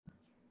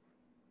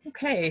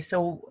Okay,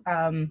 so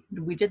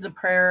we did the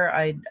prayer.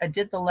 I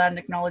did the land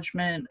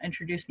acknowledgement,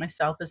 introduced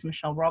myself as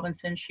Michelle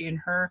Robinson, she and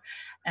her,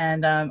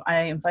 and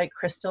I invite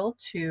Crystal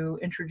to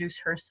introduce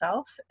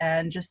herself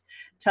and just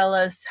tell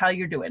us how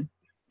you're doing.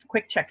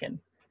 Quick check-in.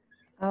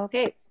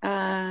 Okay,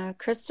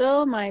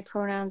 Crystal, my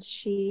pronouns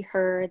she,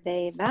 her,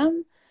 they,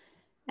 them,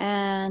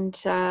 and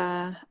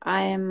I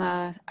am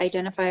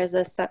identify as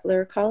a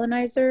settler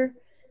colonizer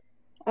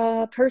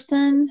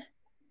person,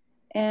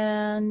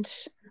 and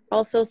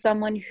also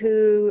someone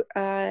who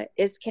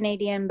is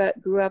Canadian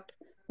but grew up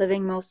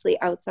living mostly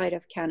outside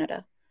of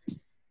Canada.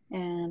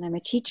 And I'm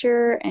a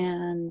teacher,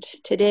 and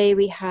today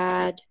we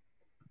had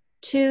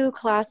 2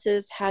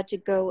 classes had to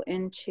go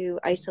into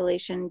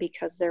isolation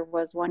because there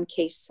was one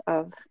case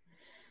of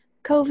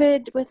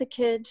COVID with a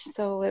kid,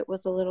 so it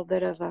was a little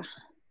bit of a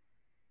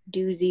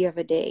doozy of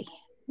a day.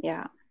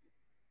 Yeah.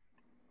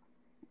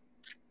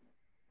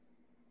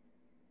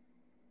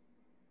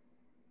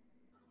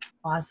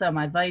 Awesome.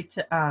 I'd like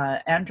to,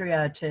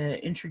 Andrea,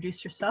 to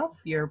introduce yourself,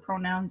 your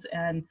pronouns,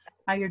 and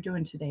how you're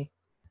doing today.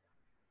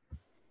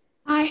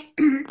 Hi,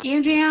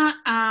 Andrea,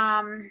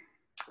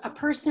 a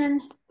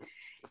person,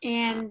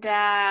 and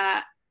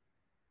yeah,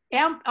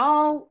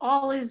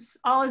 all is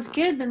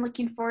good. Been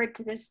looking forward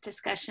to this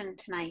discussion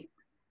tonight.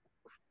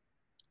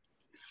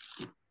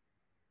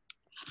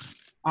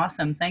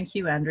 Awesome. Thank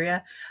you,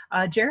 Andrea.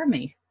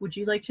 Jeremy, would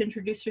you like to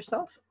introduce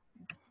yourself?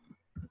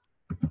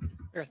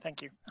 Sure,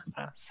 thank you.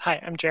 Hi,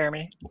 I'm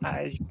Jeremy.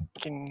 You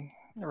can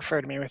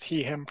refer to me with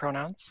he, him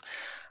pronouns.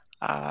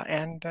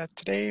 And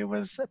today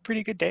was a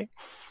pretty good day.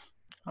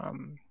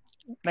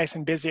 Nice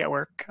and busy at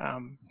work,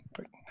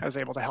 but I was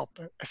able to help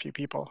a few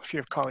people, a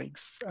few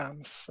colleagues.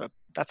 So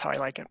that's how I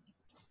like it.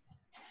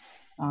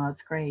 Oh,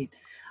 that's great.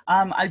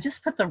 I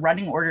just put the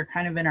running order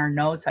kind of in our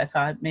notes. I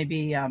thought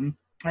maybe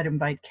I'd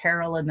invite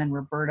Carol and then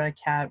Roberta,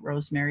 Kat,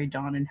 Rosemary,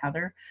 Dawn, and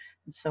Heather.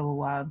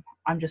 So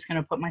I'm just going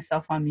to put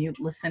myself on mute,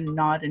 listen,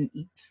 nod, and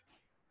eat.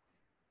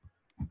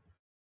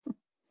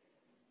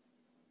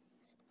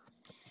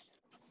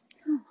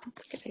 Oh,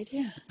 that's a good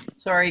idea.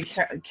 Sorry,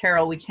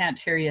 Carol, we can't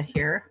hear you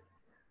here.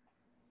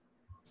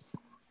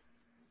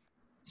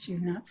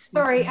 She's not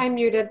speaking. Sorry, I'm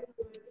muted.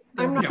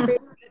 I'm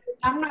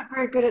not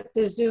very good at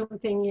the Zoom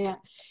thing yet.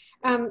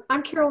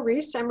 I'm Carol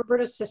Reese. I'm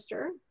Roberta's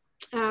sister.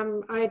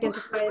 I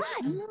identify as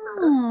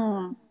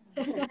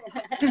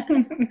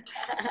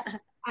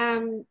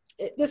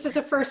this is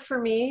a first for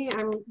me.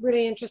 I'm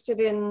really interested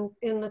in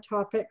the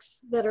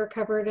topics that are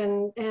covered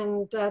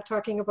and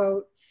talking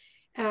about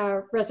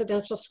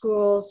residential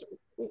schools.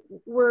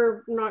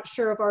 We're not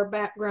sure of our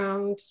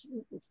background.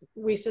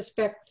 We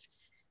suspect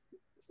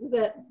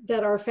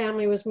that our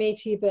family was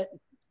Métis, but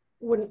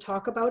wouldn't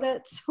talk about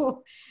it.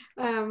 So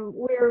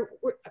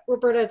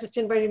Roberta just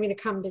invited me to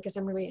come because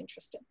I'm really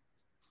interested.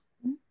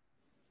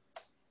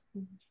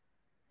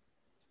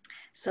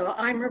 So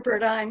I'm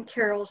Roberta, I'm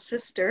Carol's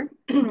sister.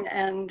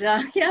 And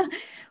yeah,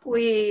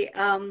 we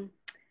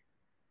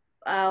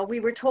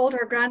were told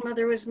our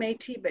grandmother was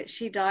Métis, but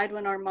she died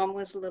when our mom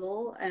was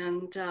little,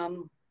 and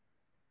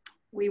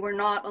we were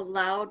not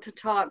allowed to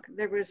talk.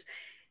 There was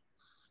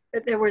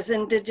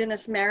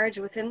Indigenous marriage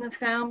within the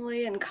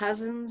family and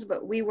cousins,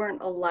 but we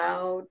weren't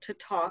allowed to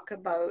talk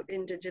about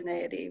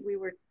indigeneity. We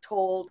were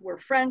told we're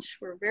French,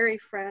 we're very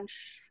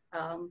French.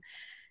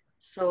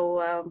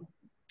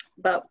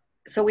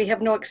 So we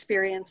have no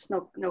experience,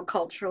 no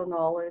cultural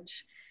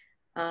knowledge,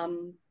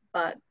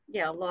 but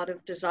yeah, a lot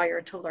of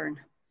desire to learn.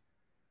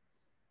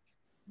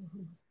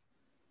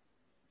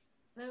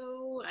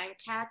 Hello, I'm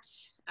Kat.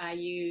 I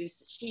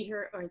use she,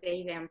 her, or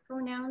they, them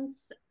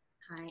pronouns.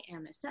 I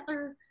am a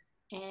settler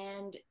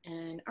and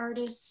an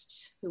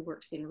artist who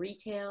works in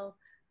retail.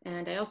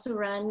 And I also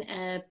run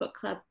a book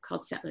club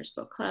called Settlers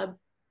Book Club,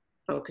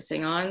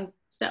 focusing on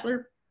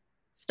settler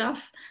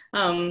stuff,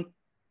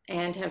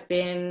 and have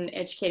been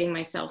educating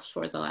myself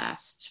for the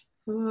last,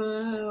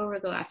 over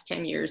the last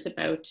 10 years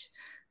about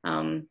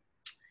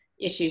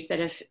issues that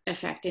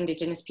affect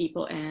Indigenous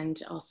people,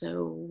 and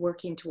also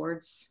working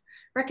towards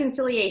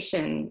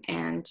reconciliation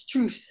and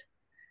truth.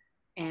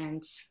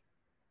 And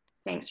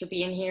thanks for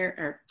being here,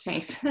 or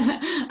thanks.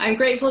 I'm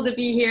grateful to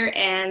be here,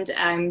 and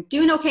I'm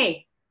doing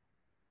okay.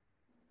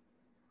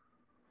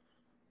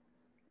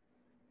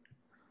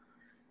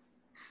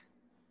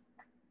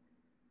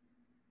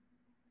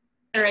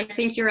 I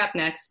think you're up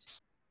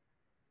next.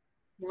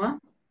 What?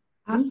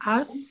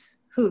 Us?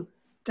 Who?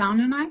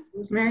 Dawn and I?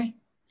 Rosemary.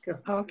 Go.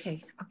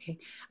 Okay.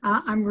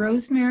 I'm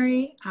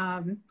Rosemary.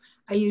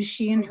 I use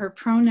she and her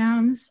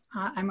pronouns.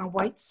 I'm a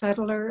white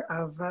settler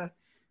of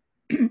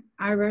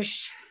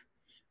Irish,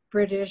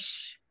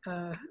 British,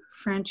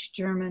 French,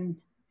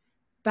 German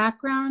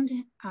background.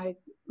 I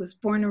was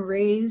born and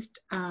raised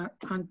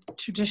on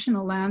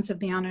traditional lands of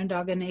the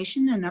Onondaga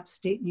Nation in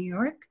upstate New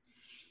York,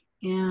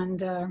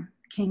 and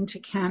came to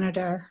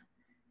Canada.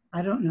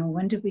 I don't know,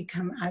 when did we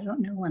come? I don't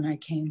know when I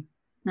came,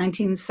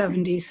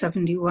 1970,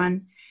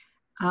 71.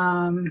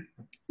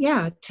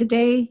 Yeah,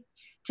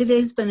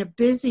 today's been a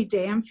busy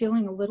day. I'm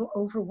feeling a little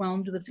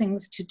overwhelmed with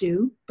things to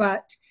do,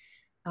 but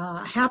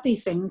happy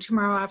thing,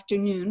 tomorrow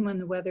afternoon when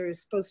the weather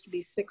is supposed to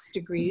be 6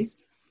 degrees,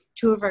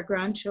 2 of our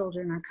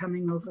grandchildren are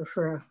coming over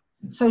for a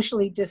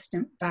socially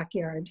distant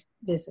backyard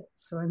visit.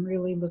 So I'm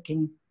really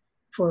looking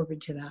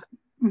forward to that.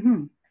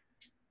 Mm-hmm.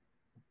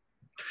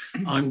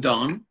 I'm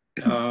Don.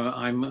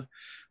 I'm a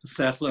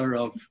settler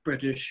of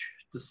British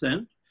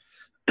descent.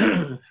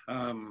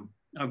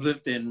 I've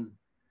lived in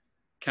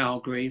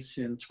Calgary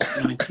since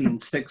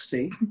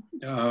 1960.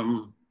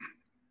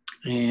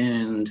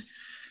 And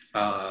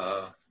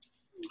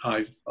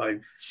I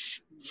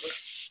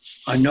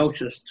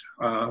noticed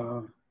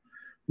a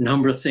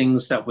number of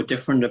things that were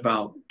different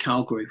about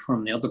Calgary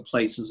from the other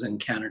places in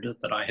Canada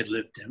that I had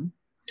lived in.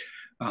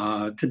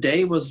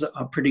 Today was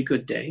a pretty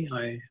good day.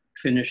 I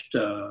finished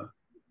a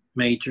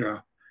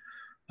major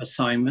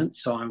assignment,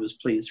 so I was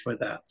pleased with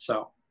that.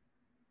 So.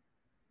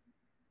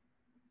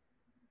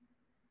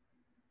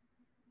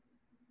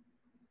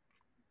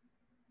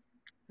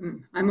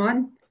 I'm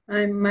on.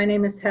 My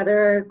name is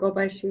Heather. I go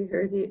by she,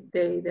 her,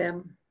 they,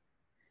 them.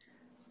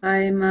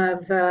 I'm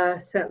of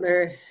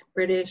settler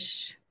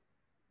British,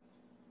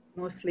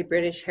 mostly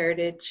British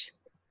heritage.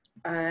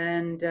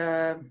 And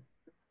I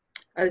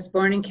was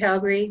born in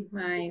Calgary.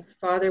 My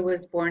father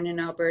was born in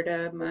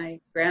Alberta. My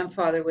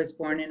grandfather was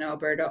born in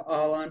Alberta,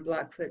 all on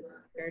Blackfoot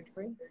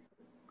territory.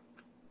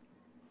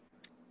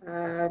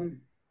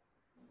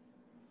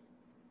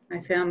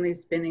 My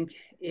family's been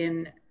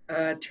in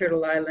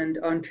Turtle Island,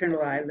 on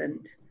Turtle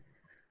Island,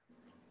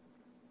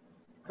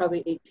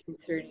 probably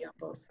 1830 on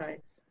both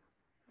sides.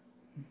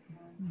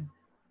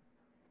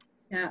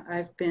 Yeah,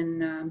 I've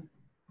been,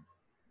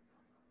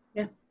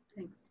 yeah,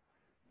 thanks.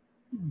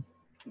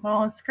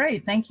 Well, it's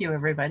great. Thank you,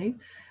 everybody.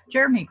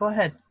 Jeremy, go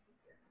ahead.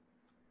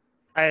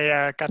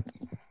 I got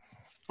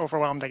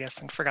overwhelmed, I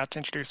guess, and forgot to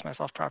introduce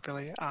myself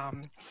properly.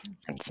 And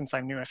since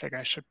I'm new, I figure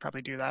I should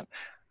probably do that.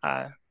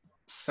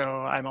 So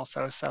I'm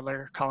also a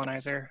settler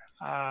colonizer,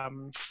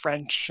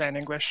 French and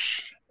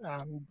English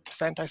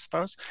descent, I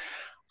suppose,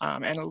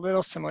 and a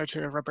little similar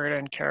to Roberta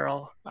and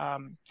Carol.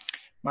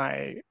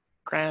 My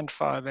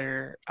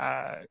grandfather,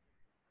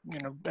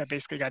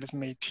 basically got his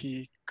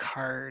Métis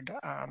card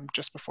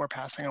just before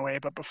passing away,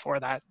 but before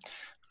that,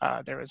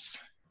 it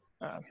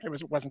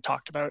wasn't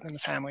talked about in the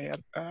family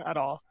at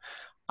all.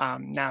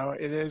 Now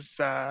it is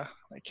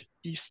like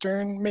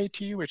Eastern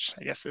Métis, which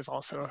I guess is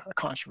also a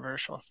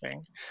controversial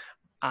thing.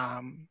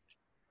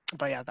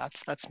 But yeah,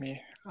 that's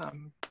me.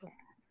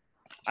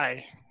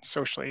 I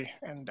socially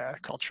and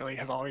culturally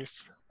have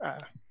always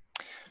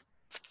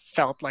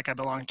felt like I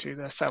belong to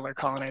the settler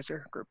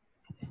colonizer group.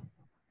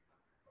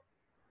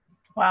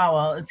 Wow,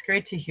 well, it's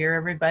great to hear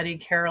everybody.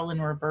 Carol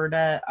and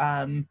Roberta,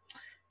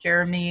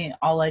 Jeremy,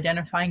 all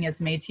identifying as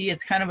Métis.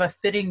 It's kind of a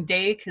fitting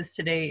day because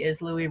today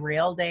is Louis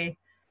Riel Day,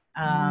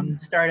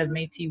 start of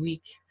Métis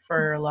Week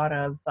for a lot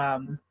of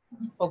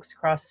folks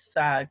across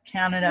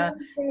Canada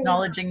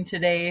acknowledging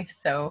today.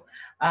 So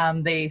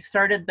they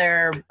started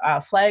their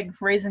flag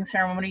raising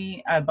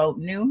ceremony about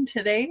noon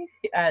today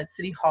at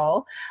City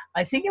Hall.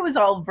 I think it was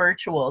all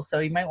virtual, so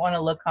you might want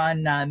to look on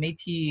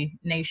Métis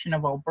Nation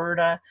of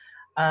Alberta.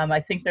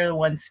 I think they're the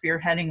ones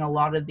spearheading a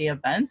lot of the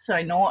events. So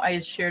I know I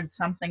shared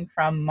something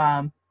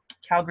from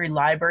Calgary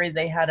Library.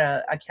 They had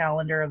a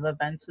calendar of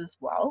events as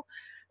well.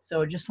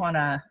 So just want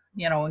to,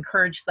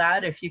 encourage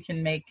that if you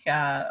can make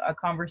a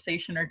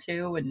conversation or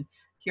two and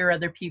hear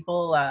other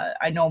people.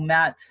 I know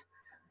Matt,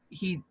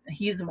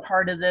 he's a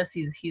part of this.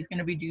 He's going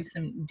to be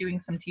doing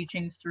some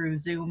teachings through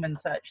Zoom and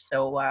such.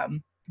 So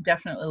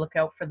definitely look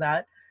out for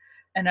that.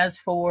 And as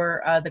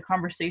for the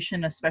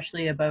conversation,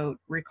 especially about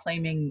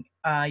reclaiming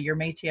your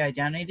Métis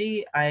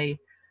identity, I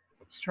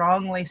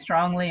strongly,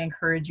 strongly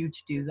encourage you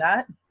to do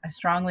that. I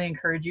strongly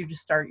encourage you to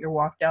start your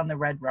walk down the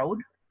red road.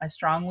 I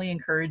strongly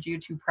encourage you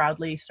to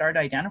proudly start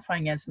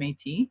identifying as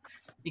Métis,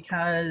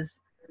 because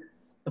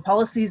the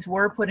policies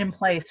were put in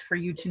place for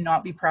you to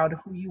not be proud of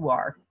who you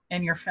are,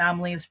 and your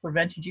family has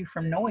prevented you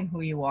from knowing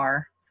who you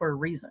are for a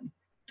reason,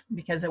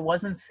 because it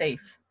wasn't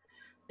safe.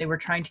 They were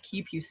trying to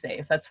keep you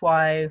safe. That's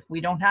why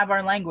we don't have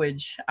our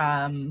language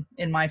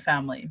in my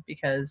family,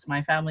 because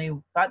my family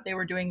thought they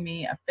were doing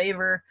me a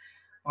favor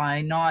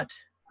by not,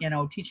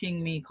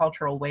 teaching me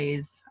cultural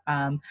ways.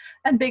 And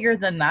bigger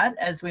than that,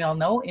 as we all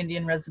know,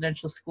 Indian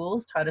residential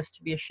schools taught us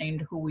to be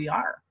ashamed of who we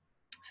are.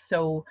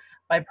 So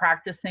by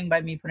practicing, by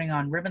me putting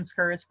on ribbon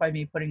skirts, by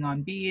me putting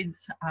on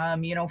beads,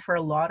 for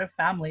a lot of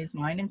families,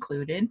 mine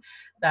included,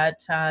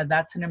 that's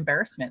an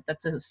embarrassment.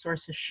 That's a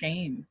source of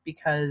shame,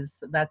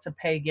 because that's a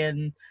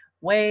pagan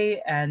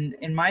way. And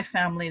in my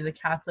family, the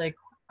Catholic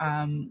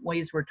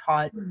ways were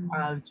taught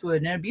to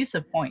an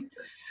abusive point,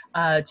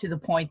 to the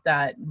point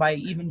that by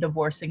even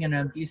divorcing an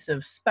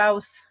abusive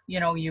spouse,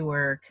 you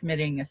were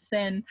committing a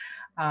sin.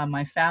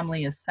 My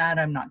family is sad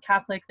I'm not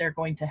Catholic. They're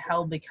going to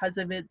hell because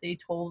of it, they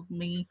told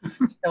me.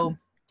 So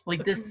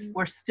like this,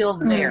 we're still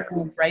there,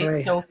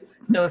 right? So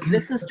if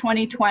this is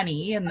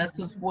 2020 and this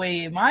is the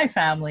way my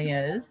family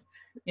is,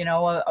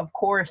 of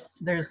course,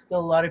 there's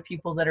still a lot of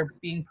people that are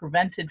being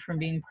prevented from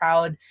being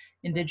proud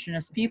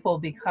Indigenous people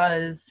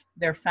because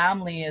their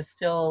family is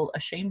still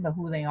ashamed of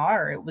who they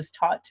are. It was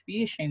taught to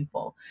be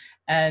shameful.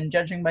 And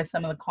judging by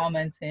some of the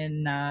comments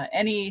in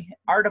any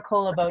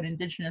article about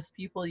Indigenous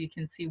people, you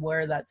can see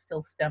where that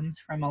still stems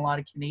from a lot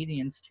of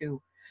Canadians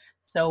too.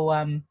 So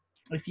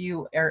if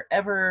you are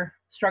ever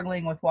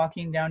struggling with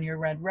walking down your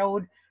red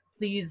road,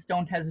 please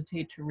don't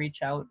hesitate to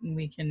reach out and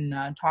we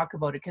can talk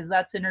about it, because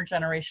that's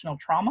intergenerational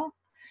trauma,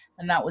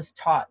 and that was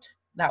taught.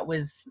 That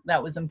was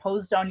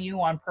imposed on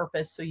you on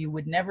purpose, so you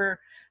would never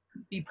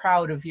be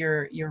proud of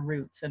your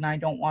roots. And I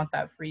don't want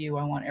that for you.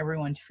 I want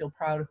everyone to feel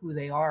proud of who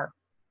they are.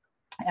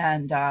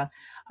 And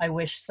I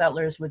wish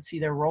settlers would see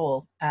their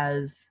role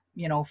as,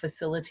 you know,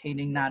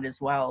 facilitating that as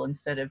well,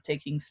 instead of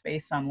taking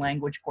space on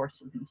language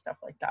courses and stuff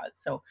like that.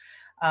 So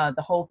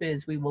the hope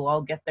is we will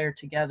all get there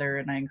together,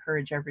 and I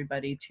encourage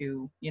everybody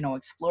to, you know,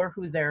 explore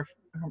who their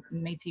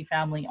Métis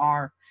family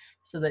are,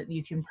 so that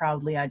you can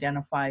proudly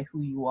identify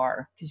who you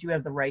are, because you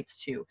have the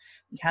rights to.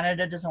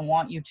 Canada doesn't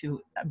want you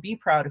to be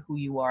proud of who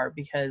you are,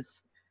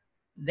 because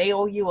they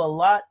owe you a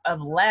lot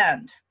of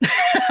land.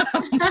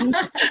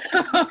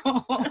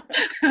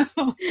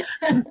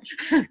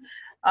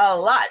 A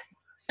lot.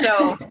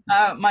 So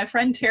my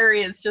friend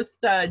Terry is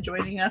just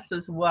joining us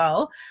as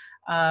well.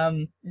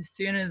 As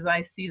soon as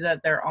I see that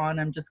they're on,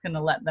 I'm just going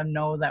to let them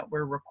know that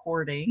we're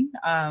recording.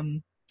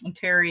 And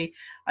Terry,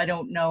 I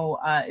don't know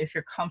if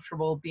you're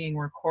comfortable being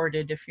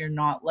recorded. If you're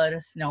not, let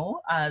us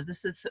know.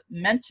 This is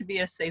meant to be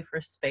a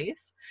safer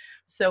space.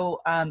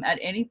 So at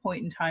any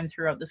point in time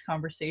throughout this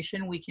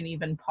conversation, we can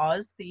even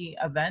pause the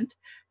event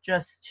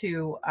just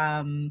to,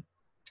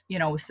 you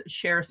know,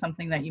 share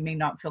something that you may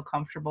not feel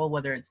comfortable,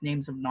 whether it's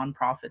names of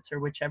nonprofits or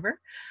whichever.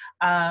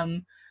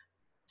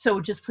 So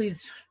just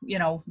please, you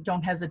know,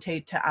 don't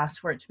hesitate to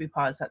ask for it to be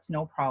paused. That's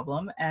no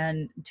problem.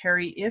 And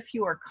Terry, if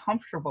you are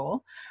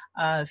comfortable,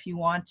 if you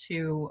want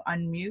to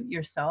unmute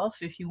yourself,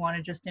 if you want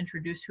to just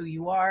introduce who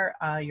you are,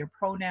 your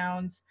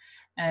pronouns,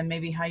 and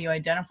maybe how you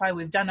identify.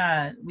 We've done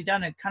a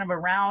kind of a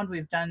round.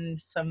 We've done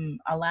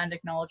a land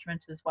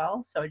acknowledgement as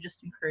well. So I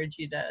just encourage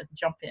you to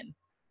jump in.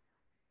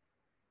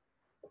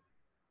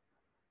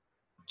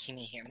 Can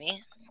you hear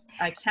me?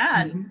 I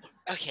can.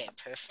 Okay,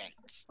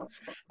 perfect.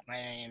 My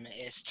name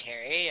is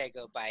Terry. I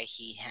go by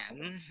he,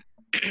 him.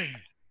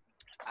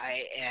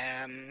 I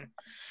am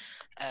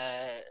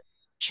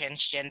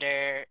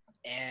transgender,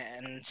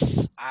 and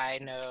I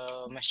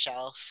know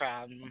Michelle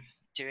from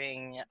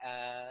doing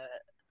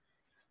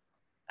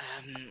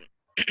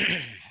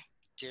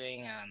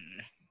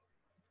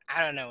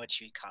I don't know what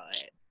you'd call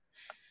it.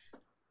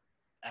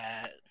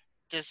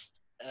 Just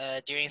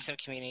doing some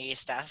community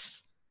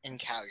stuff in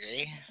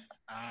Calgary.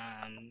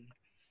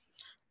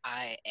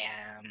 I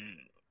am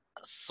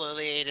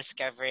slowly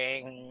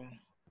discovering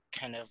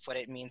kind of what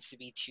it means to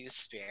be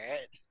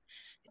Two-Spirit.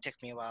 It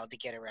took me a while to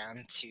get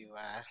around to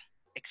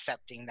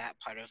accepting that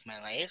part of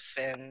my life,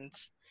 and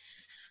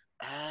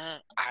I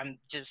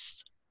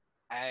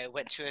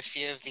went to a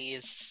few of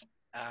these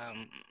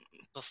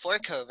before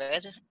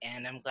COVID,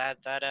 and I'm glad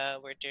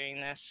that we're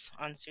doing this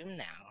on Zoom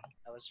now.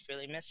 I was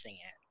really missing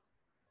it.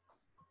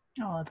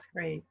 Oh, that's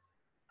great.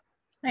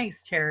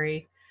 Thanks,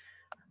 Terry.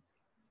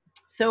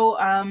 So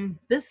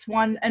this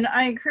one, and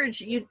I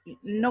encourage you,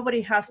 nobody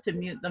has to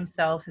mute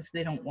themselves if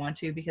they don't want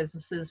to, because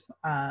this is,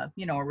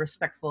 you know, a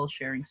respectful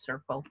sharing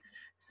circle.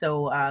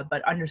 So,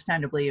 but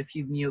understandably, if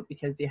you mute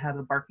because you have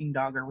a barking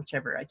dog or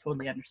whichever, I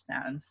totally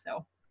understand.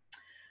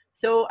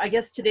 So I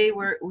guess today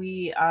we're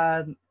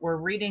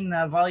reading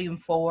the volume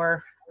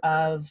 4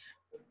 of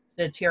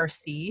the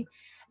TRC.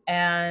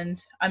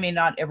 And I mean,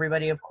 not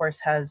everybody, of course,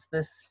 has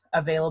this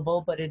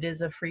available, but it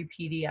is a free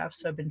PDF.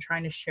 So I've been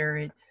trying to share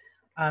it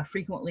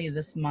frequently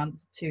this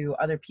month to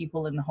other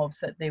people in the hopes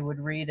that they would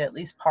read at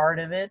least part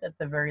of it at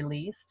the very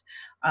least.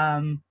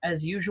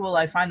 As usual,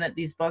 I find that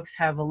these books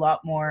have a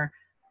lot more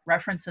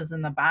references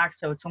in the back,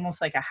 so it's almost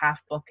like a half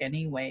book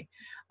anyway.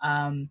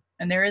 And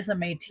there is a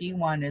Métis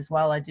one as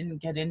well. I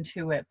didn't get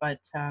into it, but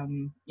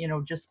you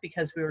know, just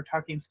because we were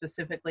talking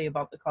specifically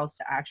about the calls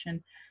to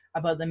action,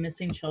 about the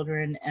missing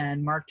children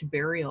and marked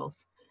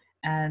burials.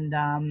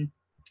 And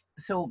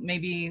so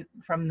maybe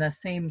from the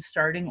same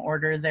starting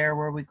order there,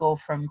 where we go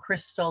from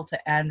Crystal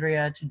to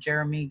Andrea to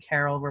Jeremy,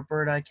 Carol,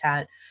 Roberta,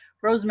 Kat,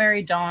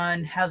 Rosemary,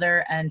 Dawn,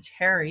 Heather, and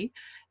Terry,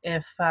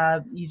 if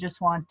you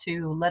just want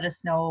to let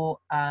us know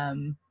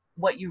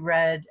what you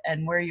read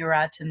and where you're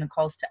at in the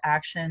calls to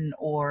action,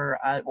 or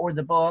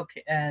the book,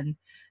 and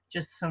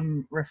just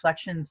some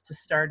reflections to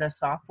start us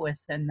off with,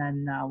 and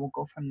then we'll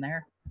go from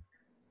there.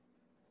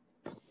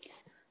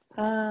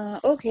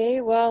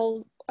 Okay,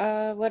 well,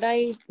 what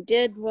I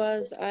did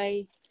was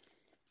I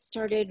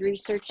started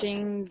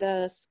researching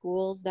the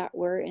schools that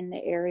were in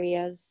the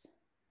areas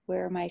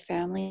where my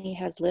family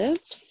has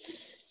lived.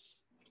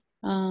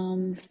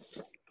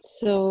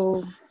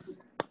 So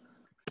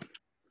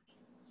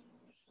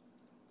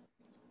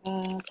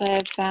I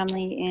have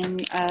family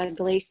in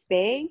Glace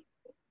Bay,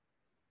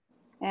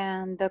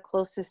 and the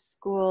closest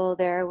school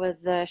there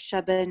was the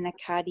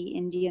Shubenacadie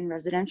Indian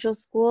Residential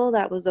School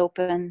that was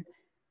open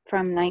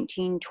from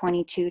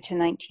 1922 to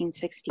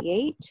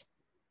 1968.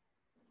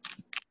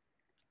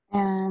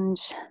 And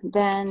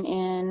then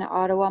in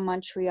Ottawa,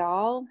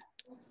 Montreal,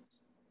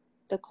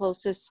 the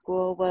closest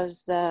school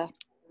was the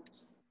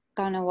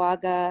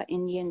Caughnawaga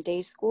Indian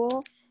Day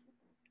School.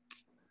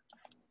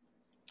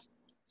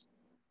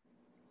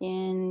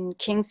 In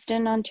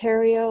Kingston,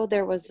 Ontario,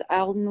 there was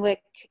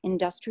Aldenwick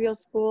Industrial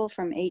School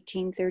from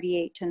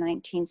 1838 to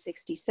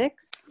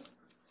 1966.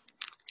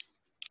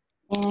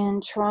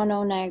 In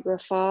Toronto, Niagara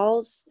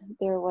Falls,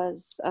 there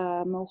was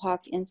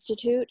Mohawk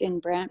Institute in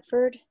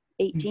Brantford,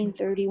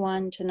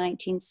 1831 to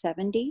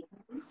 1970.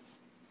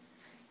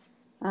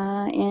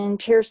 In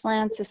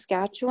Pierceland,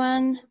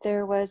 Saskatchewan,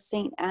 there was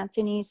St.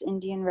 Anthony's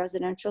Indian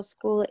Residential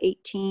School,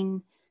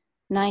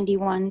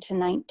 1891 to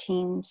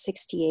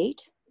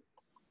 1968.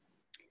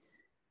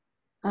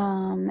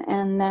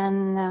 And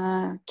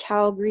then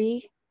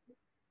Calgary,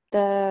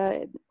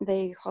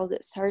 they called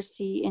it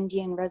Sarcee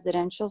Indian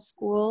Residential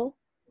School,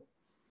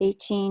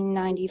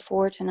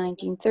 1894 to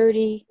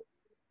 1930.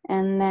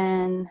 And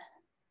then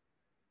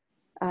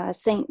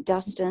St.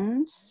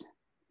 Dunstan's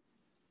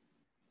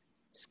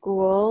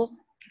School.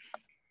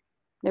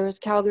 There was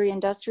Calgary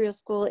Industrial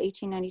School,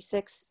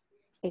 1896.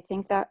 I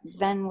think that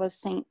then was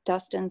St.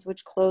 Dunstan's,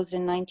 which closed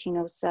in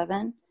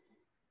 1907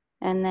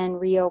 and then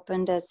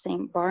reopened as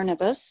St.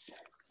 Barnabas.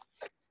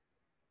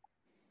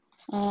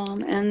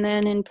 And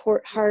then in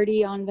Port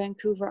Hardy on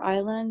Vancouver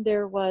Island,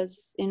 there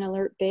was, in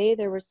Alert Bay,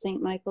 there was St.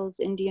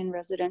 Michael's Indian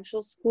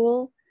Residential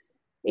School,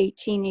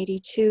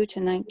 1882 to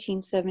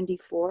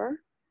 1974.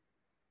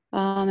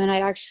 And I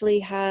actually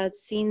had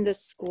seen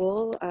this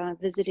school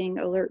visiting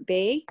Alert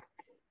Bay.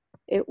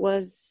 It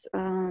was,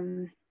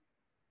 I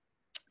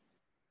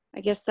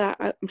guess that,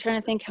 I'm trying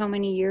to think how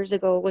many years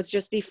ago. It was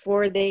just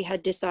before they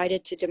had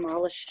decided to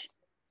demolish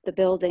the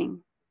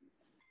building.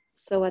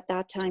 So at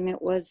that time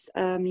it was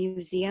a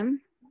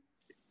museum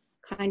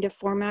kind of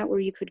format where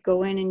you could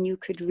go in and you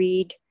could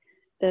read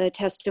the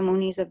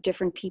testimonies of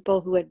different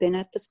people who had been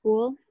at the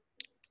school.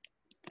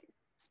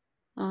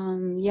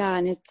 Yeah,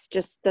 and it's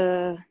just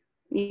the,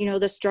 you know,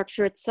 the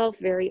structure itself,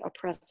 very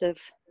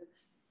oppressive.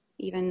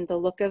 Even the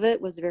look of it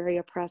was very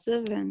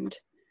oppressive, and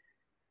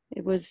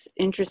it was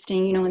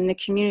interesting, you know, in the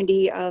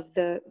community of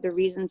the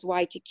reasons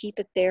why to keep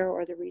it there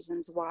or the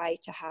reasons why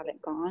to have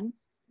it gone.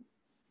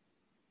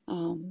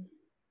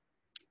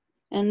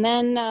 And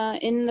then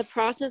in the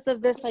process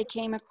of this, I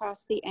came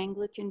across the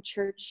Anglican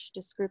Church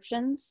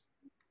descriptions.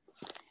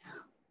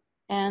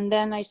 And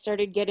then I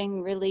started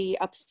getting really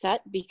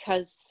upset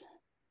because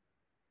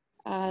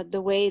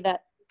the way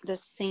that the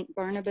St.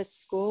 Barnabas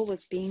School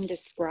was being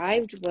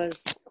described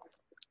was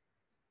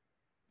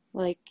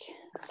like,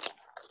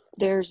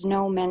 there's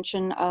no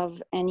mention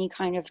of any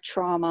kind of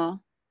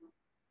trauma.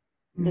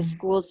 The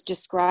school's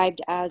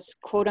described as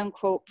quote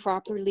unquote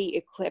properly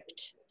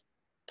equipped,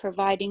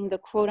 providing the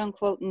quote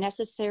unquote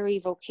necessary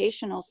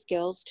vocational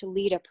skills to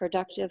lead a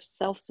productive,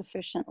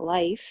 self-sufficient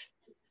life.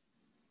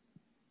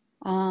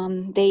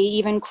 They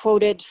even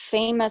quoted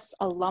famous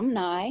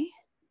alumni,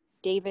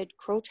 David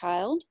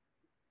Crowchild.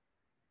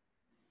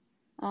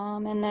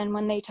 And then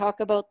when they talk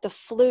about the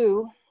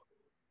flu,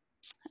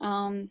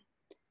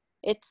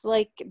 it's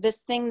like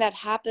this thing that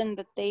happened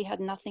that they had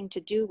nothing to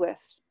do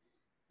with.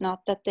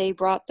 Not that they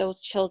brought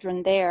those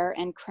children there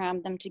and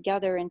crammed them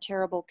together in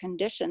terrible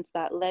conditions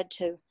that led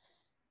to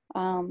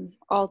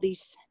all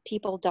these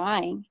people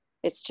dying.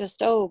 It's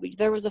just, oh,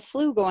 there was a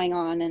flu going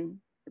on and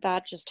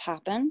that just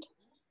happened.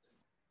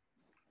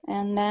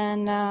 And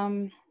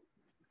then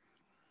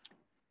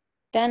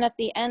at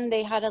the end,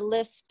 they had a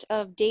list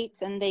of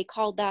dates and they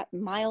called that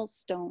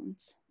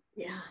milestones.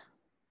 Yeah,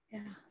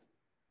 yeah.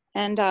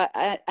 And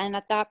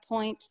at that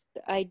point,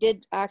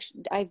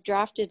 I've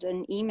drafted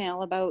an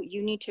email about,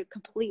 you need to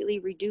completely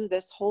redo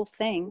this whole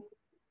thing.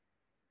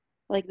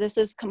 Like, this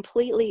is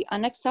completely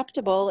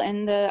unacceptable.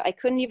 And I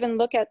couldn't even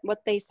look at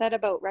what they said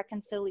about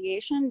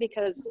reconciliation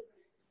because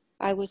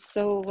I was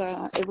so,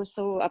 it was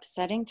so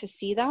upsetting to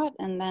see that.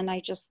 And then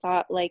I just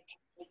thought, like,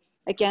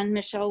 again,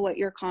 Michelle, what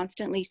you're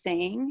constantly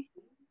saying,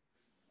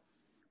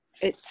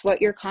 it's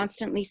what you're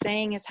constantly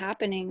saying is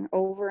happening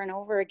over and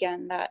over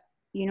again, that,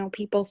 you know,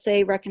 people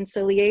say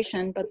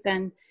reconciliation, but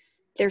then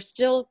they're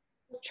still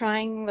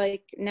trying,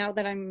 like, now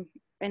that I'm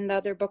in the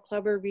other book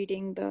club, we're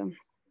reading the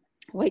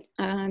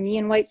Me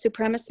and White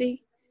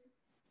Supremacy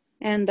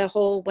and the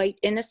whole white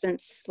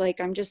innocence. Like,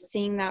 I'm just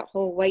seeing that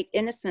whole white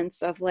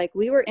innocence of, like,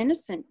 we were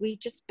innocent. We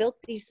just built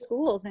these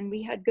schools and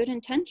we had good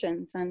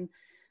intentions, and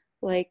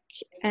like,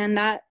 and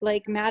that,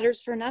 like,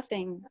 matters for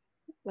nothing.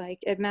 Like,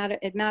 it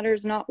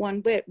matters not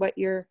one bit what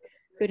your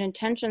good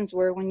intentions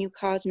were when you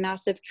caused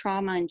massive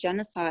trauma and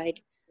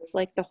genocide.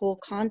 Like, the whole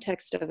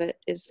context of it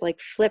is, like,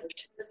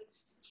 flipped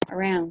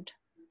around.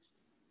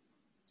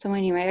 So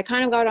anyway, I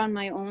kind of got on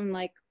my own,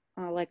 like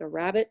a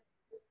rabbit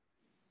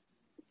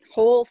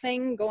hole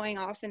thing, going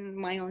off in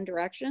my own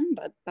direction,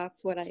 but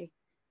that's what I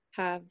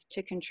have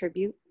to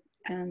contribute.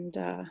 And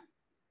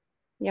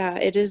yeah,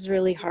 it is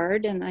really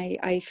hard. And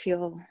I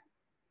feel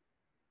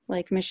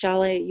like,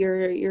 Michelle,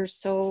 you're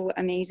so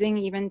amazing,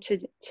 even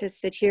to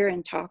sit here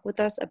and talk with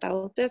us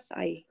about this.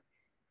 I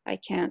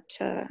can't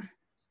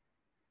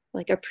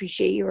like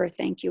appreciate you or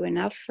thank you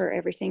enough for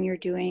everything you're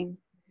doing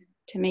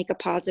to make a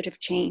positive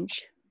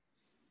change.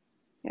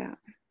 Yeah.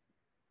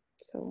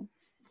 So.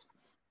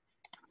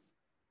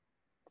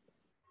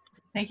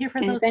 Thank you for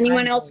And those. if anyone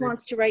kind else words.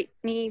 wants to write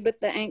me with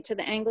to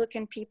the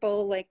Anglican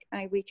people, like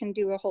we can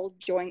do a whole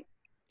joint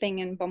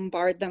thing and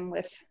bombard them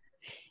with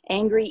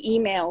angry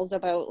emails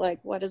about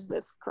like, what is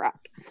this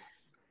crap?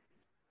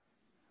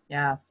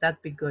 Yeah,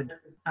 that'd be good.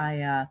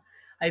 I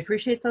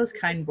appreciate those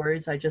kind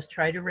words. I just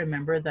try to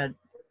remember that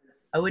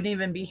I wouldn't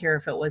even be here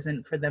if it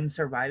wasn't for them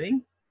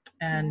surviving.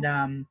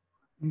 And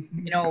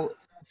you know,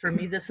 for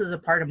me, this is a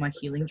part of my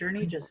healing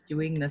journey, just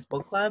doing this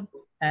book club.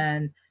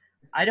 And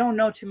I don't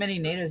know too many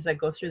natives that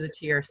go through the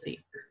TRC,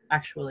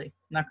 actually,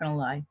 not gonna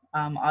lie.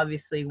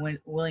 Obviously, when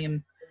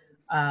William,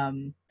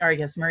 or I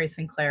guess Murray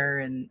Sinclair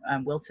and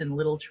Wilton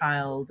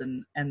Littlechild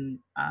and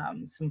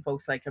some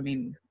folks like, I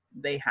mean,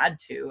 they had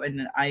to.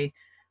 And I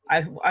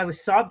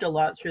was sobbed a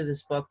lot through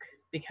this book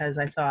because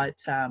I thought,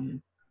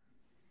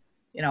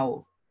 you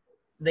know,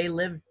 they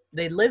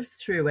lived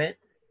through it,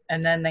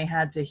 and then they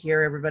had to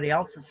hear everybody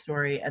else's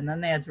story, and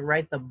then they had to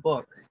write the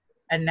book,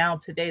 and now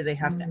today they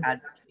have to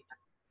advocate.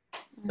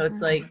 So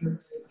it's like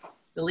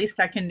the least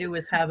I can do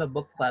is have a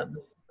book club,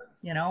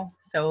 you know.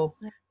 So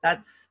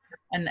that's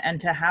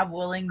and to have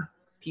willing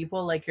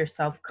people like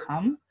yourself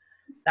come,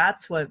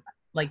 that's what,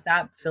 like,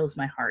 that fills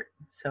my heart.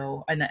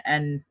 So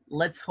and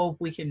let's hope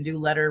we can do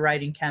letter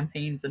writing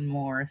campaigns and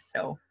more.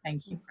 So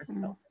thank you,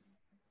 Crystal.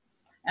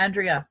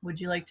 Andrea, would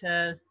you like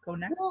to go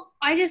next? Well,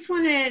 I just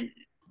wanted,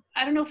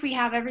 I don't know if we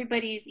have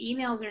everybody's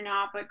emails or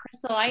not, but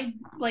Crystal, I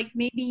like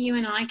maybe you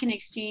and I can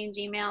exchange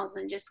emails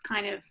and just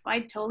kind of,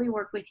 I'd totally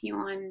work with you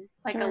on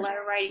like a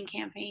letter writing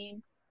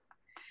campaign.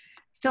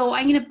 So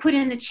I'm going to put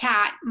in the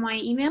chat my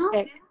email. Okay.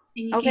 And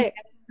you can get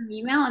an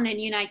email, and then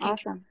you and I can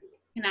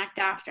connect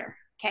after.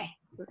 Okay.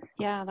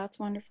 Yeah, that's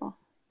wonderful.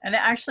 And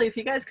actually, if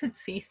you guys could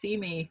CC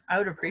me, I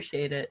would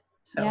appreciate it.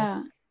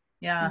 So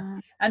yeah.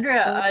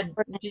 Andrea,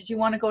 did you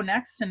want to go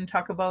next and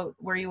talk about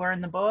where you are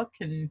in the book?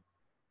 And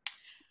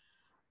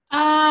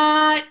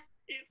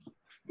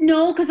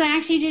no, because I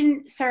actually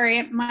didn't.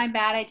 Sorry, my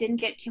bad. I didn't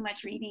get too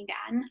much reading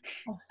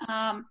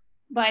done.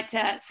 But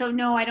so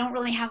no, I don't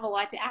really have a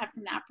lot to add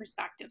from that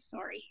perspective.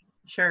 Sorry.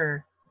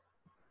 Sure.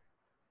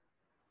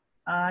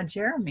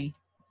 Jeremy.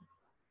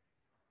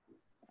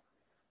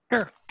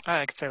 Sure,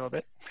 I could say a little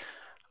bit.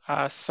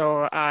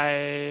 So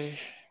I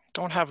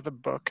don't have the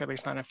book, at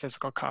least not a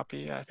physical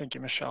copy. Thank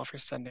you, Michelle, for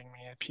sending me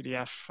a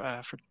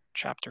PDF for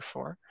chapter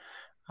 4.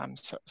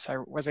 So I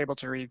was able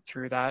to read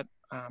through that,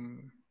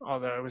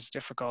 although it was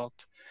difficult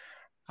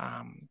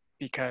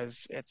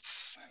because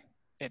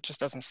it just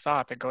doesn't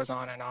stop. It goes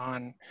on and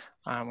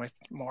on with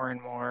more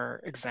and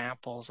more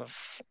examples of,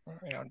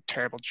 you know,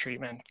 terrible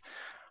treatment.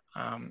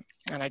 And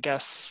I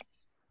guess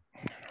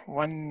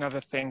one of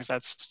the things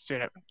that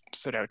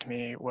stood out to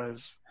me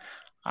was,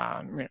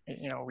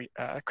 you know,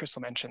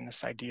 Crystal mentioned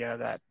this idea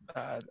that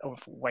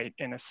of white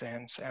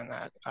innocence, and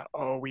that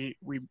oh, we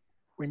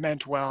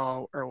meant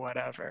well or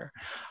whatever,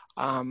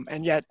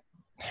 and yet,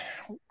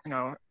 you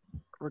know,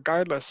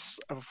 regardless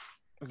of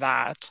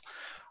that,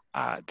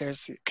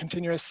 there's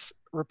continuous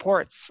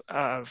reports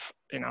of,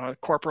 you know,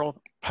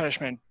 corporal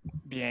punishment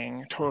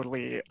being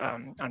totally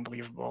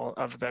unbelievable,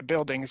 of the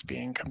buildings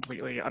being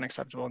completely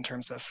unacceptable in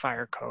terms of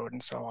fire code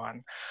and so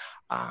on,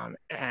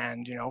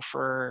 and, you know,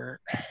 for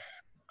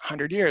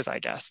 100 years, I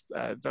guess,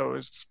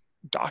 those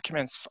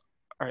documents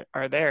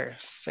are there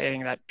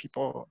saying that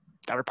people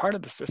that were part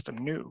of the system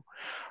knew,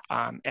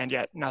 and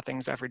yet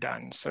nothing's ever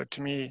done. So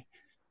to me,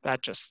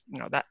 that just, you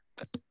know, that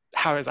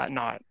how is that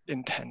not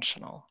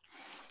intentional?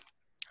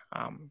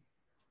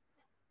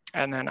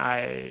 And then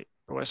I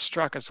was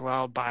struck as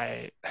well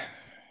by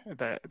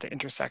the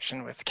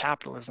intersection with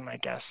capitalism, I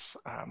guess,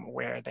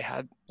 where they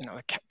had, you know,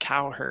 the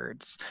cow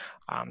herds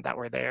that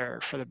were there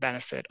for the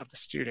benefit of the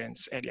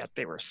students, and yet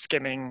they were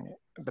skimming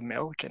the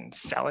milk and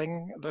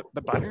selling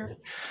the butter.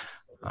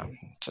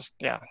 Just,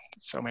 yeah,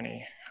 so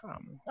many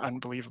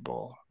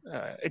unbelievable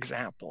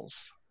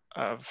examples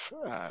of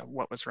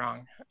what was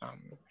wrong,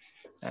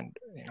 and,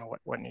 you know,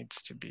 what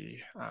needs to be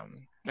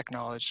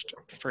acknowledged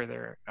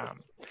further.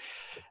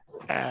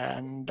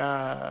 And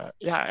yeah,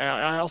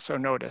 I also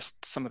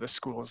noticed some of the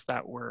schools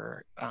that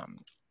were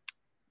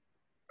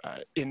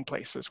in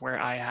places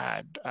where I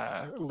had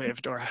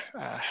lived or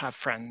have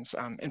friends,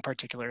 in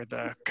particular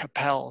the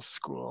Capel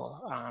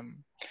School,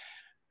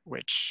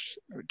 which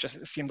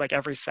just seemed like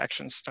every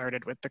section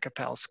started with the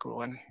Capel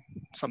School and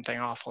something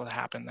awful had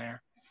happened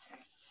there.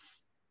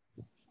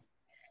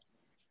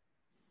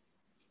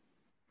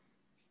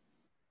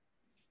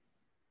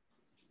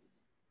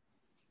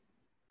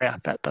 Yeah,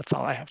 that's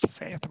all I have to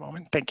say at the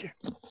moment. Thank you.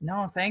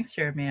 No, thanks,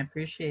 Jeremy. I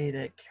appreciate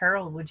it.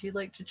 Carol, would you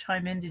like to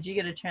chime in? Did you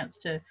get a chance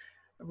to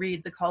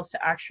read the calls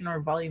to action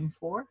or volume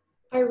 4?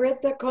 I read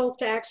the calls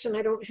to action.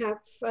 I don't have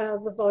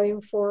the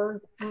volume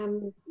 4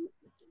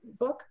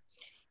 book.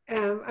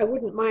 I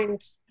wouldn't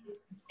mind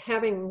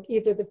having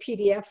either the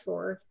PDF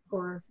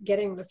or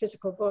getting the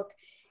physical book,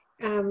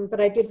 but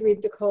I did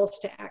read the calls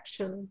to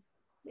action.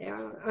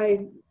 Yeah,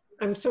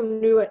 I'm so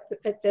new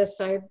at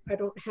this. I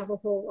don't have a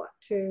whole lot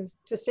to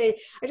say.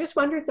 I just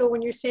wondered though,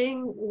 when you're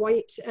saying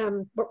white,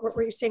 what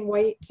were you saying?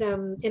 White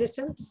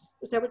innocence?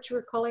 Is that what you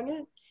were calling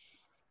it?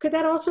 Could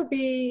that also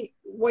be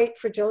white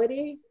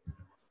fragility?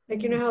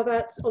 Like, you know how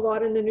that's a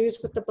lot in the news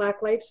with the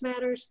Black Lives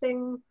Matters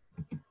thing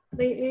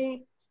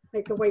lately,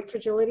 like the white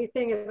fragility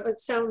thing. It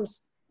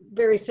sounds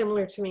very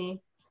similar to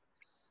me.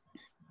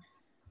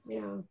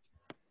 Yeah,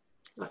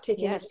 not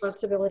taking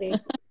responsibility.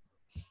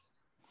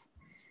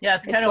 Yeah,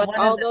 it's kind It's of like one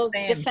all and the those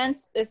same.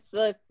 defense, it's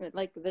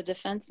like the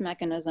defense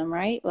mechanism,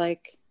 right?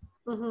 Like,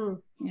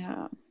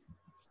 yeah.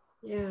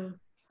 Yeah.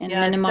 And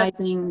Yeah,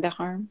 minimizing the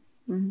harm.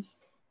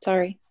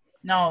 Sorry.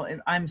 No,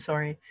 I'm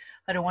sorry.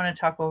 I don't want to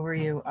talk over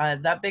you.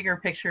 That bigger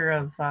picture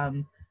of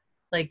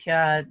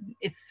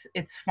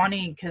it's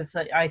funny because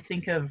I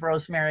think of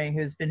Rosemary,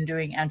 who's been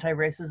doing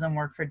anti-racism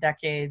work for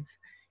decades,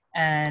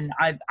 and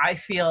I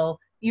feel,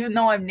 even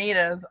though I'm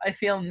Native, I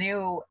feel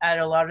new at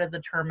a lot of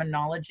the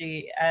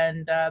terminology,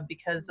 and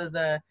because of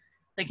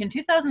like in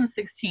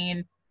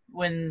 2016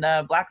 when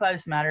Black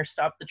Lives Matter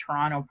stopped the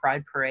Toronto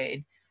Pride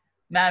Parade,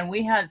 man,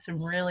 we had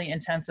some really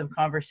intensive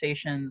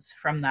conversations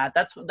from that.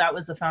 That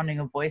was the founding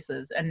of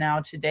Voices, and now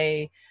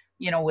today,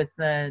 with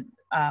the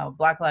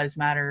Black Lives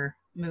Matter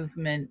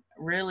movement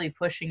really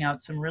pushing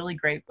out some really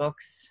great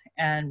books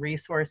and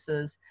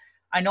resources,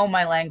 I know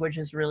my language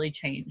has really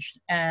changed,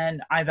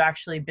 and I've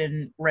actually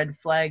been red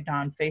flagged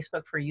on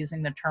Facebook for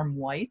using the term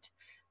white.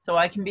 So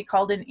I can be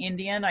called an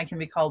Indian, I can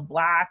be called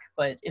black,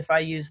 but if I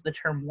use the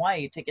term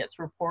white, it gets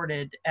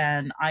reported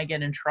and I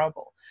get in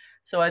trouble.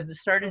 So I've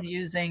started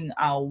using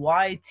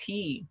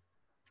YT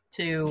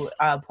to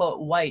put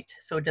white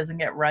so it doesn't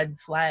get red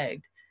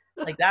flagged.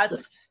 Like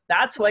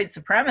that's white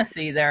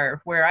supremacy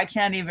there, where I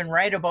can't even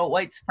write about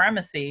white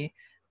supremacy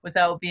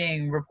without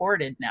being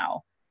reported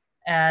now.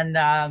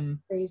 And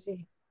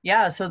crazy.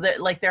 Yeah, so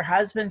that, like, there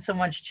has been so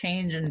much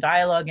change in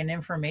dialogue and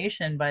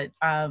information, but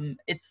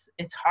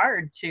it's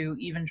hard to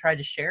even try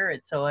to share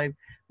it. So I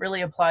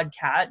really applaud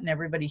Kat and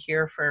everybody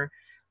here for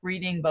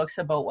reading books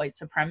about white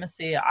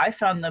supremacy. I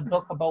found the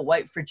book about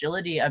white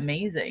fragility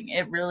amazing.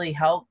 It really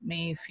helped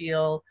me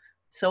feel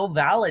so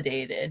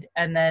validated.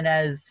 And then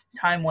as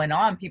time went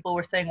on, people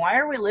were saying, why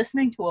are we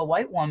listening to a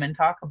white woman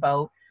talk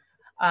about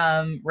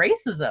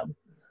racism?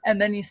 And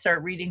then you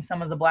start reading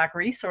some of the Black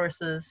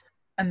resources,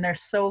 and they're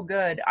so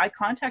good. I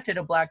contacted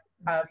a Black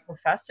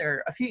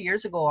professor a few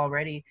years ago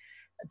already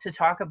to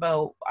talk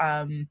about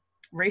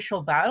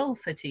racial battle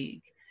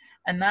fatigue.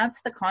 And that's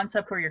the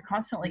concept where you're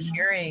constantly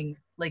hearing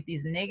like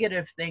these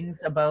negative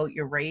things about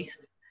your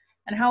race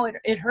and how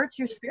it hurts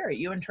your spirit.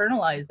 You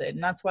internalize it.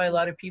 And that's why a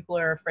lot of people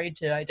are afraid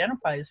to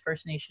identify as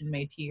First Nation,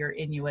 Métis, or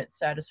Inuit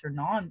status or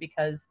non,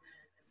 because,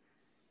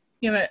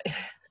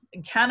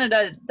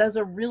 Canada does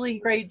a really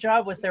great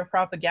job with their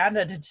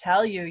propaganda to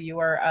tell you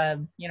are,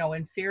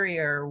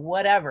 inferior or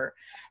whatever.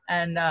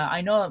 And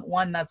I know,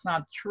 one, that's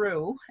not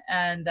true.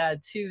 And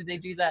two, they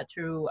do that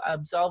to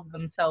absolve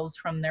themselves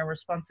from their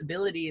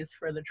responsibilities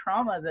for the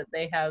trauma that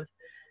they have,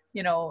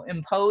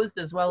 imposed,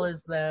 as well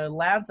as the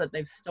lands that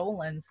they've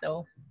stolen.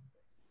 So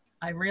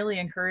I'm really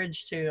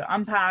encouraged to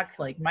unpack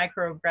like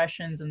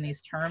microaggressions in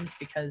these terms,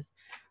 because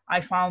I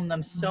found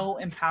them so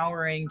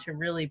empowering to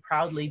really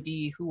proudly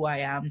be who I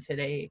am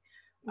today.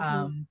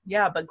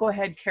 But go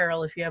ahead,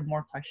 Carol, if you have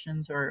more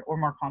questions or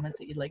more comments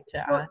that you'd like to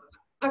add.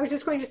 I was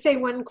just going to say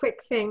one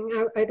quick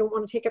thing. I don't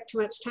want to take up too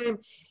much time.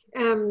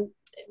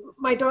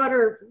 My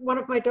daughter,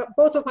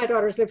 both of my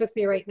daughters live with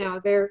me right now.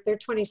 They're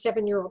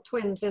 27-year-old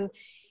twins, and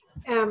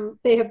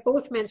they have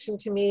both mentioned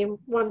to me,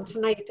 one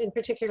tonight in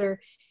particular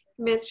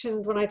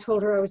mentioned when I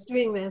told her I was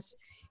doing this,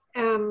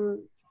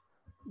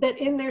 that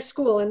in their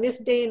school, in this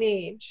day and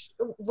age,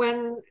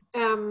 when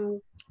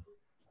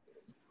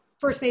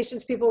First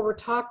Nations people were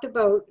talked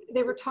about,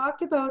 they were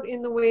talked about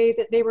in the way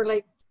that they were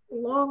like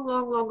long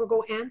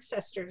ago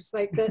ancestors,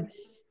 like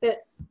that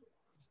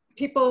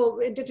people,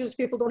 Indigenous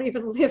people don't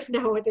even live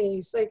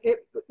nowadays. Like it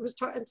was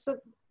taught, and so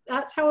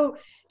that's how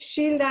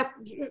she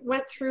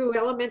went through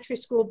elementary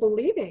school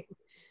believing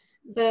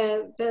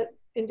that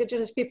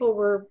Indigenous people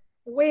were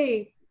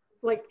way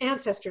like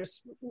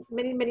ancestors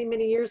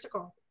many years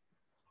ago.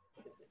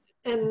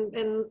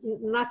 And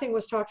nothing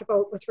was talked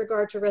about with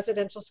regard to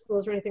residential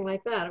schools or anything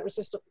like that. It was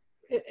just,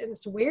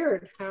 it's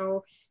weird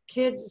how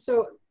kids,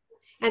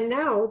 and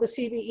now the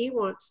CBE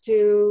want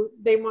to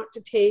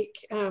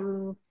take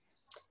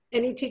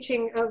any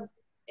teaching of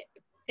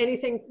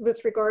anything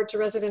with regard to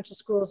residential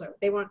schools out.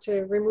 They want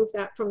to remove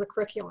that from the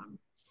curriculum.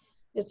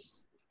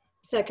 It's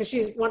sad, because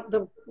she's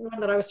the one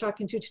that I was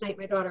talking to tonight,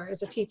 my daughter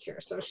is a teacher,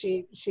 so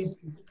she's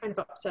kind of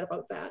upset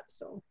about that.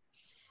 So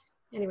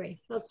anyway,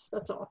 that's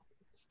all.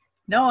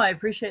 No, I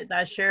appreciate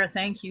that share.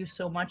 Thank you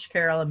so much,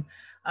 Carol.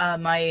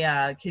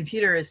 My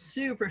computer is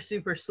super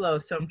slow,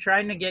 so I'm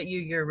trying to get you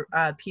your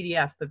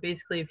PDF. But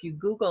basically, if you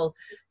Google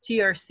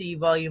TRC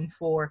Volume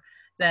 4,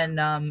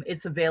 then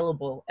it's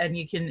available. And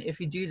you can,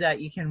 if you do that,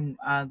 you can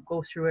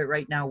go through it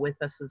right now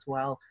with us as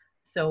well.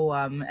 So,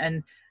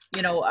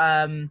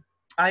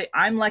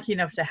 I'm lucky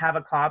enough to have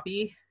a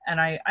copy, and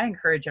I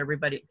encourage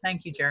everybody.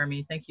 Thank you,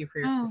 Jeremy. Thank you for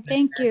your Oh,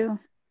 thank you.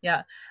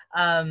 Yeah,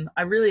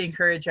 I really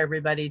encourage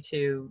everybody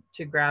to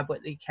grab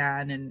what they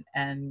can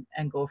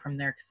and go from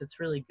there, because it's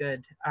really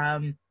good.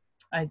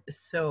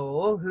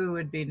 So who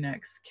would be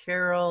next?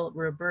 Carol,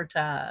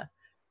 Roberta.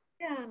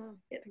 Yeah,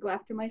 get to go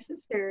after my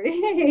sister.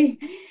 Hey.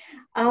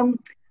 I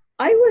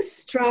was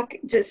struck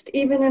just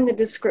even in the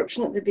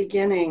description at the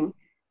beginning,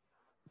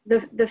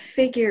 the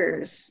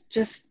figures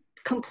just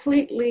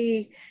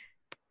completely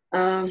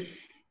brought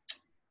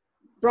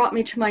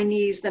me to my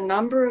knees. The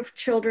number of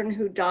children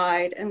who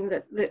died, and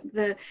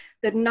the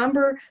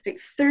number,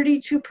 like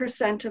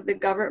 32% of the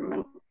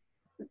government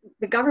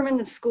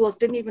and schools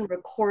didn't even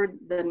record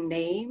the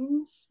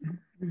names.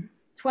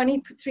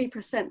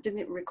 23%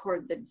 didn't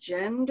record the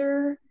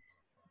gender.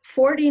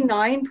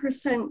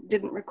 49%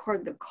 didn't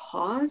record the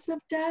cause of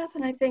death.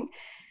 And I think,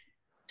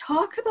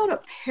 talk about a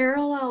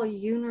parallel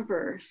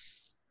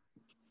universe,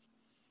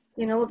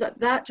 you know,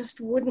 that just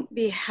wouldn't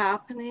be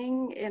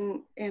happening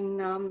in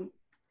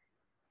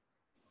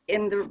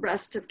the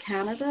rest of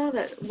Canada.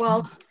 That,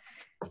 well,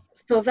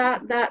 so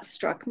that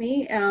struck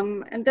me.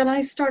 And then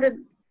I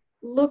started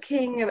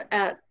looking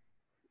at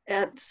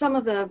some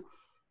of the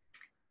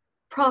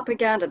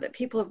propaganda that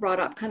people have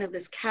brought up, kind of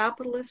this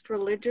capitalist,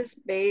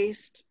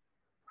 religious-based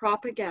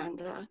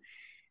propaganda.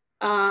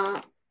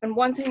 And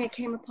one thing I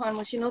came upon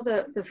was, you know,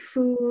 the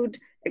food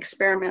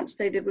experiments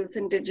they did with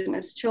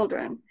Indigenous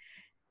children.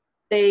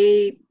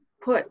 They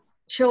put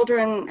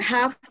children,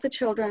 half the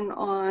children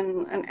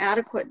on an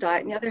adequate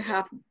diet and the other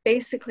half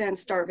basically on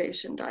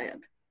starvation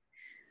diet.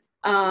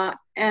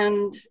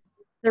 And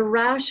the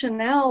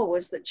rationale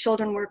was that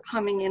children were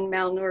coming in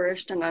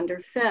malnourished and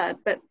underfed,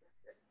 but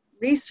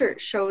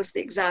research shows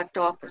the exact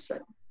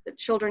opposite. That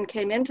children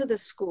came into the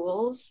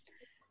schools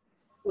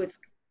with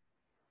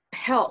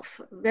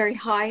health, very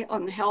high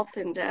on the health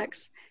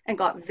index, and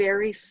got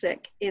very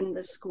sick in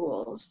the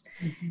schools.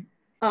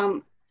 Mm-hmm.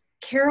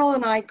 Carol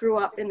and I grew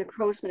up in the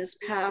Crow's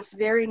Nest Pass,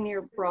 very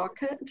near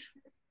Brockett,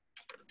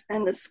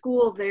 and the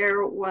school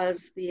there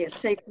was the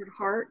Sacred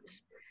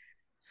Heart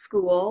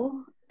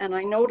School. And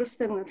I noticed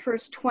in the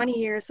first 20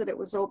 years that it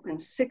was open,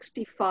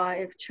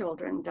 65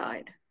 children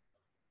died.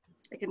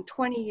 Like in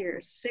 20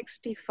 years,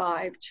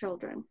 65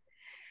 children.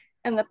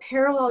 And the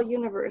parallel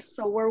universe,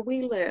 so where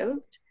we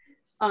lived,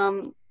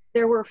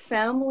 there were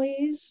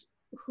families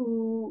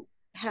who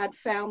had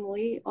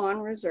family on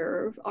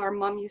reserve. Our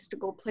mom used to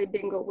go play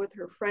bingo with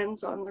her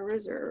friends on the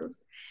reserve.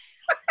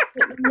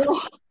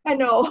 No, I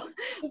know,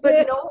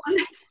 but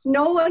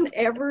no one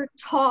ever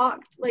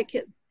talked. Like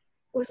it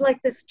was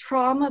like this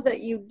trauma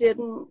that you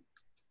didn't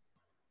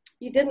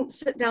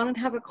sit down and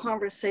have a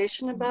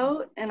conversation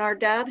about. And our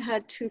dad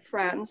had two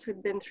friends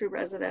who'd been through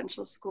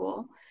residential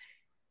school.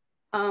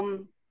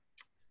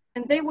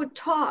 And they would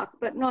talk,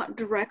 but not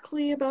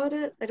directly about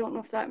it. I don't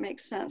know if that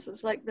makes sense.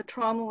 It's like the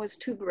trauma was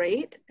too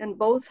great, and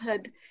both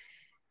had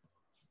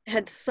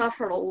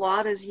suffered a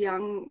lot as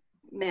young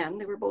men.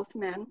 They were both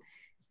men.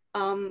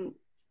 And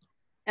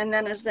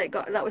then as they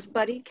got, that was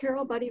Buddy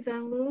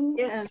Van Loon,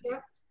 yes, and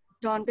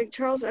Don Big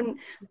Charles. And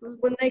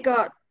when they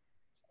got,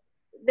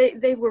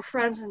 they were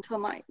friends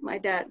until our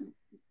dad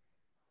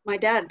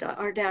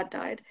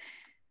died.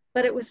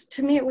 But it was,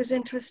 to me, it was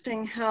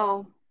interesting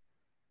how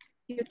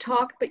you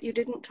talked, but you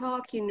didn't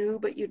talk. You knew,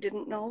 but you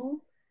didn't know.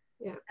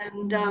 Yeah.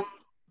 And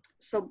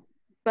so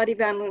Buddy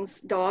Van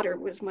Loon's daughter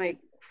was my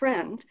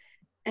friend,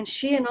 and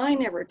she and I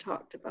never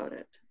talked about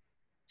it.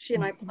 She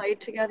and I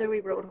played together.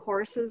 We rode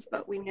horses,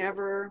 but we'd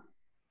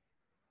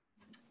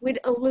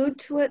allude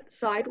to it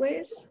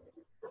sideways,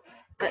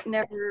 but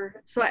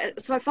never. So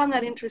I found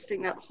that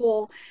interesting, the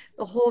whole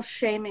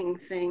shaming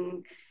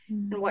thing,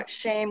 and what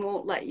shame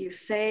won't let you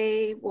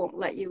say, won't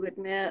let you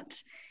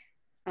admit.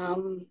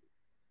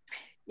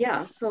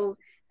 Yeah, so,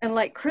 and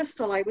like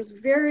Crystal, I was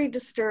very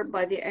disturbed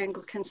by the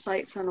Anglican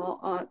sites and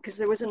all, because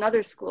there was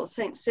another school,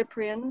 St.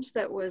 Cyprian's,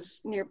 that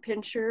was near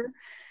Pincher,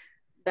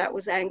 that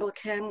was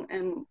Anglican,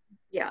 and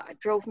yeah, it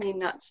drove me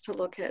nuts to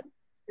look at,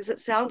 because it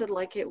sounded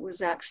like it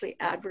was actually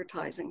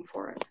advertising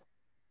for it.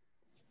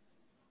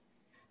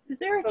 Is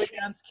there a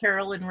chance,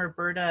 Carol and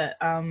Roberta,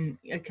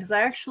 because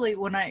I actually,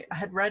 when I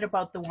had read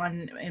about the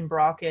one in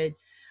Brockett,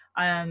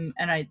 and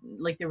I,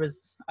 like, there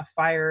was a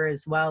fire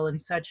as well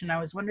and such, and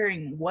I was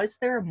wondering, was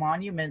there a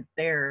monument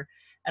there?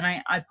 And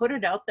I put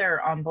it out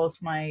there on both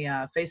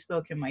my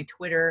Facebook and my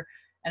Twitter,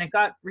 and it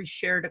got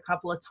reshared a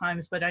couple of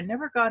times, but I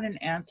never got an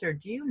answer.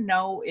 Do you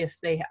know if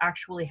they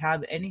actually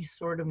have any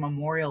sort of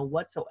memorial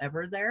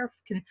whatsoever there?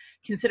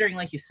 Considering,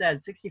 like you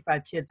said,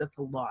 65 kids, that's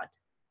a lot.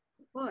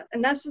 What?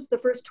 And that's just the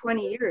first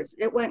 20 years.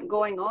 It went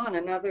going on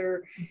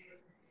another.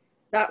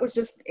 That was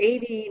just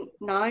 89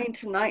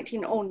 to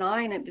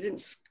 1909, and it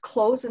didn't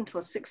close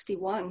until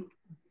 61.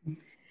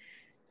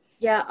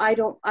 Yeah, I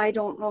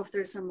don't know if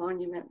there's a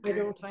monument there. I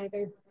don't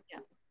either. Yeah.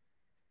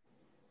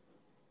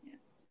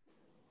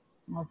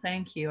 Well,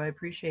 thank you. I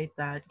appreciate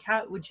that.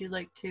 Kat, would you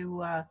like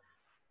to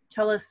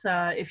tell us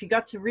if you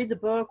got to read the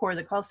book, or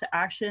the calls to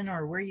action,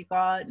 or where you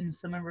got, and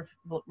some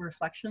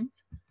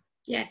reflections?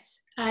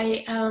 Yes,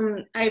 I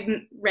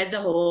read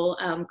the whole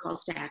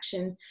calls to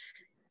action.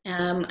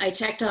 I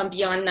checked on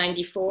Beyond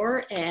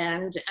 94,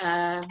 and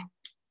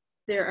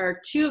there are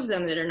 2 of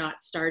them that are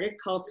not started,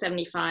 calls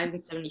 75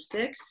 and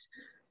 76.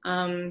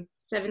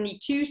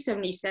 72,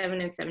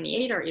 77, and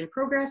 78 are in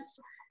progress,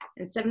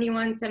 and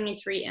 71,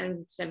 73,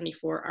 and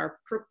 74 are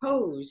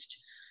proposed.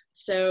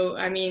 So,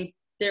 I mean,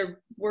 they're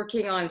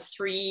working on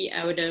 3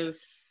 out of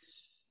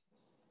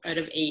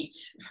 8,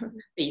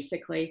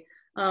 basically.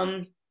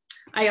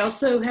 I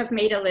also have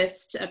made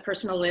a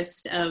personal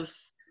list of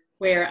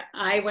where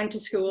I went to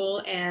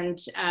school and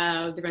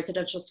the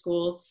residential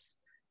schools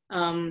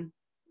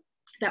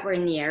that were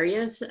in the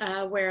areas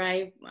where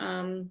I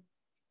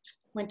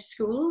went to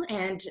school.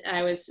 And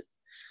I was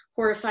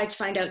horrified to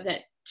find out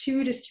that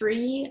 2 to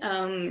 3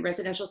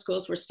 residential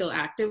schools were still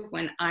active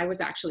when I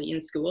was actually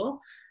in school.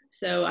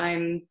 So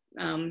I'm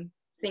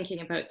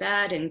thinking about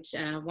that and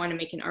want to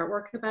make an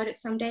artwork about it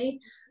someday.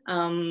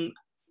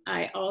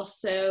 I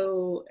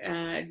also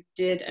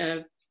did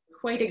a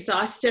quite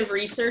exhaustive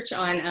research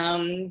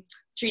on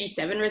Treaty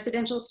 7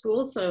 residential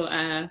schools. So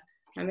I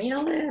made a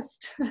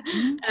list.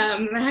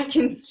 I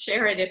can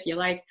share it if you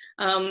like.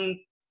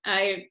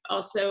 I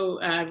also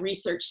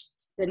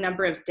researched the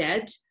number of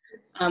dead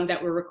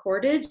that were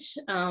recorded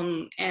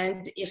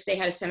and if they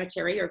had a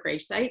cemetery or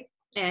gravesite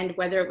and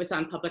whether it was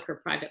on public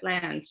or private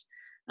land.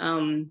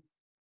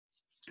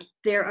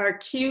 There are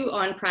 2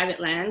 on private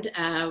land,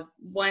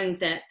 one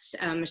that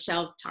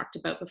Michelle talked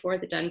about before,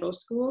 the Dunbow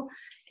School,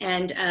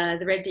 and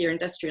the Red Deer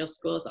Industrial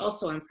School is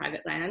also on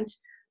private land,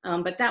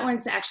 but that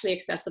one's actually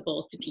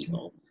accessible to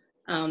people.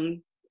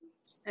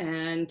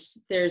 And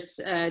there's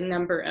a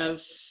number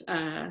of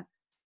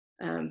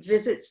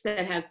visits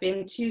that have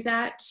been to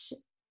that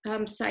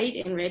site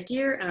in Red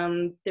Deer.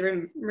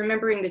 The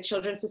Remembering the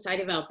Children's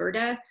Society of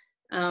Alberta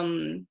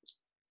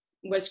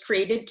was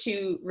created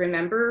to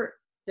remember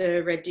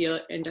the Red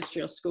Deer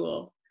Industrial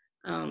School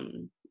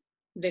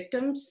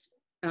victims.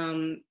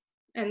 And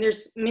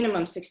there's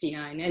minimum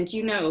 69. And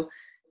you know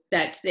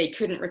that they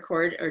couldn't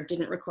record or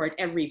didn't record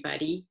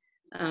everybody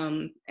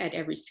at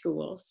every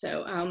school.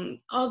 So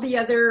all the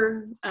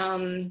other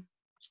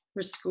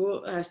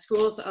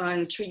schools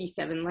on Treaty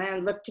 7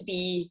 land look to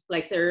be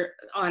like they're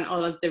on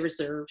all of the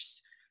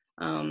reserves.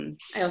 I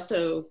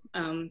also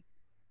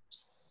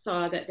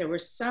saw that there were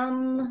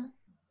some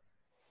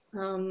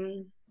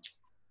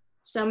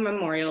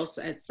memorials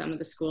at some of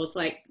the schools,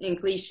 like in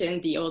Gleason,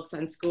 the Old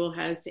Sun School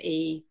has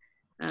a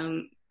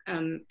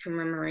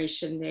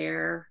commemoration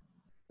there.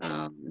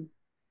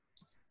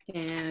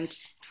 And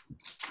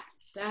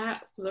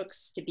that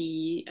looks to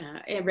be,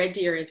 and Red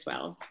Deer as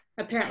well.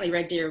 Apparently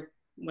Red Deer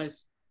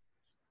was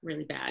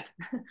really bad,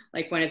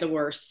 like one of the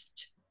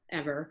worst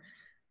ever.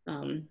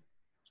 And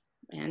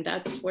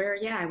that's where,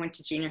 yeah, I went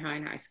to junior high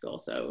and high school.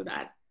 So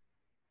that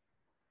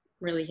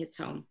really hits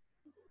home.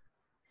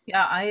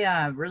 Yeah,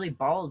 I really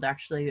bawled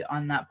actually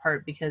on that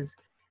part because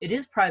it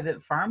is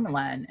private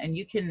farmland and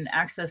you can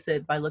access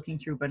it by looking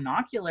through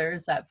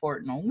binoculars at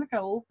Fort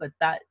Nomino, but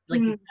that,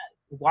 like, you can't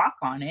walk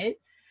on it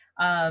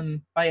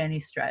by any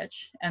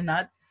stretch, and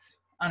that's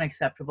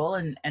unacceptable.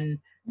 And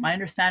my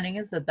understanding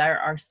is that there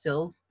are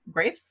still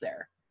graves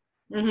there.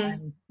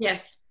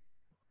 Yes.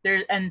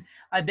 There, and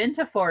I've been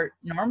to Fort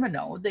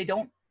Nomino. They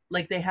don't,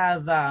 like, they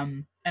have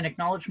an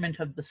acknowledgement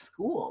of the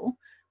school.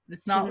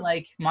 It's not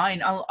like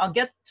mine. I'll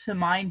get to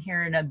mine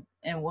here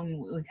and when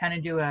we kind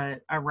of do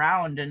a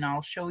round, and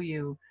I'll show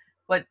you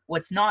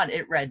what's not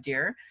at Red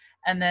Deer.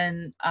 And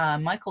then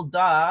Michael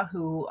Daw,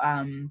 who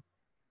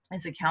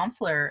is a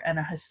counselor and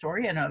a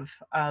historian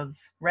of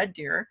Red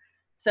Deer,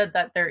 said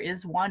that there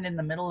is one in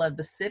the middle of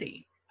the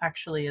city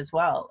actually as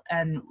well.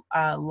 And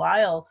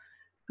Lyle,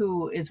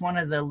 who is one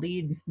of the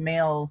lead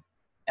male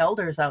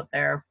elders out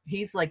there,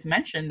 he's like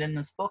mentioned in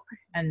this book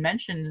and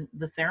mentioned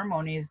the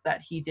ceremonies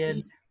that he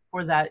did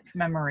for that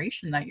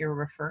commemoration that you're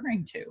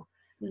referring to.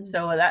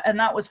 So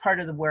that was part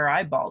of where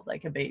I bawled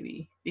like a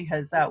baby,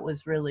 because that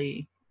was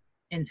really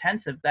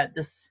intensive, that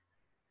this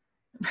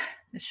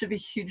should be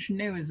huge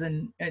news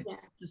and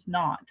it's just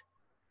not.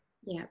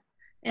 Yeah.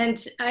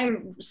 And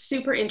I'm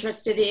super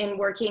interested in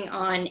working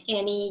on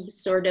any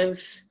sort of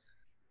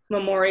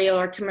memorial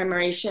or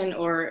commemoration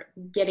or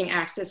getting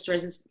access to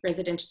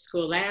residential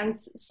school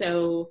lands.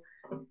 So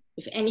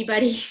if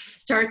anybody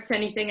starts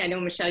anything, I know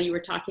Michelle, you were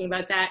talking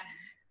about that,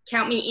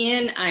 count me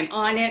in, I'm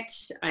on it.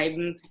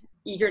 I'm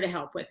eager to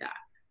help with that.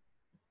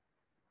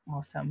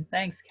 Awesome.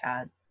 Thanks,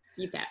 Kat.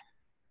 You bet.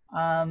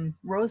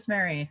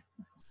 Rosemary.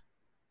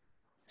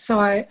 So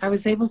I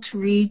was able to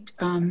read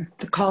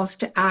the calls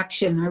to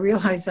action. I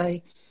realized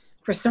I,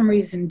 for some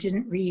reason,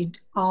 didn't read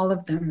all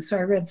of them. So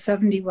I read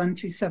 71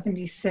 through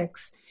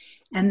 76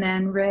 and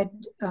then read,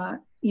 I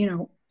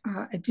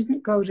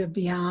didn't go to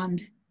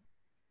Beyond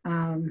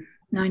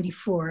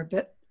 94,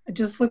 but I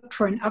just looked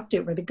for an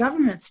update where the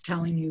government's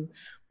telling you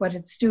what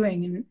it's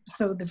doing. And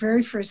so the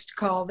very first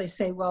call, they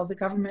say, well, the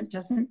government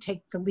doesn't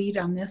take the lead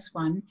on this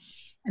one.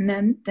 And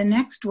then the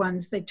next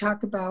ones, they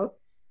talk about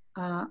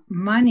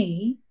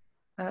money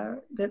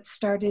that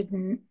started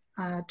in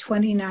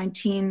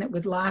 2019 that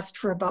would last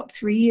for about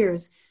 3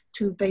 years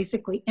to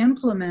basically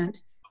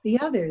implement the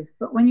others.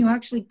 But when you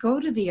actually go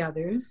to the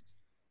others,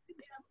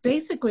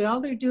 basically all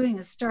they're doing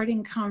is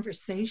starting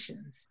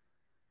conversations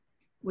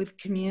with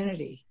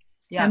community.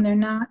 Yeah. And they're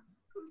not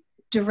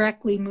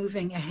directly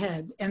moving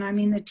ahead. And I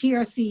mean, the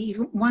TRC,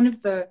 even one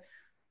of the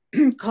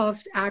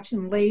calls to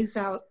action lays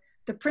out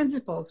the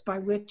principles by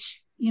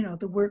which, you know,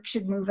 the work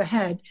should move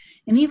ahead.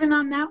 And even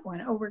on that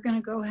one, oh, we're going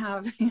to go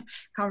have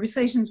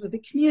conversations with the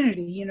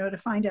community, you know, to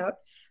find out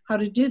how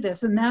to do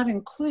this. And that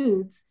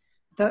includes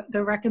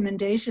the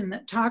recommendation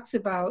that talks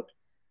about,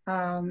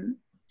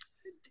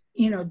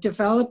 you know,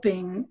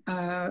 developing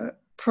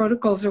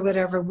protocols or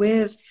whatever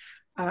with,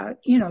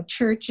 you know,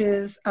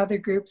 churches, other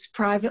groups,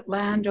 private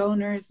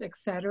landowners,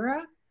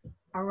 etc.,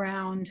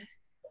 around,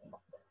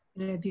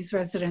 you know, these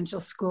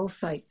residential school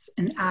sites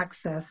and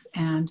access,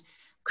 and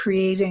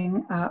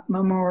creating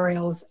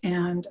memorials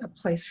and a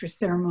place for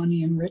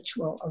ceremony and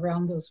ritual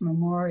around those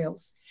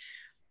memorials.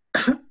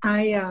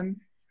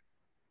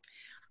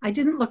 I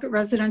didn't look at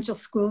residential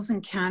schools in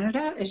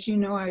Canada. As you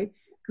know, I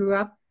grew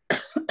up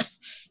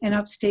in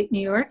upstate New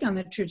York on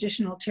the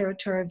traditional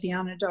territory of the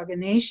Onondaga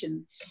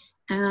Nation.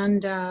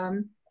 And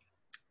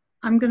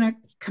I'm going to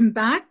come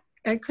back.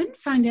 I couldn't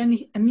find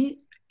any,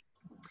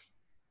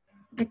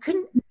 I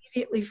couldn't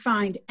immediately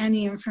find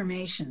any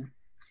information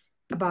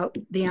about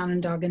the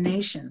Onondaga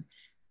Nation.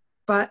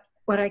 But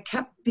what I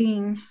kept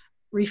being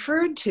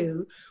referred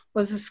to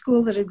was a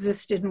school that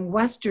existed in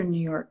Western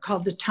New York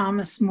called the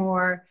Thomas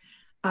More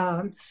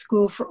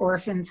School for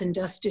Orphans and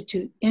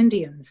Destitute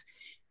Indians.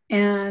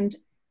 And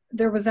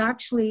there was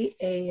actually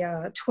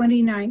a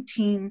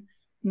 2019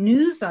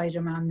 news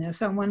item on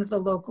this on one of the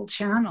local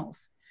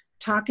channels,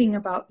 talking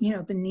about, you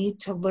know, the need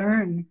to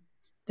learn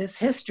this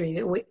history,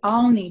 that we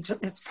all need to,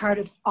 it's part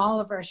of all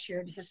of our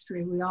shared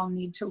history, we all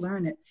need to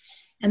learn it.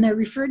 And they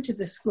referred to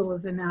this school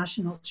as a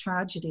national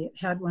tragedy. It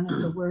had one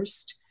of the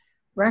worst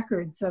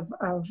records of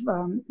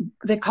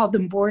they called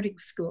them boarding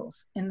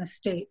schools in the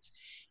States.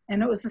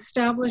 And it was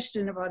established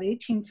in about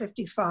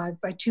 1855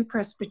 by two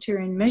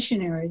Presbyterian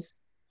missionaries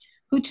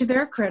who, to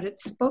their credit,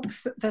 spoke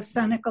the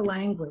Seneca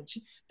language.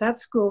 That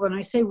school, when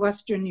I say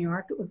Western New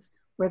York, it was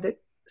where the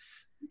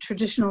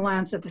traditional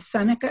lands of the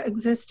Seneca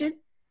existed.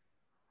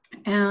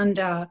 And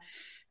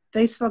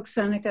they spoke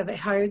Seneca, they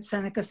hired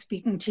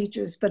Seneca-speaking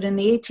teachers. But in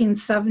the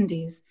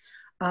 1870s,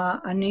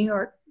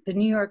 the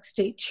New York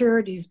State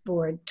Charities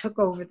Board took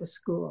over the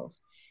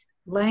schools.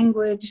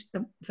 Language,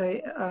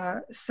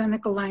 the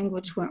Seneca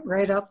language went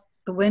right up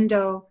the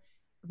window.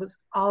 It was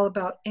all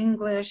about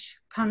English,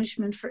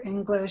 punishment for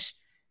English,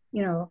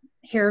 you know,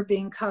 hair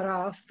being cut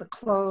off, the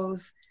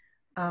clothes,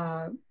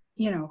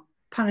 you know,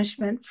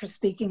 punishment for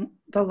speaking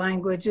the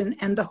language,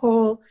 and the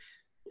whole,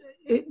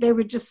 they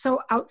were just so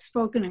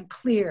outspoken and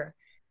clear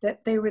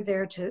that they were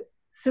there to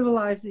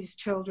civilize these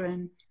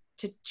children,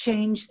 to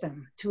change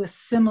them, to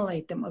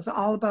assimilate them. It was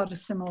all about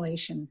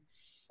assimilation.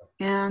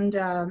 And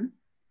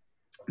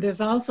there's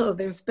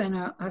been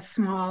a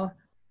small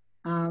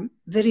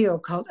video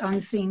called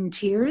Unseen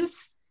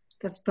Tears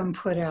that's been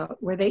put out,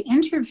 where they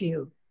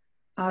interview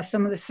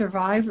some of the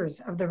survivors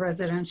of the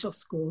residential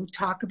school who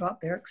talk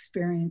about their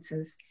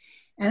experiences.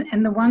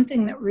 And the one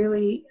thing that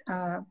really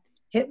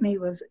hit me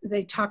was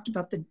they talked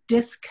about the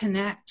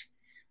disconnect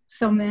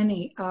so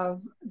many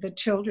of the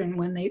children,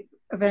 when they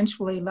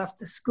eventually left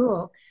the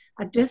school,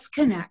 a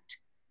disconnect,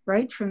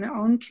 right, from their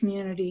own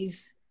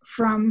communities,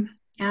 from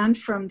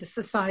the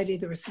society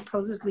they were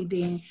supposedly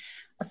being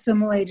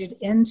assimilated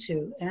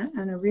into,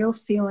 and a real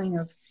feeling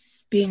of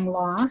being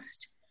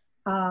lost.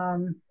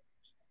 And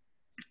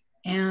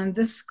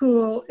this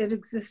school, it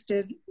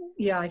existed,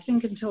 yeah, I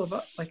think until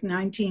about like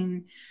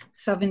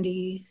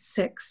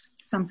 1976,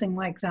 something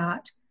like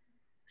that.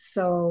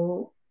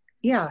 So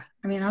yeah,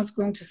 I mean, I was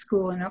going to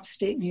school in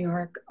upstate New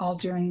York all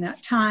during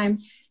that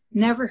time,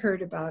 never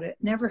heard about it,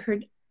 never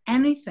heard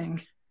anything.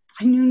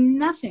 I knew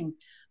nothing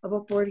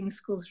about boarding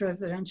schools,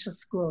 residential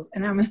schools.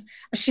 And I'm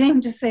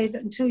ashamed to say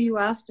that until you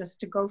asked us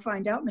to go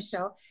find out,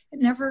 Michelle, it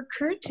never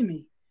occurred to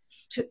me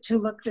to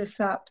look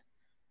this up.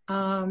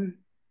 I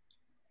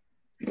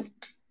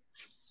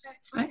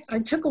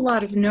took a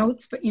lot of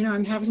notes, but, you know,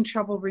 I'm having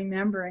trouble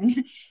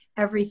remembering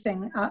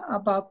everything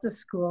about the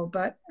school,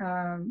 but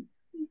it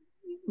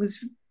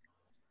was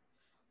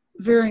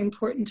very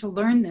important to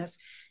learn this.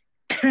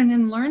 And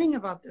in learning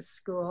about this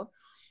school,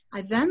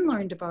 I then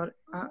learned about,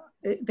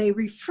 they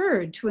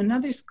referred to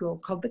another school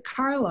called the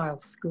Carlisle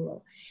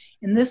School.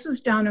 And this was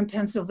down in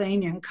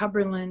Pennsylvania in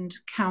Cumberland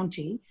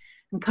County.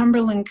 And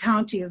Cumberland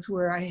County is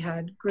where I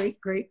had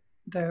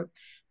the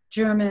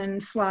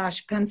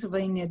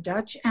German/Pennsylvania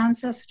Dutch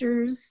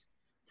ancestors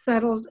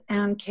settled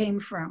and came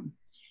from.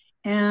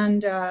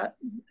 And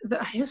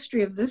the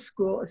history of this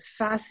school is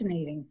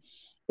fascinating.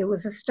 It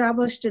was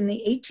established in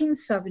the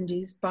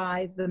 1870s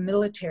by the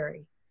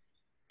military.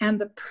 And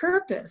the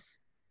purpose,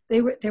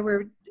 it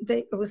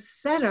was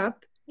set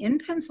up in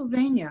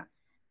Pennsylvania,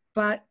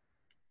 but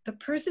the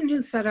person who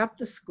set up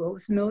the school,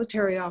 this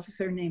military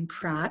officer named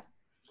Pratt,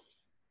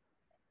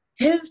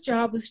 his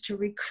job was to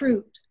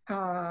recruit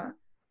Lakota,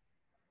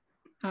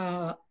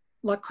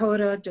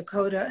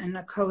 Dakota, and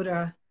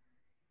Nakota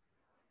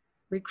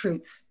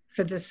recruits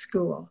for this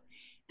school.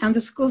 And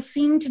the school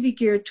seemed to be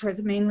geared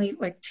towards mainly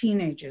like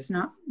teenagers,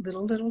 not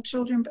little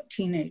children, but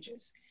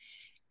teenagers.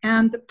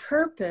 And the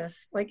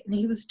purpose, like, and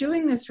he was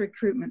doing this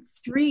recruitment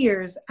 3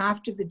 years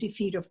after the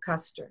defeat of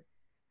Custer,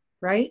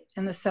 right?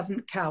 And the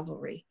 7th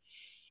Cavalry.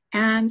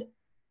 And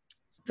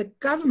the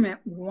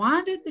government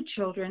wanted the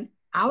children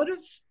out of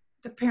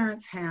the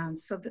parents'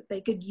 hands so that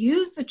they could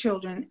use the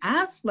children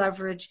as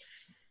leverage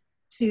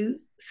to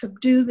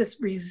subdue this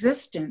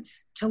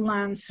resistance to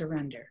land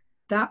surrender.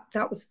 That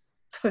was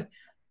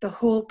the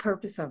whole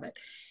purpose of it.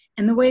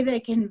 And the way they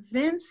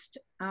convinced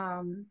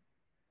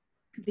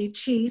the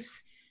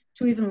chiefs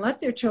to even let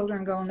their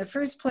children go in the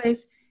first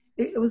place,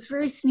 it was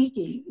very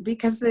sneaky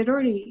because they'd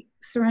already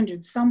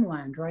surrendered some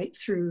land, right,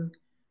 through,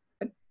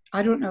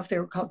 I don't know if they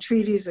were called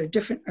treaties or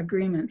different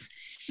agreements.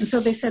 And so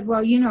they said,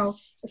 well, you know,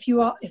 if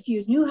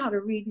you knew how to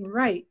read and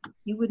write,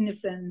 you wouldn't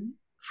have been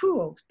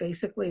fooled,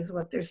 basically, is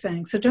what they're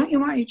saying. So don't you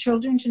want your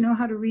children to know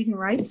how to read and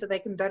write so they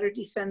can better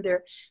defend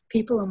their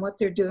people and what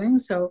they're doing?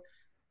 So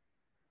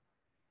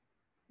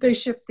they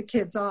shipped the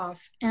kids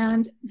off.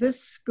 And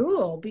this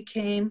school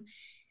became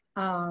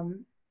a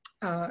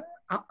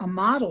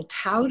model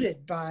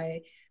touted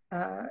by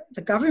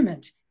the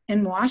government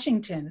in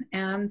Washington.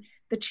 And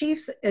the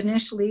chiefs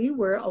initially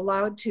were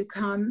allowed to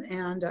come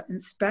and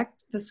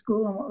inspect the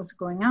school and what was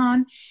going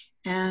on.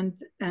 And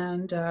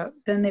then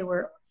they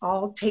were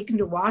all taken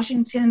to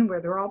Washington,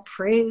 where they're all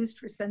praised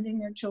for sending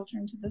their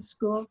children to this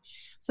school.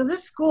 So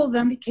this school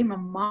then became a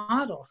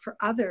model for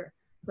other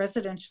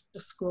residential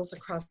schools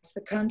across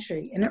the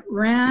country. And it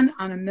ran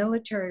on a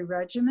military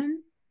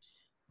regimen.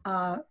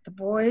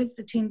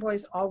 The teen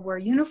boys all wore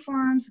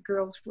uniforms,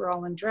 girls were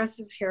all in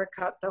dresses,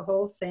 haircut, the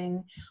whole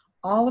thing.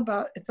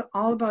 It's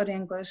all about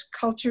English,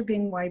 culture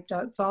being wiped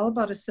out. It's all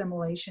about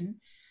assimilation.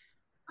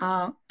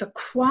 The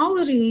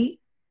quality,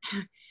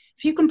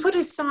 if you can put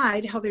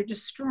aside how they're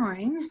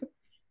destroying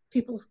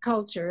people's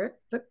culture,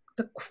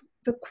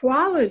 the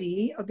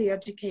quality of the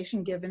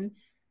education given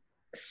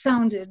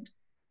sounded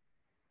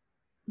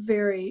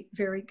very,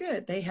 very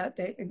good.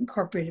 They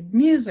incorporated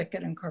music,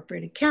 it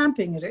incorporated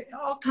camping,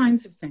 all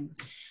kinds of things.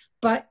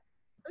 But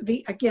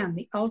the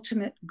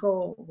ultimate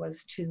goal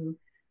was to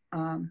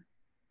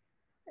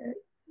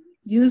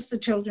use the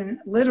children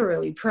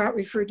literally. Pratt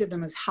referred to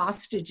them as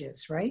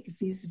hostages, right?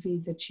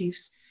 Vis-a-vis the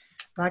chiefs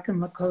back in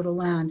Lakota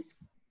land.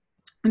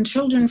 And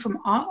children from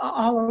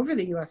all over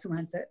the U.S.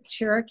 went. The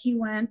Cherokee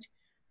went,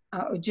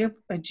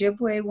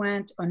 Ojibwe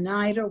went,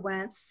 Oneida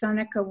went,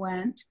 Seneca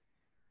went,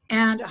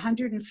 and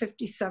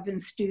 157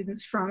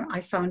 students I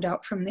found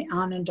out from the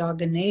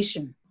Onondaga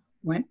Nation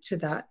went to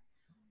that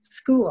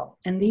school.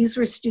 And these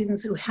were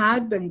students who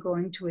had been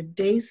going to a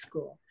day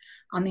school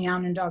on the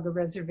Onondaga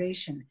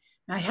Reservation.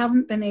 And I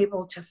haven't been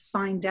able to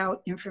find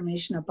out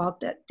information about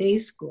that day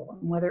school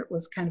and whether it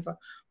was kind of a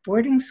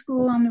boarding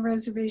school on the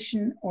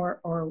reservation or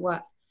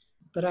what.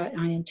 But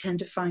I intend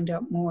to find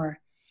out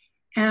more.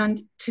 And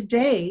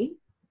today,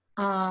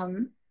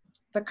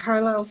 the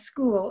Carlisle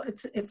School,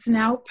 it's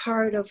now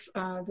part of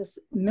this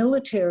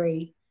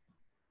military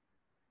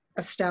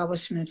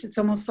establishment. It's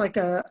almost like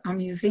a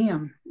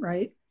museum,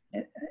 right?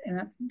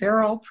 And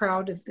they're all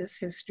proud of this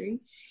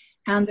history.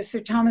 And the Sir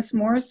Thomas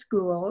More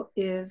School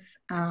is,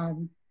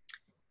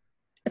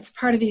 it's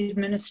part of the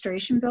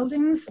administration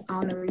buildings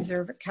on the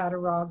reserve at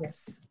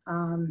Cattaraugus.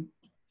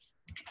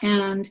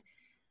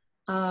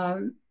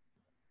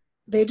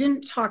 They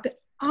didn't talk at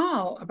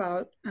all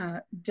about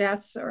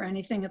deaths or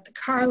anything at the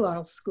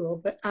Carlisle School,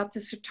 but at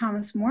the Sir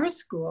Thomas More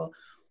School,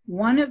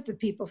 one of the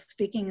people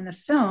speaking in the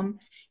film,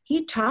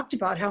 he talked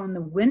about how in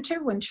the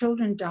winter when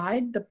children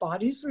died, the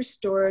bodies were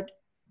stored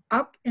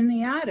up in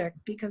the attic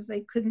because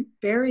they couldn't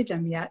bury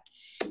them yet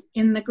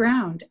in the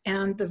ground.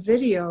 And the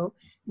video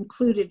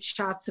included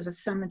shots of a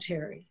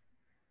cemetery.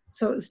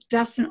 So it was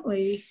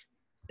definitely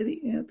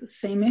the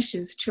same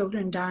issues,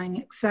 children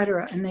dying,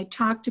 etc. And they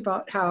talked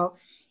about how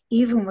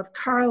even with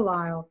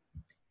Carlisle,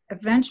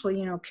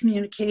 eventually,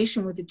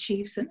 communication with the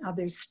chiefs and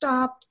others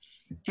stopped,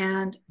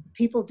 and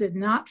people did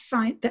not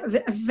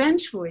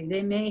eventually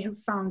they may have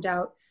found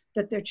out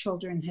that their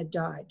children had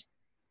died,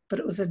 but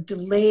it was a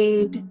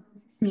delayed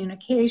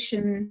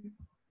communication,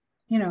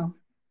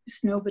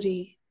 just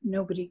nobody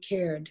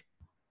cared.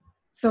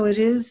 So it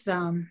is,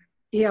 I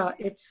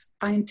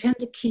intend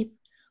to keep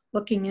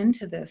looking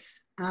into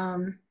this,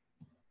 and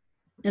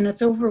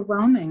it's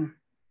overwhelming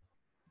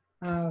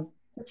to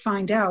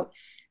find out.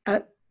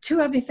 Two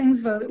other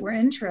things, though, that were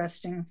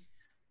interesting.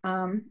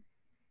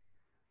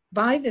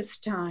 By this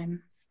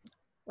time,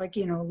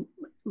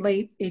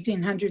 late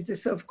 1800s or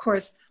so, of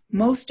course,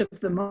 most of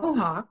the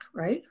Mohawk,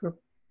 right, were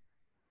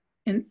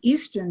in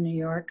Eastern New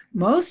York,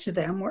 most of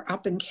them were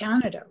up in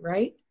Canada,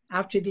 right,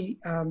 after the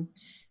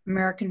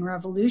American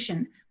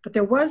Revolution. But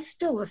there was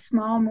still a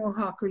small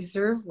Mohawk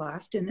reserve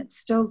left, and it's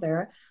still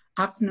there,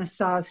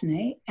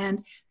 Akwesasne,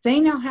 and they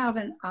now have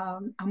a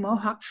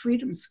Mohawk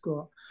Freedom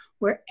School,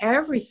 where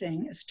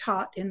everything is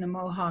taught in the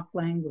Mohawk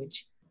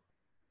language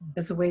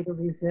as a way to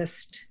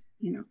resist,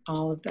 you know,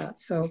 all of that.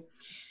 So,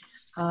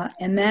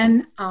 and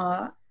then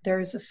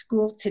there's a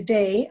school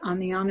today on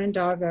the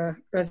Onondaga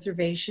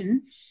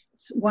Reservation.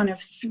 It's one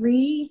of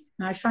 3,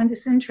 and I find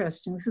this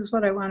interesting. This is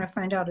what I want to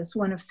find out. It's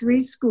one of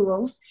 3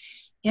 schools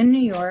in New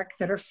York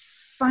that are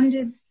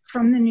funded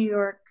from the New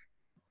York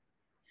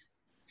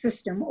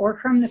system or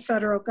from the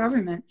federal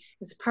government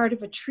as part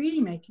of a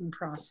treaty-making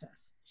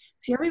process.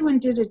 See, everyone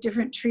did a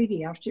different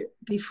treaty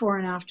before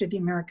and after the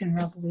American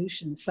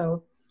Revolution.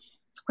 So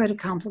it's quite a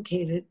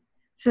complicated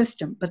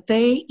system. But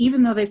they,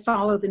 even though they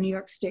follow the New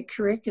York State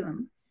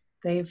curriculum,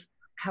 they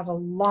have a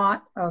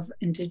lot of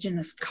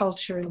Indigenous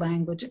culture,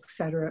 language,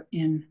 etc.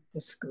 in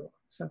the school.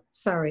 So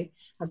sorry,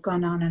 I've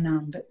gone on and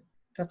on, but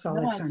that's all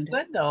I found. It's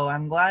good though.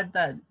 I'm glad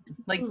that,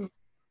 like,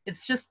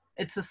 it's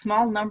a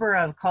small number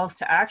of calls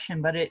to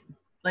action, but it,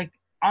 like,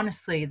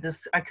 honestly,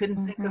 I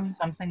couldn't think of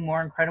something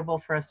more incredible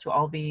for us to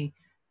all be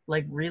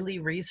like really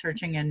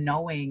researching and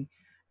knowing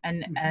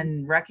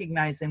and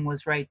recognizing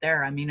was right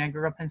there. I mean, I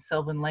grew up in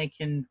Sylvan Lake,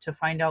 and to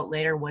find out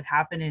later what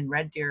happened in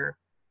Red Deer.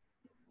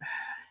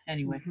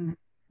 Anyway,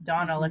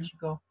 Don, I'll let you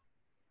go.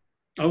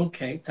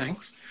 Okay,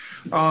 thanks.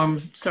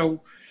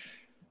 So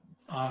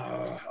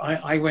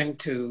I went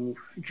to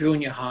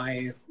junior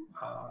high,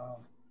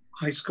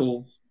 high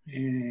school,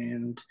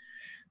 and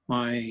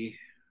my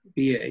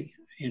BA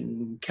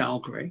in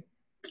Calgary.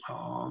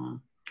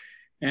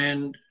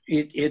 And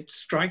it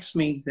strikes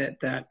me that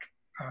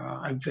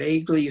I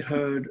vaguely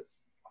heard,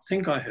 I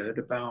think I heard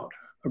about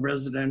a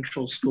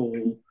residential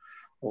school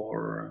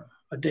or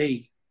a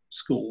day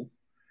school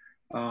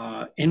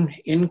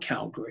in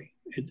Calgary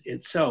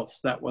itself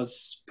that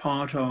was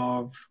part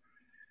of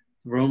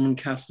the Roman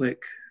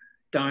Catholic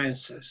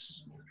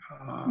diocese.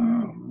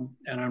 And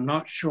I'm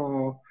not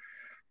sure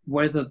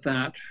whether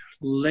that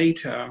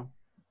later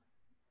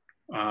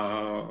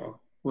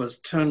was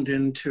turned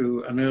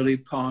into an early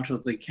part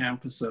of the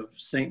campus of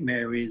St.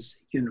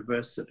 Mary's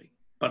University.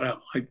 But I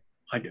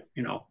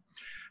you know,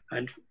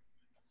 I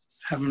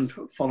haven't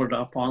followed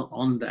up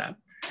on that.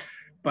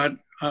 But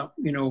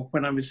you know,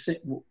 when I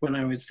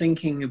was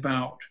thinking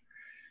about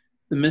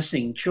the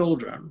missing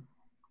children,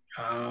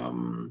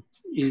 I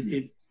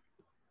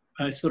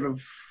sort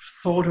of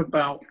thought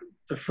about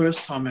the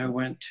first time I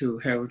went to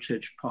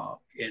Heritage Park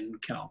in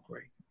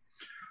Calgary,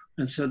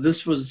 and so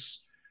this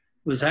was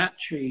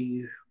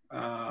actually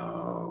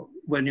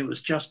when it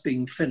was just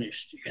being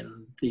finished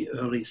in the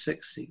early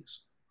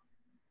 60s.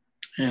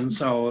 And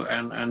so,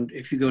 and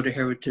if you go to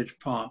Heritage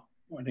Park,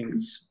 I think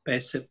it's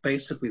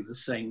basically the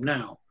same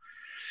now.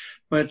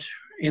 But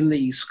in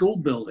the school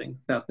building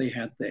that they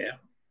had there,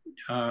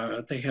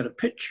 they had a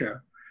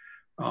picture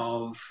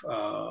of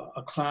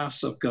a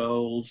class of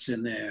girls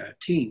in their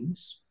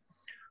teens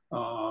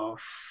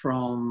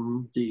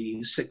from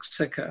the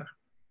Siksika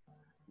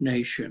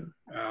Nation,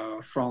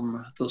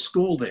 from the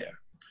school there.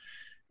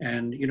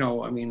 And, you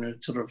know, I mean,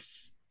 it's sort of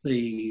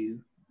the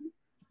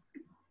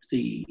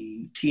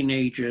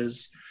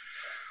teenagers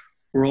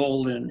were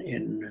all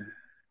in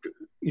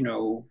you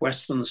know,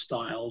 Western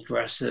style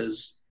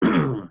dresses.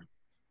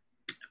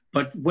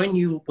 But when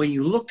you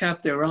looked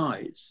at their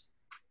eyes,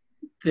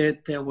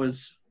 there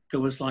was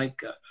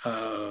like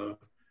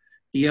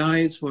the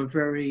eyes were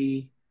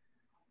very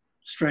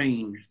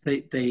strange.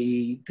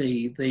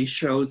 They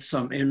showed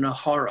some inner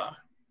horror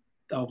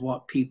of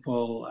what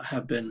people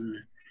have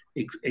been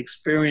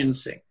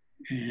experiencing.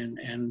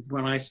 And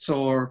when I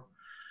saw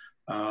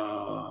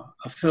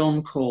a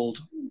film called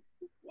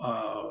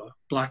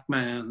White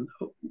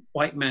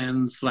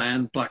Man's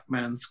Land, Black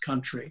Man's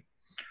Country,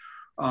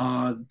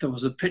 there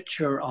was a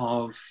picture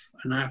of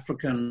an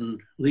African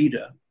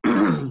leader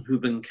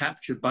who'd been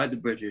captured by the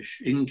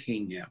British in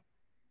Kenya.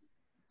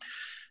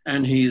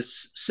 And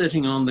he's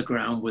sitting on the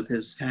ground with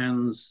his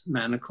hands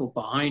manacled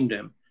behind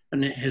him,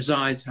 and his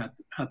eyes had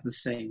the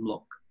same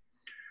look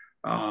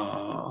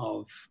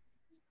of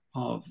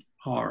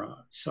horror.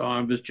 So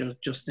I was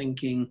just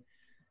thinking,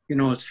 you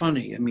know, it's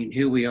funny. I mean,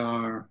 here we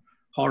are,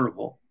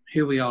 horrible.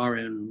 Here we are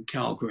in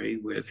Calgary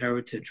with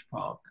Heritage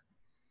Park.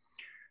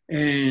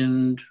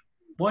 And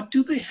what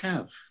do they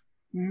have?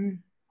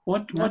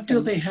 What do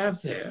they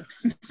have there?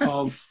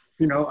 Of,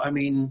 you know, I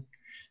mean,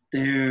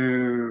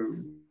 they're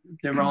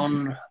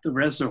on the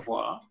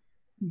reservoir,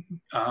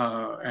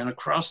 and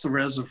across the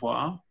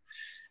reservoir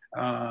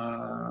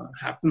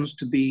happens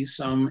to be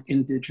some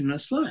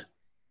indigenous land.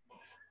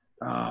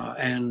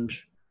 And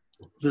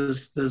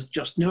there's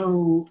just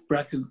no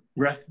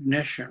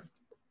recognition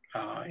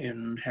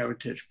in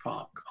Heritage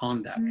Park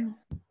on that.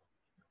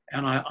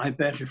 And I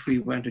bet if we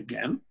went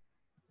again,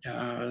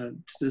 to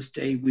this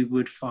day, we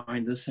would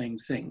find the same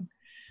thing.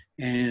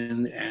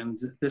 And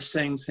the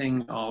same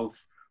thing of,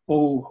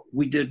 oh,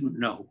 we didn't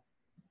know,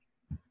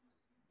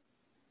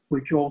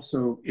 which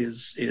also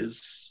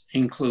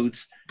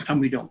includes, and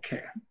we don't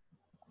care.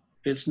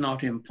 It's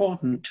not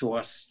important to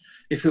us.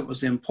 If it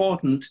was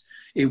important,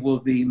 it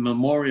will be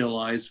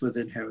memorialized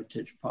within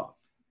Heritage Park.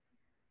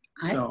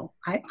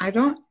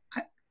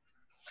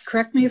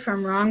 correct me if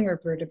I'm wrong,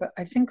 Roberta, but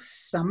I think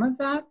some of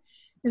that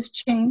has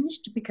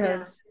changed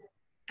because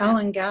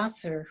Ellen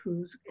Gasser,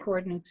 who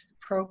coordinates the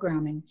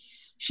programming,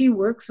 she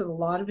works with a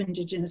lot of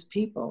Indigenous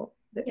people.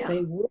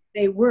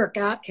 They work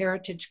at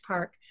Heritage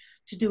Park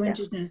to do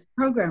Indigenous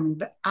programming,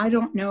 but I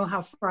don't know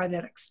how far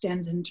that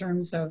extends in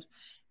terms of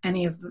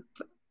any of the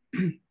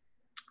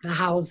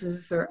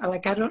houses, or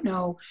like, I don't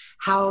know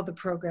how the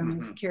program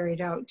is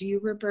carried out. Do you,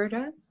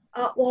 Roberta?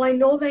 Well, I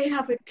know they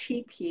have a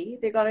teepee.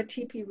 They got a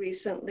teepee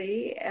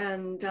recently,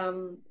 and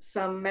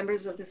some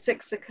members of the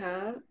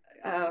Siksika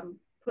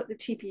put the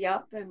teepee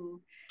up and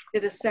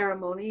did a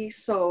ceremony.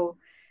 So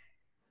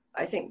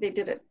I think they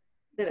did it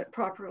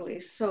properly.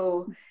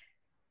 So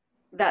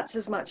that's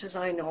as much as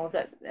I know.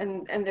 That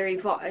and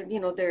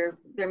they're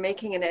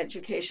making an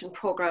education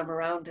program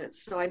around it.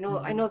 So I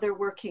know they're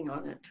working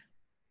on it.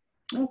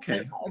 Okay.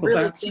 I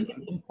really think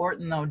it's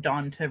important, though,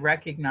 Dawn, to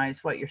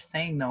recognize what you're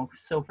saying, though.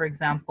 So, for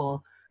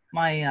example,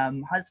 my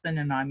husband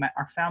and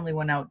our family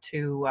went out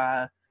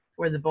to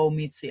where the bow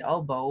meets the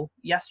elbow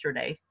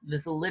yesterday.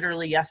 This is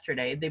literally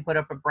yesterday. They put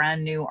up a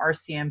brand new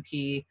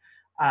RCMP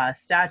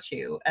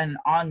statue, and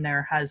on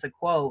there has a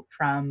quote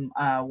from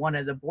one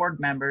of the board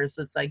members.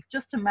 It's like,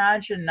 just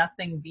imagine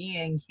nothing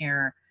being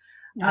here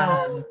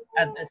at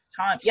this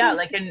time. Yeah,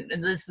 like,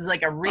 and this is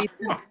like a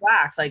recent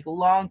fact, like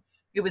long.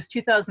 It was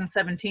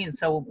 2017,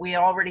 so we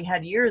already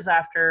had years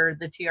after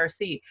the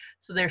TRC.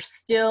 So they're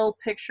still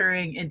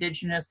picturing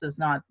Indigenous as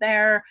not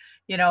there,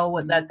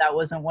 that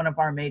wasn't one of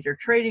our major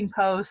trading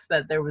posts,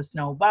 that there was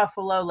no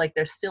buffalo. Like,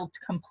 they're still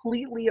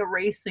completely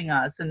erasing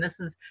us. And this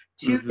is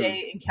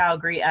today in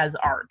Calgary as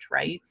art,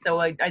 right?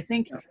 So I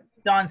think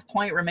Dawn's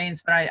point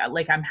remains, but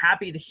I'm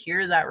happy to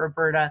hear that,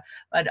 Roberta.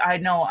 But I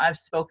know I've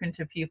spoken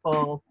to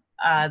people,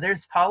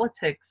 there's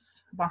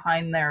politics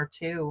behind there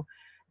too.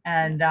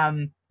 And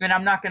I'm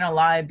not going to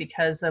lie,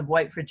 because of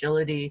white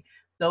fragility,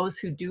 those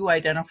who do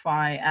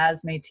identify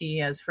as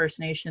Métis, as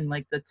First Nation,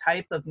 like the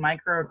type of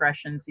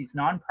microaggressions these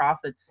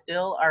nonprofits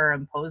still are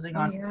imposing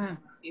on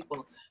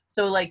people.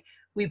 So like,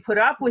 we put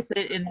up with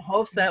it in the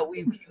hopes that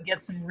we can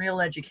get some real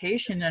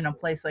education in a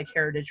place like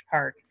Heritage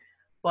Park.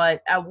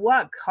 But at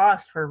what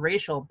cost for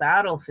racial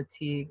battle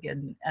fatigue,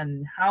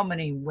 and how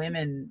many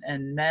women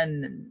and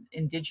men and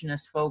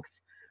Indigenous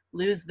folks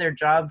lose their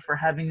job for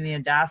having the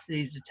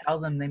audacity to tell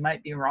them they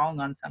might be wrong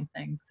on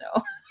something.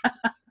 So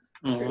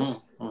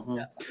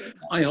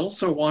I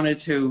also wanted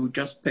to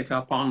just pick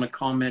up on a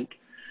comment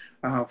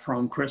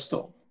from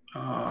Crystal,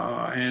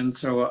 and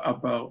so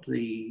about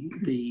the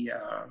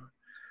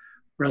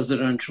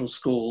residential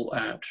school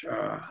at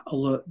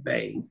Alert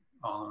Bay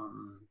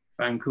on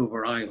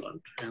Vancouver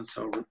Island. And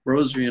so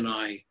Rosemary and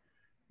I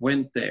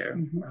went there.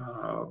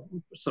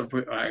 So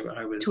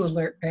I was to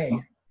Alert Bay.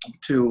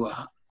 To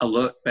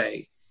Alert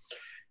Bay.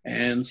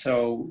 And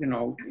so,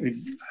 we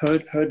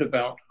heard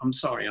about, I'm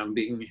sorry, I'm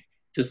being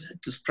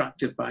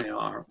distracted by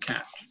our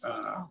cat.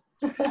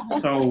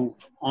 So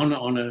on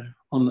a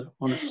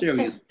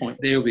serious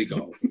point, there we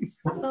go.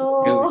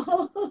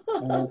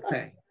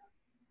 Okay.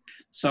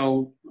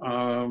 So,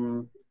 I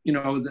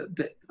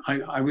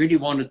really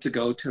wanted to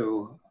go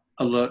to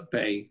Alert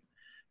Bay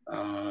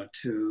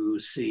to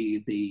see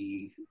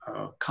the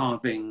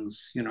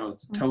carvings,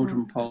 the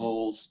totem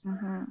poles,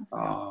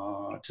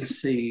 to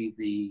see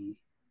the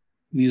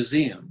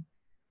museum.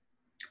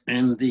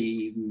 And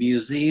the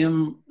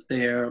museum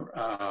there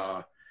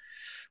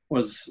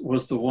was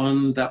the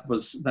one that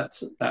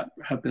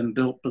had been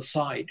built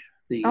beside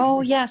the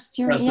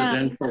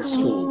residential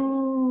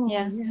school.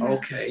 Yes.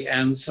 Okay,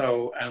 and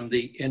so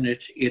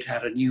it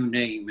had a new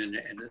name, and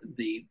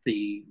the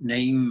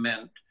name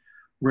meant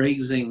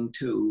rising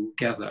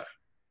together,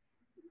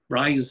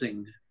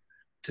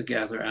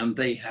 and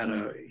they had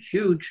a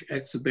huge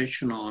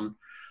exhibition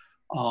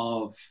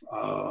of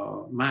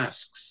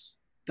masks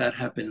that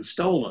had been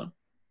stolen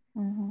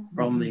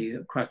from the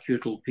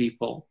Kwakiutl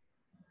people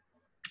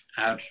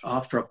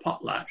after a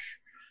potlatch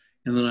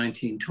in the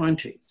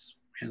 1920s.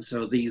 And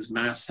so these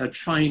masks had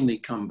finally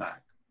come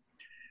back.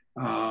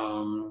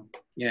 And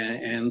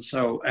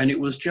it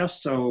was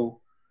just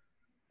so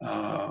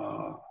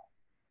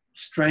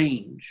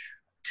strange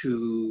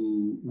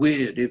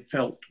weird. It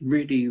felt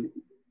really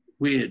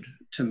weird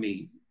to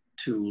me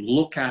to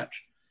look at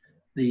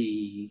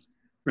the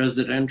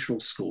residential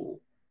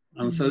school.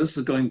 And so this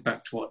is going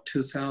back to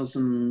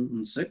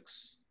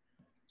 2006?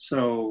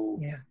 So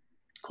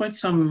quite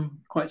some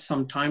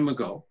time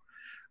ago.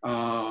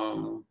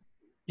 And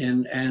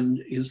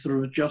it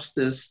sort of just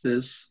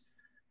this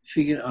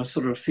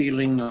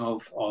feeling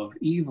of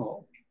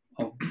evil,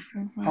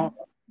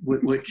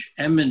 which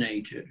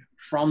emanated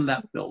from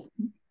that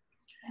building.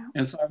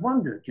 And so I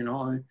wondered,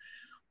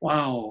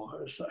 wow,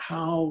 so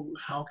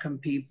how can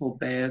people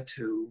bear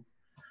to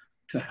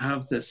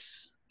have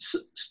this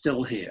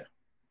still here,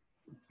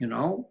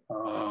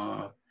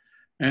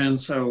 and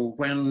so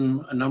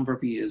when a number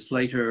of years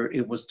later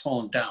it was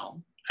torn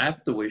down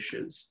at the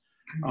wishes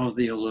of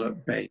the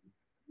Alert Bay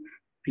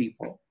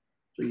people,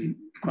 the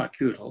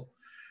Kwakiutl,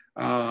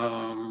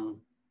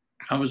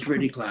 I was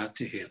really glad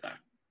to hear that.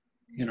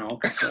 you know,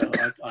 'cause,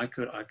 I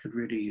could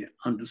really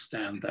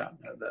understand that.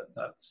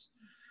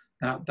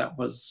 That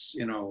was,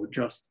 you know,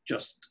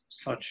 just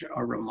such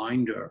a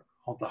reminder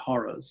of the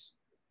horrors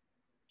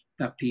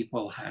that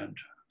people had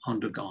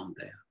undergone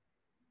there.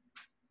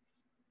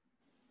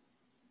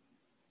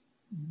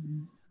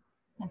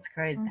 That's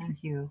great.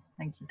 Thank you.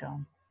 Thank you,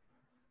 Dawn.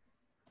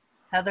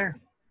 Heather.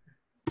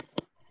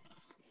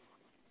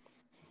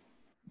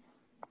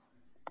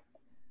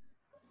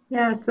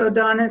 Yeah, so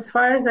Dawn, as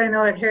far as I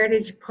know, at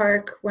Heritage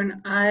Park,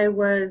 when I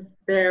was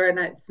there, and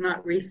it's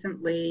not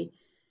recently,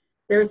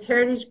 there was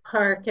Heritage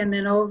Park, and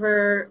then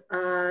over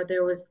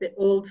there was the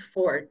old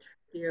fort,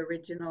 the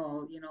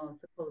original, you know,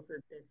 supposed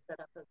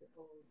setup of the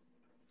old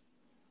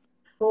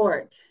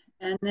fort.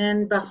 And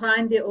then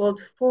behind the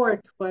old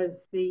fort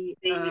was the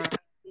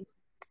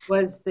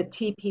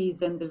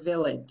teepees and the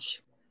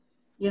village.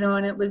 You know,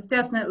 and it was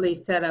definitely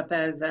set up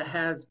as a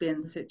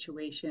has-been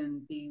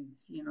situation.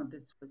 These, you know,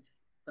 this was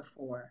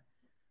before.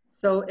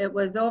 So it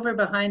was over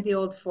behind the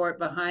old fort,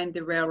 behind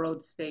the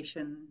railroad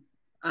station.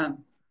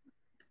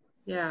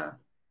 Yeah,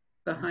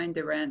 behind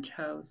the ranch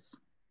house,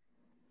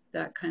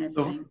 that kind of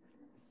thing.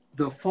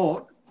 The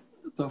fort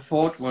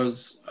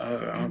was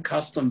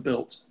custom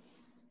built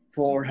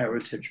for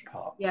Heritage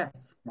Park.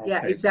 Yes, Okay,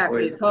 yeah,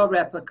 exactly. so it's all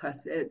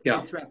replicas.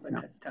 It's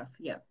replica stuff,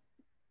 yeah.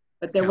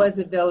 But there was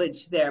a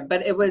village there,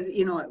 but it was,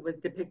 you know, it was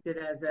depicted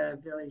as a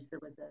village. There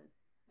was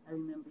I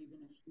remember even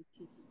a few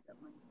teepees at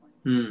one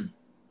point.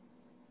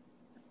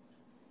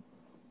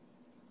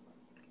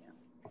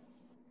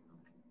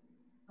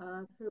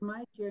 For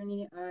my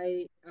journey,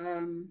 I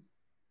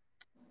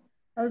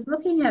was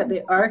looking at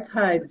the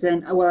archives,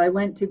 and well, I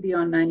went to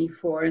Beyond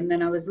 94, and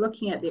then I was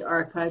looking at the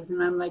archives,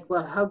 and I'm like,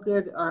 well, how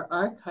good are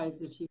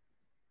archives if you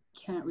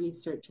can't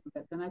research them?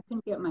 But then I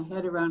couldn't get my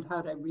head around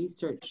how to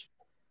research.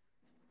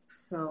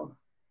 So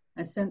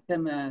I sent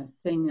them a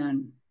thing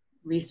on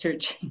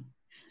researching.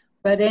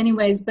 But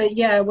anyways, but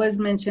yeah, it was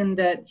mentioned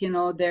that, you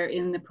know, they're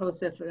in the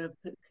process of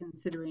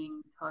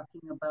considering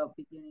talking about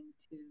beginning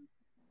to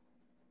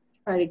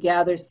try to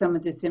gather some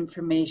of this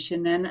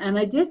information. And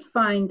I did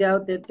find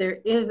out that there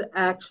is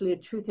actually a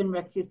Truth and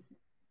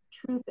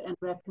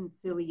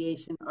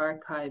Reconciliation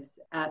Archives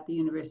at the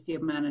University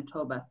of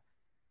Manitoba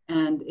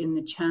and in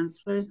the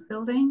Chancellor's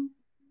Building.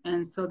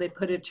 And so they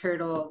put a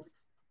turtle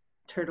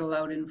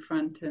out in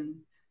front and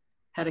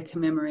had a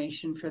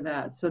commemoration for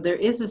that. So there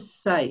is a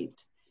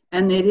site,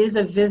 and it is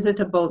a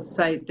visitable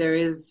site. There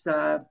is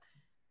a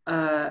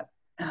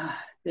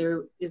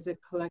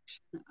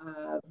collection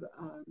of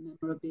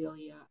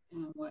memorabilia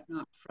and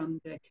whatnot from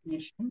the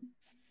commission,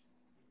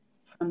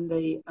 from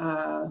the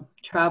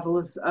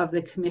travels of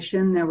the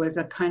commission. There was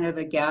a kind of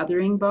a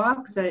gathering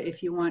box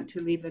if you want to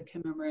leave a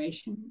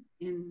commemoration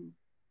in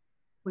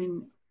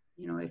when,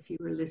 you know, if you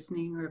were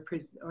listening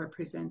or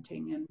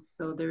presenting. And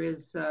so there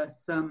is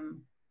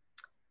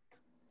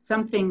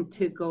something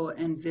to go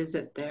and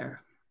visit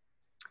there.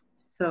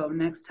 So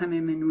next time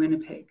I'm in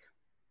Winnipeg.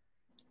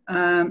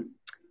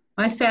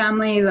 My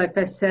family, like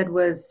I said,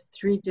 was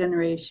 3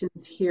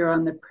 generations here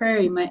on the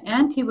prairie. My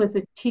auntie was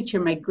a teacher,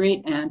 my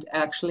great aunt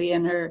actually,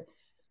 and her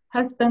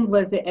husband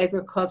was an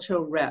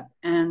agricultural rep.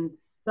 And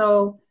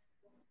so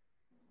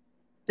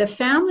the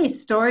family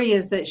story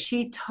is that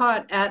she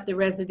taught at the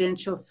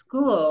residential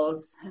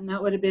schools, and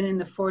that would have been in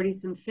the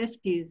 40s and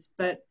 50s,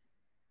 but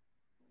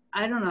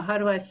I don't know, how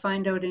do I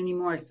find out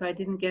anymore? So I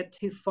didn't get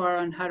too far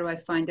on how do I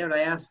find out.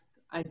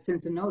 I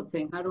sent a note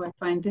saying, how do I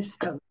find this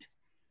out?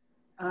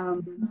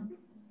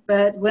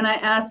 But when I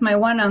asked my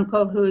one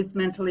uncle, who is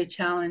mentally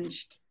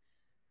challenged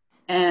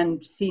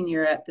and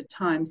senior at the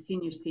time,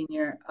 senior,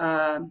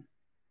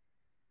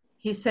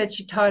 he said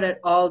she taught at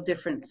all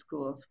different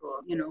schools,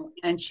 you know,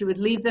 and she would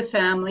leave the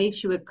family.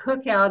 She would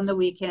cook out on the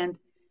weekend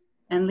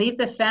and leave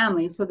the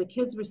family. So the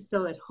kids were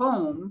still at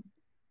home,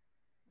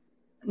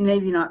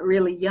 maybe not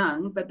really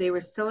young, but they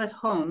were still at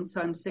home.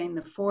 So I'm saying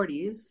the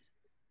 40s.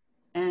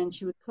 And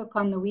she would cook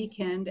on the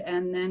weekend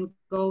and then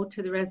go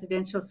to the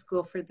residential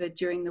school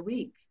during the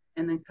week,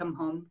 and then come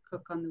home,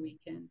 cook on the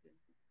weekend, and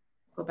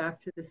go back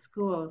to the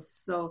school.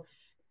 So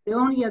the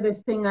only other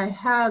thing I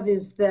have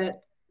is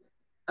that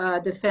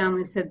the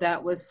family said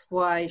that was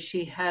why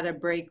she had a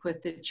break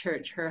with the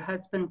church. Her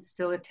husband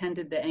still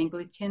attended the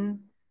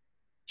Anglican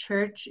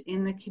church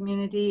in the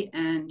community,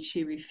 and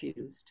she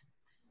refused.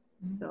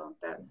 So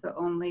that's the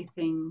only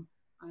thing.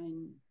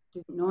 I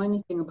didn't know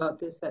anything about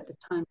this at the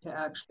time to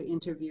actually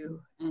interview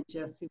Aunt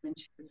Jessie when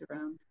she was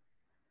around.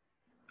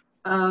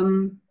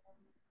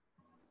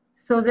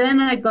 So then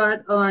I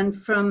got on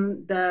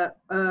from the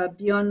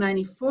Beyond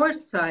 94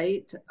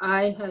 site.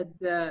 I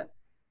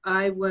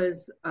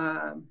was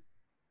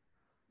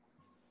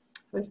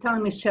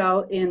telling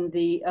Michelle in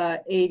the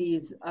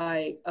 80s,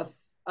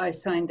 I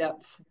signed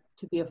up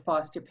to be a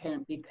foster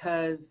parent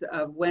because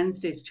of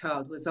Wednesday's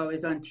Child was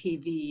always on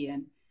TV,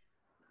 and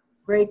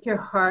break your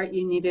heart,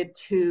 you needed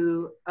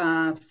to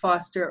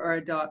foster or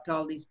adopt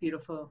all these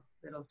beautiful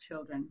little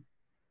children.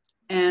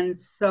 And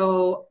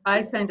so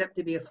I signed up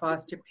to be a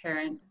foster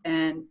parent,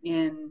 and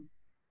in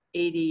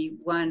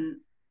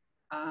 81,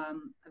 I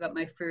got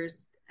my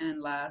first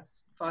and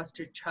last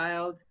foster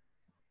child,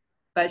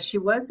 but she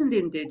wasn't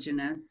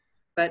Indigenous.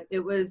 But it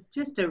was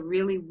just a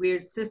really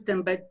weird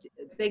system. But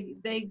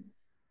they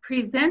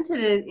presented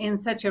it in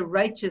such a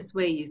righteous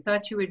way. You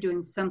thought you were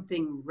doing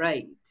something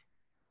right,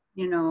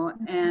 you know.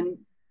 And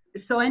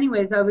so,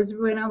 anyways,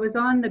 when I was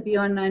on the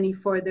Beyond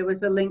 94, there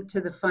was a link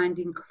to the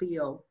Finding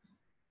Cleo,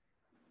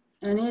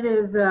 and it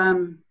is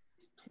 2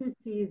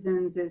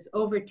 seasons. It's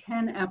over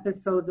 10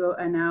 episodes,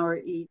 an hour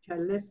each. I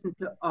listened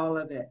to all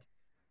of it,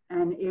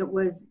 and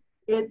it's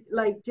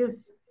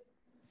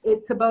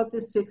about the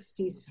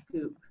 60s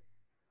scoop.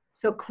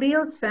 So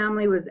Cleo's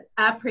family was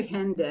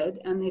apprehended,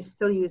 and they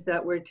still use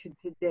that word to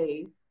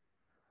today,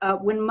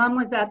 when Mom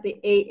was at the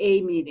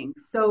AA meeting.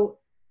 So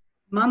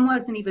Mom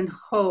wasn't even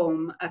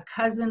home. A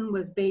cousin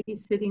was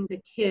babysitting the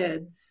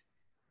kids,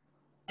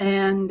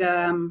 and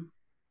Mom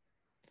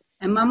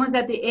was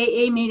at the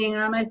AA meeting,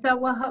 and I thought,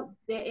 well,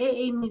 the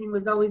AA meeting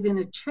was always in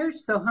a church,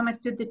 so how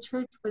much did the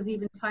church was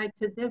even tied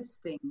to this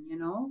thing, you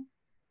know?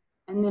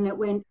 And then it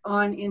went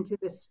on into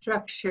the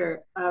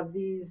structure of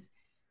these.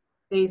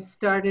 They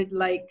started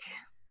like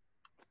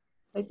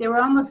they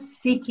were almost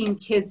seeking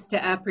kids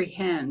to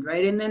apprehend,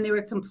 right? And then they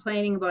were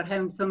complaining about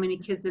having so many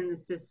kids in the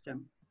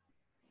system.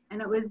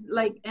 And it was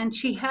like, and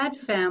she had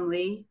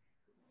family,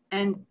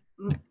 and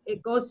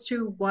it goes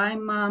through why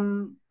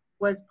Mom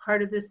was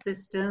part of the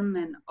system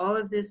and all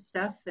of this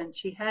stuff. And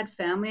she had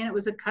family, and it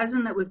was a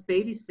cousin that was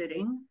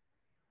babysitting.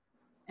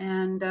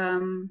 And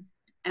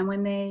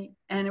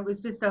it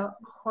was just a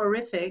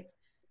horrific,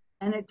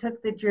 and it took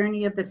the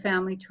journey of the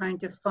family trying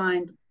to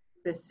find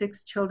the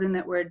 6 children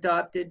that were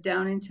adopted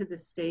down into the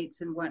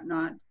States and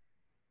whatnot,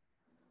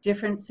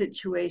 different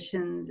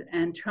situations,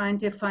 and trying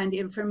to find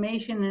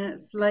information. And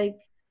it's like,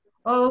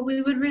 oh,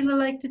 we would really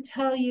like to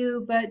tell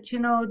you, but you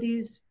know,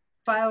 these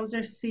files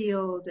are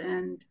sealed,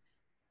 and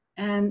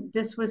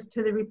this was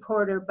to the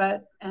reporter,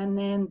 and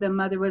then the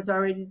mother was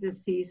already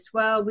deceased.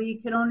 Well, we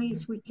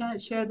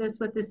can't share this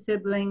with the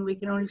sibling, we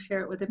can only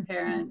share it with a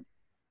parent.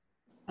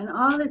 And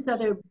all this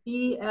other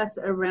BS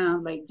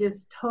around, like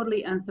just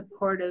totally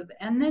unsupportive.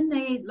 And then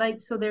they're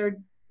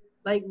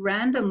like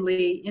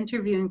randomly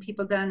interviewing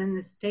people down in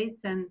the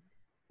States, and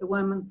the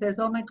woman says,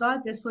 oh my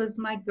God, this was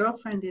my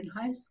girlfriend in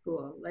high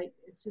school. Like,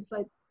 it's just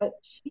like, but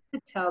she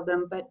could tell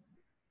them, but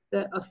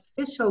the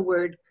official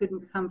word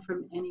couldn't come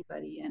from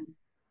anybody. And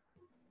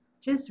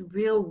just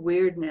real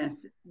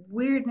weirdness,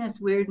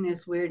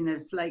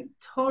 like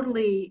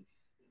totally,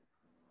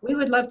 we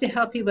would love to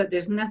help you, but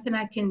there's nothing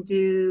I can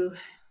do.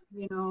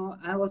 You know,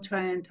 I will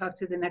try and talk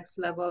to the next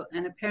level.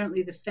 And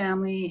apparently the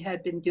family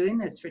had been doing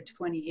this for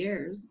 20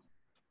 years.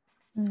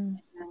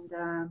 And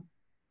so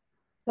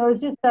it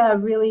was just a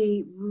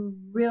really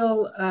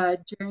real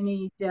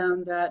journey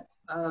down that,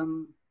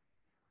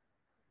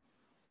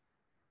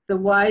 the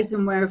whys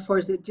and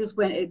wherefores. It just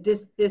went,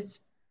 this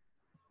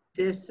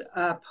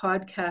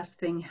podcast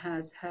thing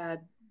has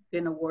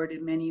been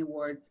awarded many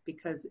awards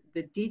because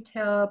the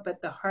detail,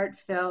 but the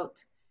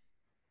heartfelt,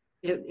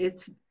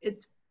 it's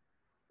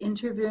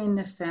interviewing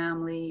the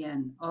family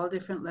and all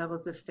different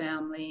levels of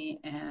family,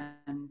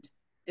 and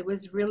it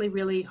was really,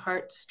 really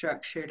heart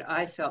structured,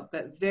 I felt,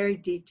 but very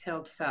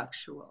detailed,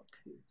 factual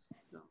too.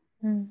 So.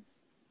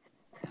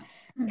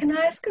 Can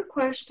I ask a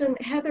question,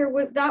 Heather?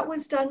 That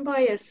was done by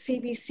a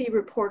CBC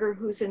reporter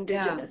who's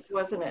Indigenous,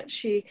 wasn't it?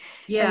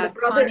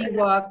 Connie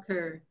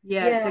Walker.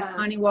 So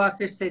Connie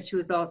Walker said she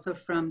was also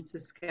from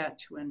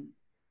Saskatchewan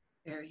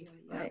area.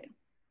 Right.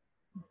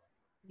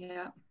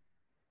 Yeah.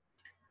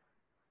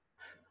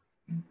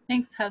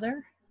 Thanks,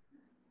 Heather.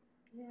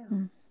 Yeah.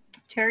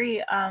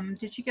 Terry,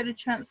 did you get a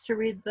chance to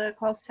read the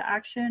calls to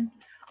action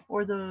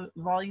or the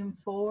volume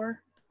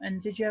 4?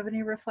 And did you have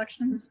any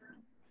reflections?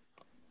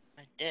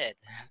 I did.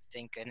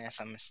 Thank goodness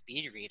I'm a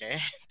speed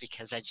reader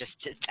because I just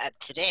did that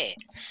today.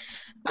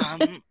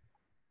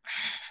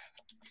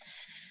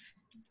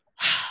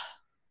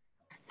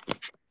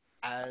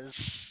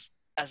 As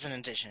an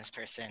Indigenous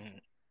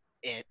person,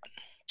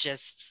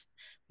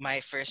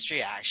 my first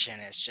reaction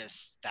is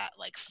just that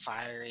like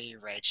fiery,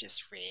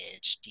 righteous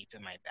rage deep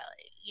in my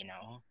belly, you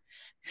know?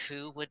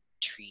 Who would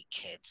treat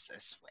kids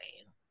this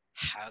way?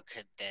 How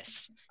could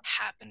this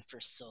happen for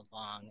so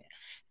long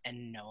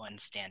and no one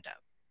stand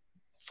up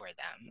for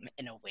them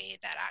in a way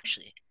that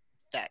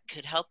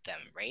could help them,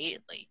 right?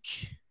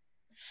 Like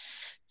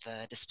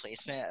the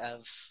displacement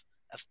of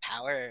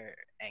power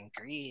and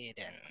greed,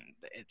 and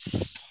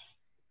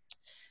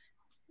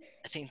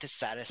I think the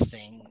saddest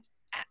thing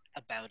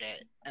about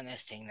it, and the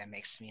thing that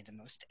makes me the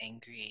most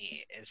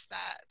angry, is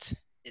that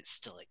it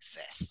still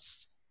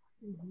exists.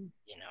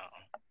 You know,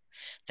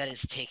 that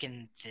it's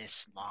taken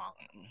this long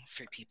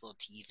for people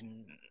to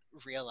even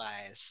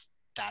realize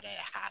that it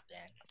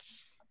happened.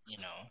 You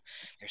know,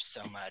 there's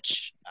so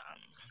much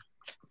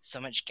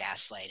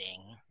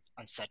gaslighting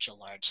on such a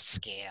large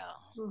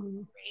scale,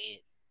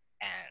 right?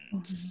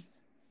 And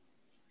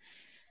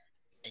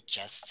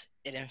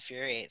it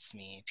infuriates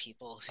me.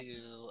 People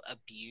who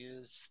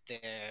abuse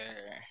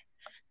their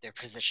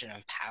position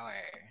of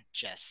power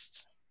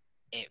just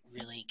it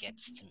really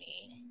gets to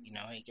me, you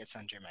know, it gets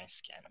under my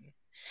skin.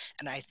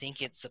 And I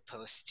think it's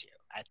supposed to.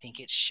 I think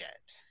it should,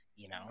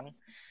 you know.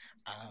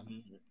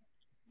 Um,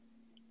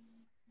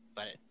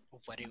 but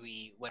what do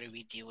we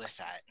do with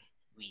that?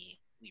 We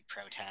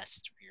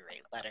protest, we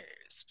write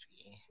letters,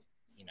 we,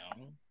 you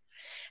know,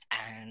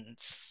 and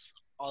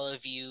all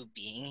of you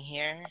being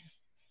here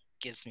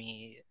gives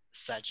me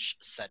such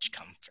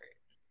comfort.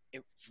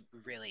 It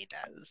really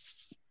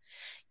does.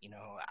 You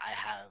know, I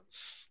have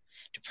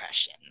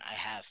depression, I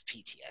have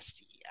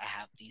PTSD, I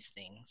have these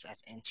things, I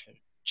have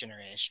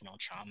intergenerational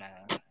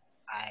trauma.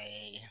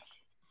 I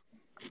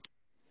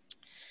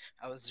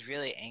was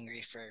really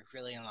angry for a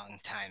really long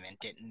time and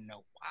didn't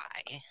know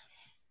why.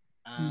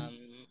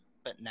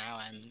 But now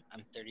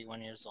I'm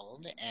 31 years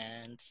old,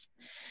 and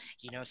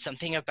you know,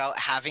 something about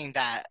having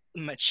that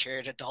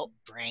matured adult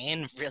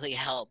brain really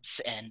helps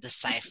in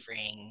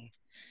deciphering,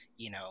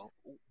 you know,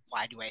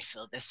 why do I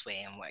feel this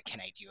way and what can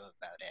I do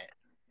about it.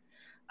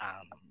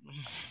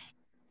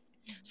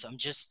 So I'm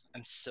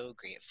so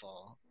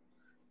grateful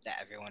that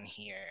everyone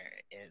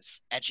here is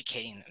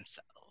educating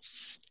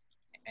themselves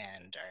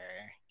and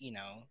are, you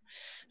know,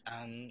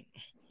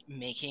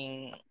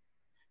 making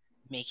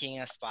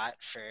a spot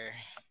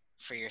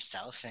for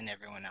yourself and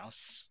everyone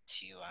else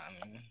to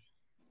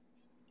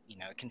you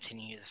know,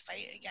 continue the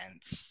fight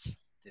against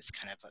this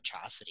kind of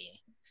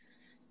atrocity.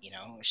 You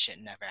know, it should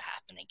never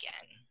happen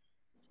again.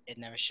 It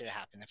never should have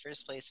happened in the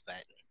first place,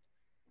 but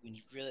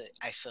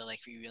I feel like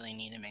we really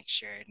need to make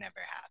sure it never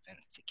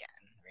happens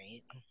again,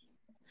 right?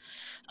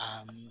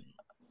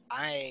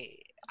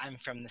 I'm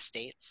from the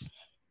States.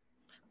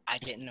 I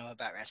didn't know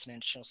about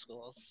residential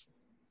schools.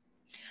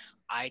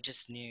 I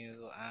just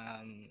knew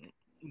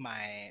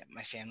my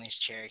family's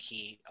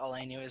Cherokee. All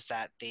I knew is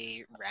that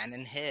they ran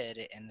and hid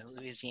in the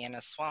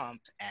Louisiana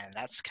swamp, and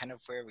that's kind of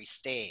where we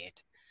stayed.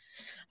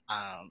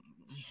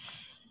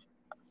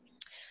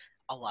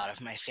 A lot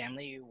of my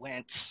family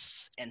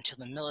went into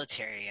the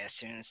military as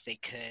soon as they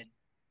could,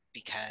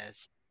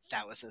 because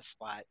that was a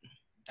spot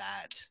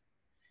that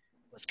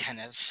was kind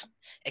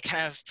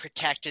of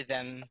protected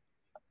them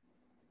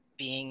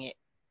being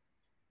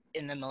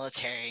in the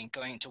military and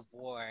going to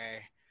war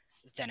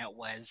than it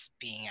was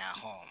being at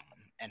home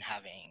and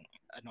having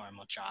a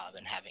normal job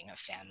and having a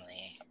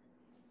family.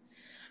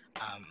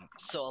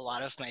 So a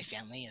lot of my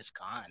family is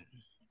gone.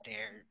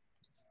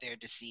 They're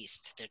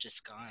deceased. They're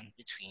just gone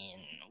between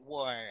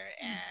war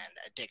and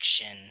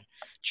addiction,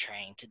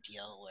 trying to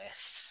deal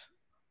with,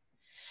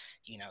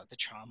 you know, the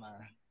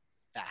trauma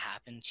that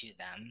happened to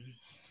them.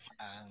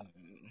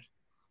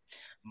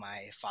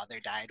 My father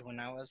died when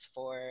I was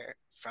 4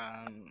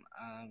 from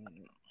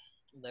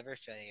liver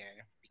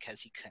failure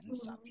because he couldn't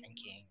stop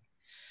drinking.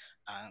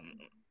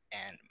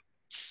 And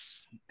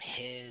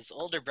his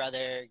older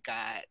brother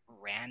got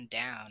ran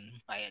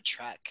down by a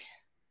truck.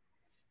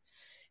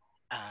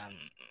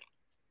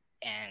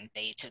 And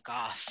they took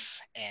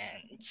off,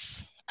 and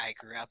I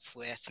grew up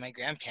with my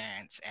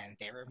grandparents, and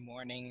they were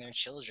mourning their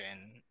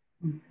children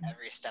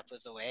every step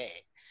of the way.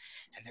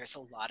 And there's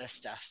a lot of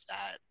stuff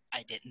that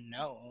I didn't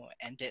know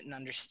and didn't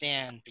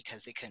understand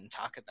because they couldn't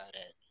talk about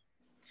it.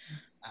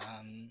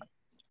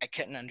 I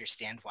couldn't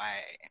understand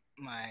why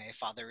my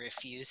father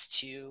refused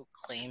to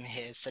claim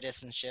his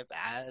citizenship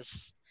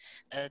as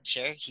a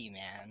Cherokee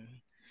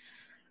man.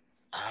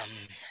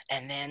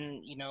 And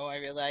then, you know, I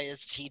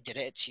realized he did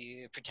it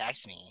to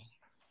protect me.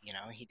 You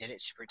know, he did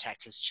it to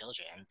protect his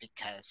children,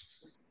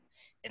 because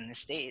in the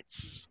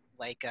States,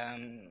 like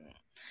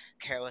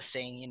Kara was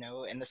saying, you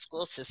know, in the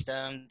school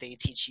system, they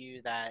teach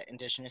you that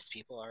Indigenous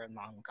people are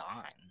long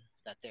gone,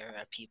 that there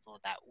are people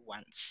that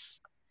once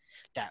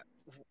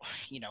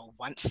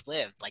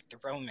lived, like the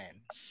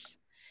Romans.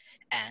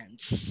 And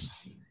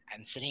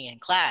I'm sitting in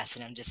class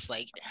and I'm just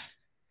like,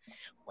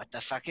 what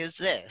the fuck is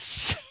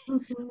this?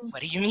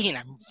 What do you mean?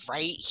 I'm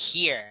right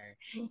here.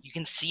 You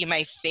can see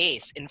my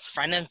face in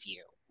front of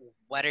you.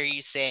 What are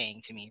you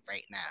saying to me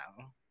right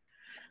now?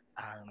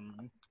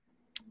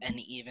 And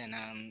even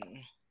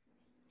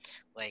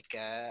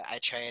I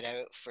tried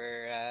out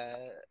for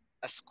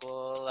a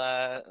school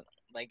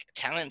like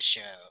talent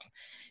show,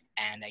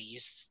 and I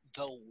used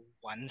the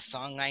one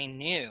song I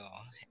knew,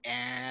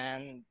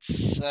 and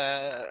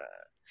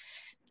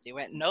they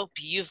went, nope,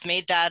 you've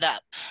made that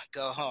up,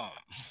 go home.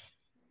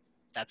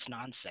 That's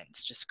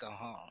nonsense, just go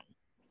home.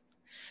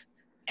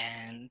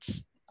 And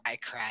I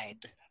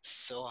cried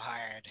so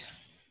hard.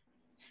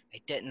 I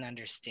didn't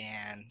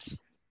understand.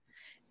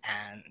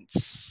 And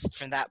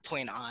from that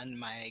point on,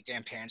 my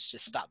grandparents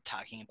just stopped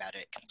talking about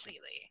it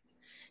completely.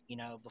 You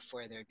know,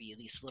 before there'd be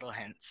these little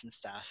hints and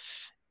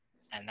stuff,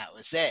 and that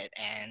was it.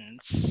 And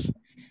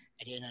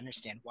I didn't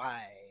understand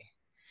why.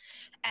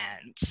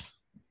 And,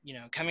 you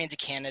know, coming to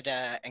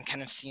Canada and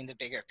kind of seeing the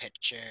bigger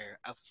picture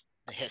of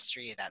the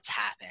history that's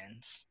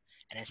happened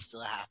and is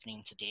still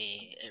happening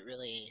today, it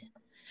really,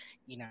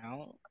 you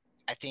know,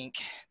 I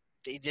think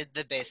they did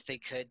the best they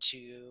could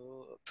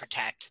to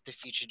protect the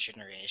future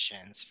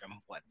generations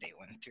from what they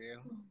went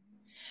through.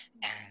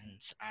 And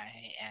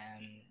I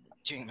am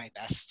doing my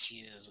best to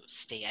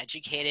stay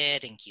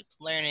educated and keep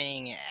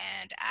learning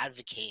and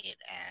advocate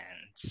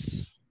and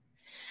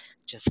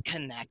just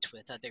connect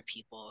with other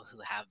people who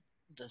have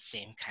the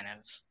same kind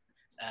of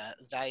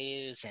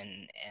values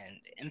and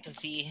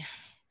empathy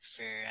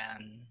for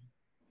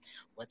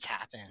what's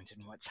happened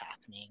and what's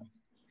happening.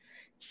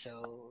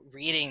 So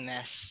reading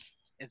this,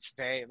 it's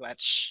very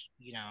much,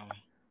 you know,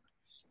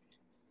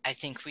 I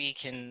think we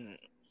can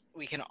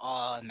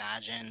all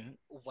imagine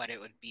what it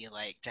would be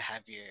like to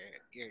have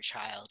your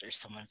child or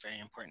someone very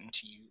important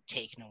to you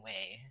taken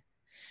away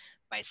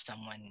by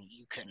someone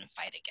you couldn't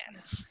fight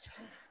against.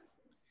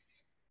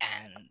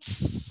 And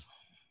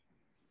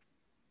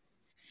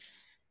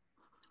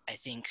I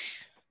think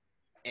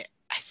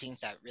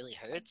that really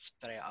hurts,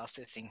 but I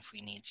also think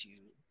we need to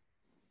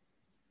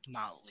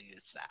not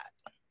lose that,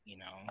 you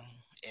know.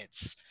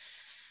 It's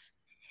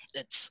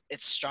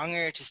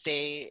stronger to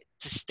stay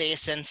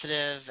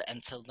sensitive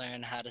and to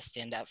learn how to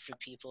stand up for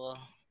people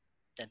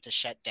than to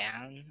shut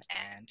down.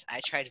 And I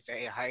tried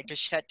very hard to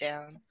shut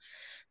down,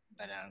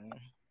 but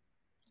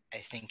I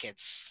think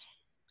it's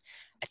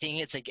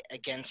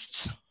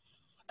against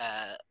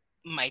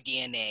my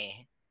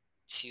DNA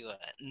to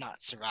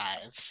not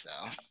survive. So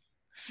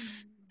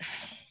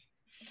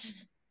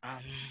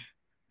I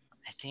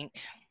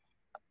think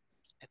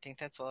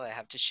that's all I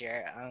have to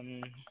share. I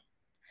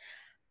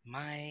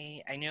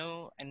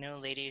know a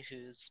lady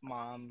whose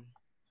mom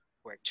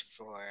worked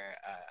for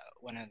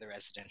one of the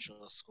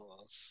residential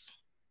schools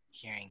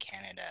here in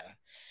Canada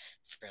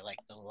for like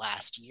the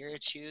last year or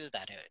two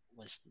that it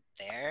was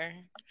there.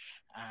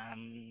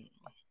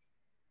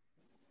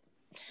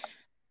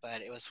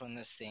 But it was one of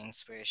those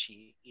things where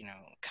she, you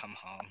know, come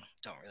home,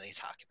 don't really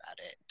talk about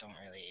it, don't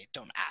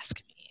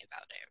ask me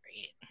about it,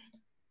 right?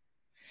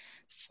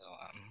 So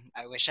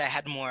I wish I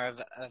had more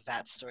of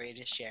that story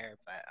to share,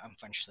 but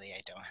unfortunately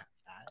I don't have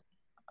that.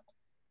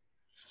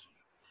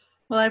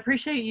 Well, I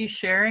appreciate you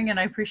sharing, and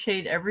I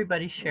appreciate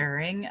everybody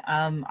sharing.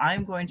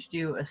 I'm going to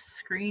do a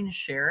screen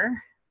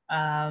share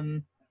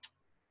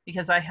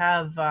because I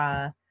have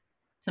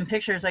some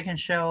pictures I can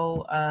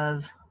show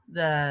of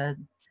because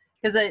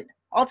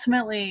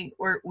ultimately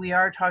we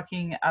are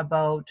talking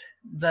about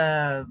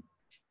the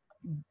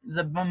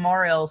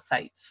memorial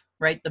sites,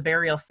 right? The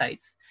burial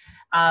sites.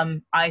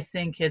 I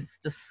think it's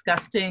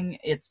disgusting.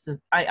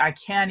 I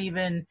can't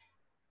even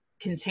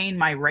contain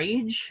my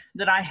rage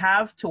that I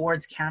have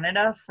towards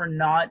Canada for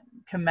not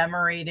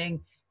commemorating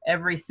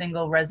every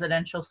single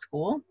residential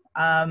school.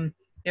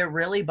 It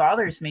really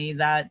bothers me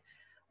that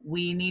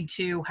we need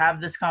to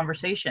have this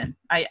conversation.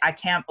 I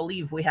can't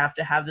believe we have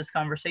to have this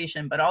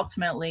conversation, but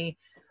ultimately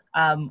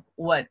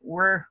what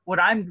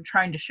I'm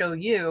trying to show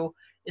you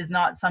is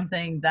not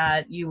something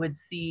that you would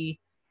see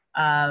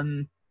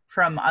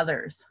from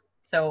others.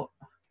 So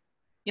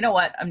you know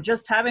what, I'm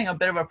just having a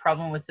bit of a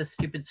problem with this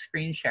stupid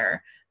screen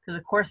share, because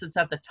of course it's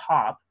at the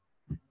top.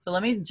 So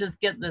let me just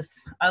get this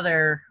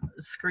other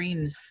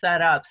screen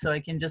set up so I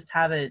can just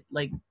have it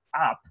like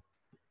up,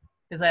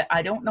 because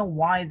I don't know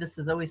why this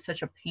is always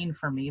such a pain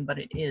for me, but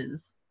it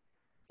is.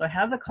 So I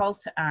have the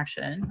calls to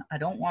action. I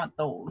don't want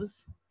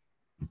those.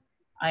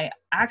 I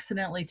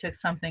accidentally took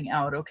something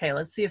out. Okay,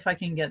 let's see if I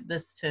can get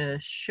this to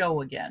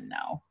show again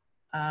now.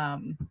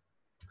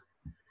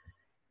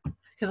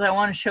 Because I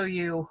want to show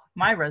you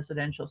my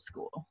residential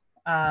school.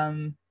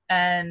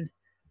 And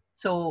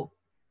so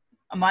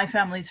my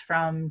family's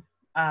from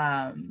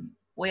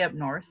way up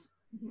north.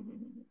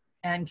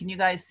 And can you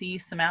guys see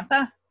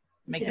Samantha?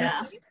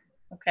 Yeah.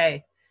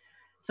 Okay.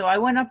 So I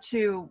went up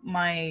to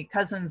my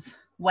cousin's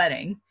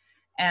wedding,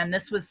 and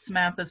this was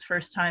Samantha's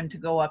first time to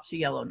go up to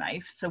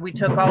Yellowknife. So we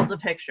took all the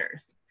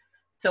pictures.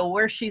 So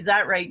where she's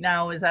at right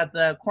now is at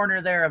the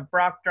corner there of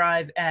Brock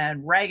Drive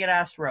and Ragged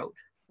Ass Road,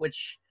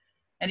 which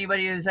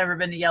anybody who's ever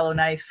been to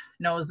Yellowknife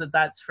knows that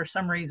that's for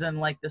some reason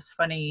like this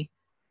funny,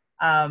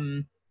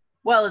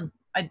 well,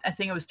 I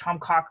think it was Tom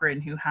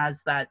Cochrane who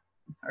has that,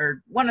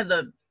 or one of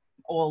the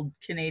old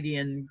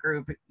Canadian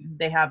group,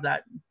 they have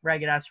that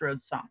Ragged Ass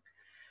Road song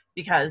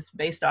because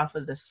based off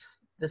of this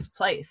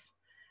place.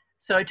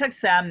 So I took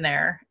Sam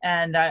there,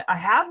 and I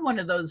have one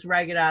of those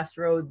Ragged Ass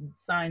Road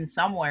signs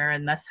somewhere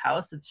in this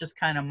house. It's just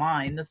kind of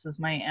mine. This is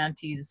my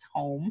auntie's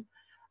home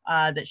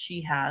that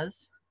she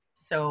has.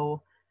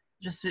 So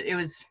it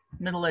was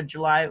middle of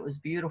July. It was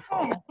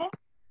beautiful.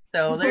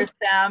 So there's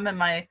Sam and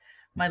my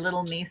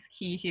little niece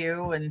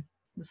Kihu, and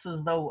this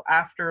is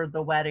after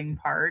the wedding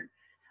part.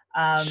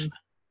 I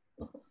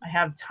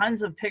have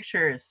tons of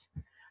pictures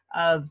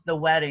of the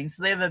wedding.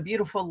 So they have a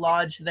beautiful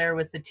lodge there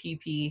with the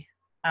teepee.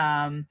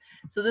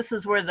 So this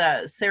is where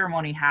the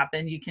ceremony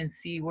happened. You can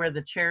see where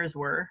the chairs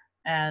were,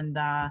 and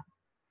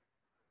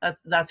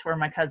that's where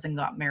my cousin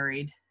got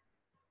married.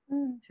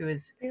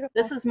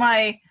 This is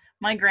my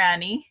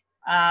granny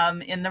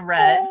in the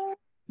red.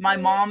 My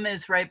mom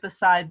is right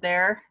beside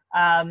there.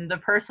 The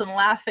person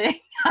laughing,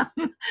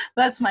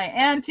 that's my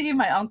auntie,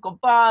 my Uncle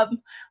Bob,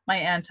 my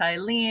Aunt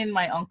Eileen,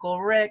 my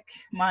Uncle Rick,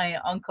 my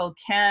Uncle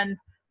Ken,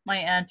 my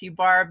Auntie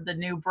Barb, the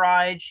new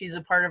bride. She's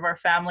a part of our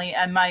family.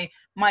 And my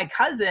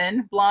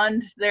cousin,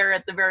 blonde there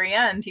at the very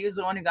end, he was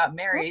the one who got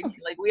married.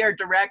 Like, we are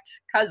direct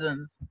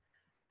cousins.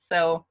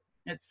 So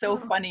it's so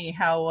funny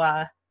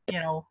how, you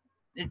know,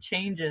 it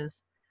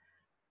changes.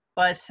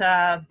 But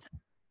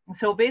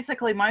so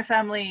basically my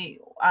family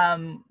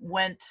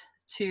went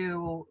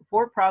to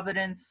Fort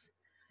Providence,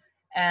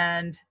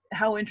 and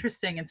how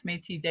interesting, it's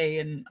Métis Day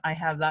and I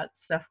have that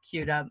stuff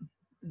queued up.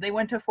 They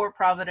went to Fort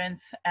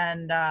Providence,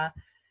 and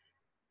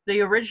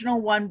the original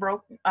one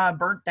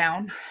burnt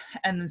down,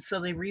 and so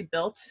they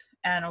rebuilt,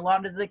 and a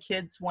lot of the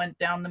kids went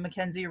down the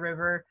Mackenzie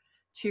River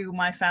to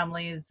my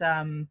family's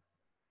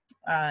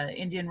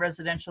Indian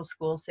residential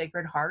school,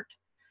 Sacred Heart.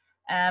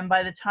 And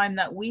by the time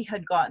that we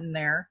had gotten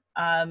there,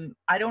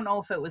 I don't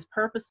know if it was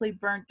purposely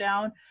burnt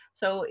down.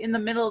 So in the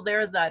middle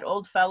there, that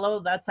old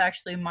fellow, that's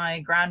actually my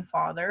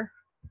grandfather.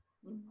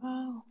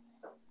 Wow.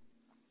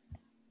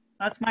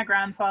 That's my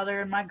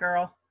grandfather and my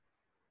girl.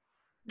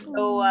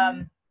 So,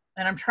 and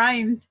I'm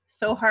trying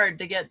so hard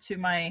to get to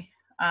my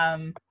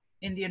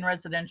Indian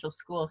residential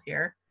school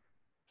here.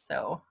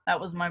 So that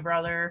was my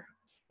brother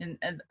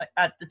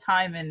at the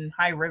time in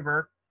High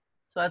River.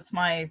 So that's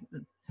my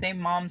same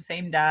mom,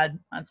 same dad.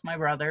 That's my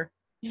brother.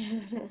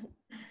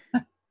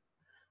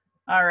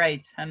 All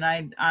right. And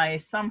I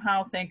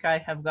somehow think I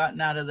have gotten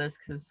out of this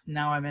because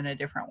now I'm in a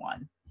different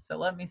one. So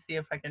let me see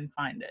if I can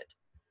find it.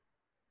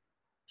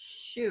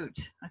 Shoot.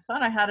 I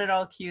thought I had it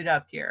all queued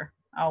up here.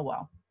 Oh,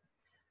 well.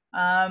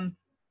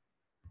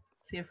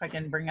 See if I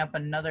can bring up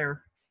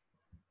another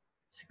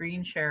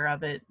screen share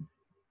of it.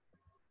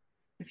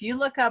 If you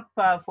look up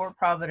Fort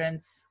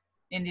Providence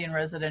Indian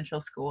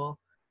Residential School,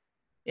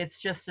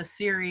 it's just a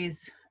series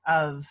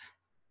of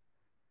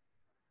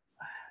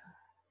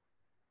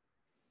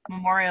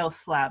memorial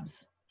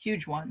slabs,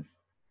 huge ones.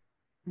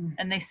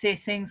 And they say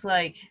things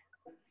like,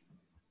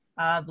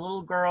 the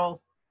little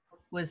girl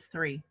was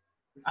 3,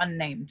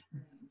 unnamed.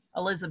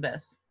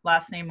 Elizabeth,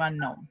 last name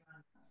unknown.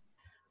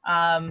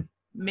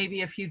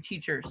 Maybe a few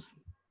teachers,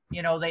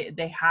 you know,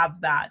 they have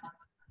that.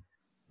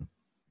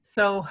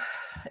 So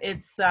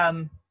it's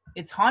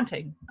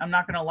haunting. I'm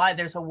not gonna lie.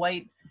 There's a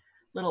white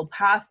little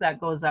path that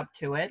goes up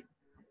to it,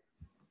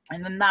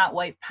 and then that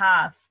white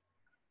path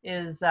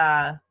is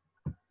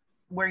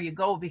where you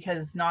go,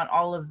 because not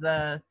all of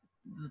the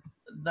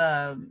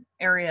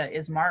area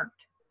is marked.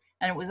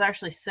 And it was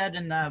actually said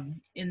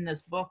in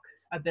this book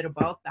a bit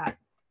about that.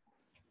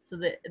 So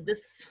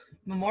this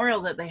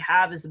memorial that they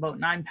have is about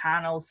 9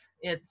 panels.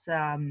 It's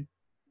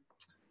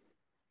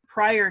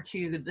prior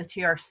to the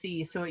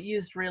TRC, so it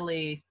used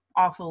really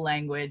awful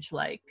language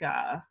like,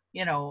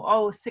 you know,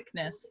 oh,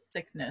 sickness,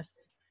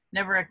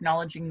 never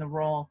acknowledging the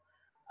role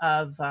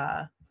of,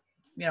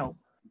 you know,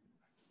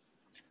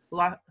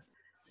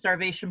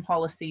 starvation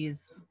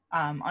policies,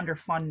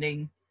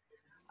 underfunding,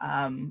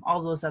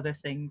 all those other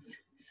things.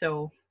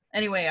 So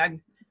anyway,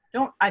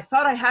 I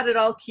thought I had it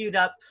all queued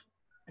up.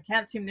 I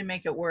can't seem to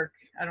make it work.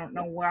 I don't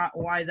know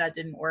why that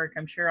didn't work.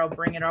 I'm sure I'll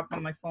bring it up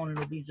on my phone.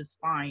 It'll be just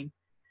fine.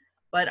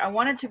 But I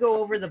wanted to go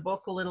over the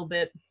book a little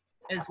bit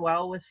as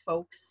well with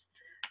folks.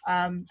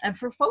 And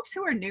for folks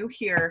who are new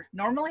here,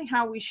 normally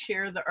how we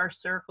share our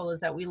circle is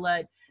that we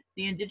let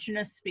the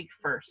Indigenous speak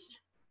first.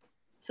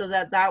 So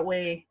that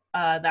way,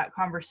 that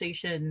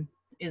conversation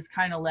is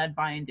kind of led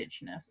by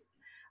Indigenous.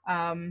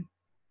 I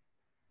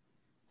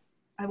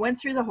went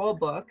through the whole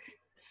book.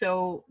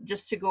 So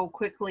just to go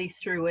quickly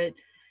through it,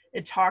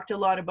 it talked a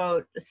lot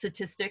about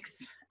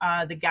statistics,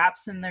 the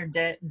gaps in their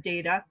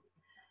data,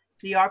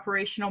 the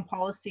operational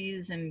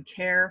policies and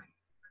care,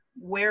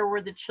 where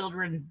were the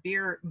children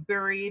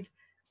buried,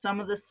 some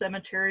of the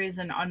cemeteries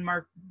and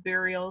unmarked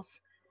burials.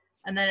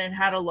 And then it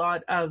had a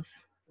lot of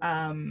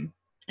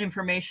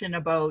information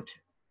about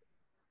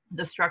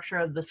the structure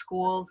of the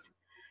schools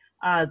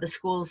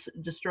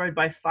destroyed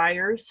by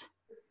fires,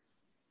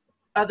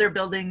 other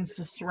buildings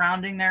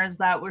surrounding theirs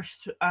that were,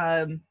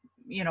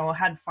 you know,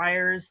 had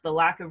fires, the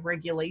lack of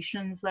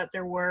regulations that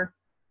there were.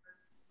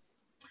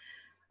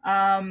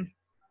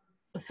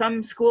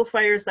 Some school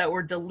fires that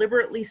were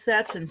deliberately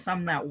set and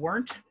some that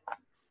weren't.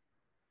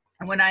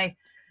 And when I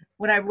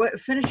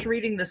finished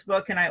reading this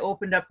book and I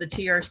opened up the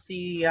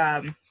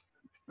TRC,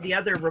 the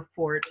other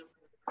report,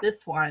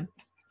 this one,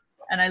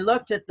 and I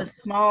looked at the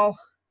small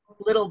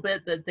little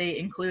bit that they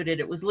included,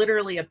 it was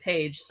literally a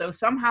page. So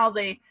somehow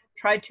they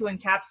tried to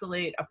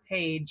encapsulate a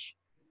page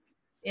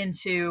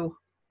into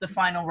the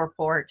final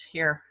report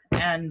here.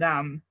 And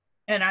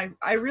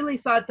I really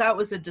thought that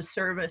was a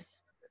disservice.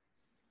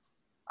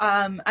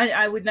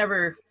 I would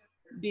never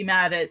be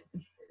mad at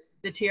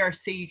the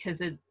TRC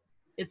because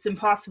it's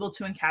impossible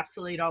to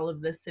encapsulate all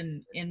of this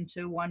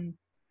into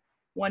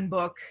one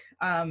book.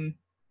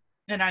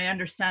 And I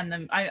understand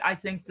them. I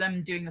think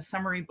them doing the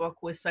summary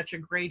book was such a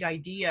great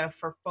idea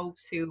for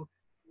folks who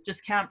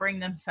just can't bring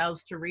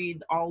themselves to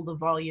read all the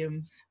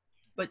volumes,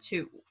 but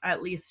to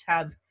at least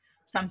have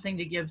something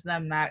to give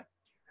them that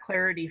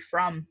clarity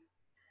from.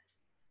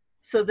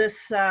 So this,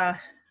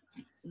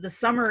 the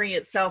summary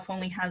itself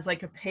only has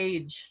like a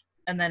page,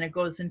 and then it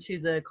goes into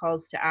the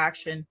calls to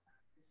action.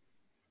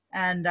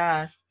 And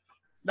the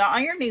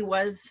irony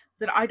was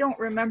that I don't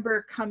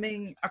remember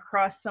coming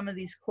across some of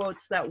these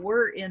quotes that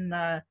were in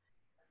the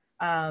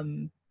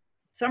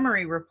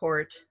summary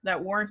report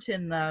that weren't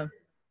in the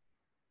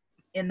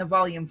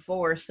volume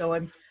 4. So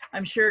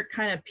I'm sure it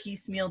kind of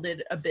piecemealed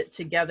it a bit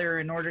together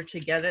in order to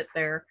get it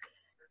there.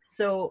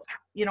 So,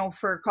 you know,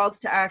 for calls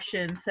to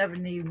action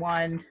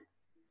 71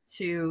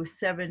 to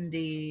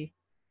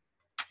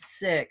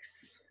 76,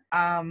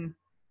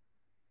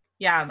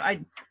 yeah,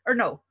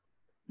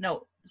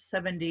 no,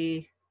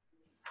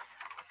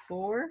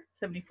 74,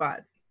 75,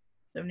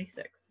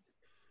 76.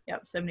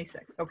 Yep,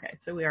 76. Okay,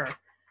 so we are.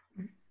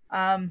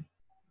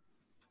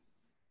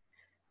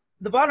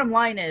 The bottom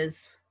line is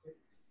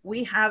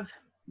we have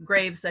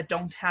graves that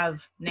don't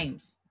have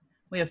names.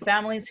 We have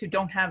families who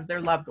don't have their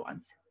loved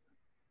ones.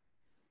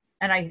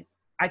 And I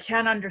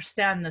can't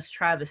understand this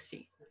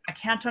travesty. I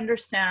can't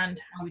understand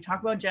how we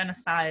talk about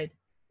genocide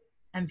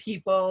and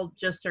people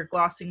just are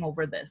glossing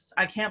over this.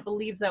 I can't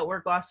believe that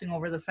we're glossing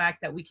over the fact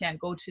that we can't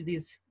go to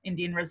these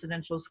Indian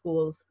residential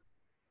schools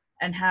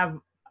and have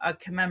a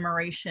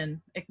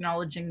commemoration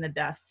acknowledging the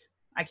deaths.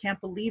 I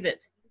can't believe it.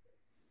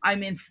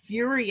 I'm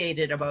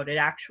infuriated about it,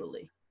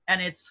 actually.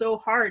 And it's so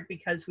hard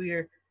because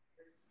we're,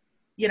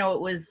 you know, it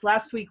was,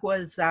 last week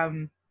was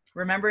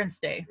Remembrance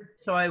Day.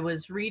 So I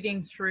was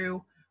reading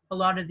through a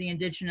lot of the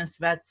Indigenous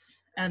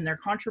vets and their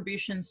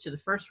contributions to the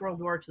First World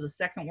War, to the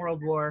Second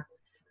World War,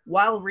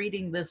 while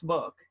reading this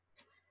book.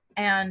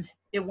 And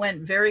it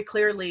went very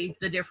clearly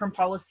the different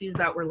policies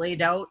that were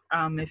laid out.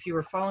 If you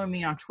were following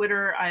me on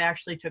Twitter, I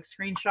actually took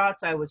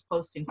screenshots. I was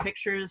posting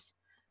pictures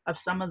of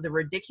some of the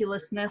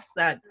ridiculousness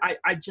that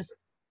I'm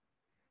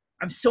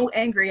so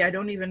angry. I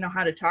don't even know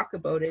how to talk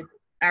about it,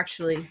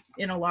 actually,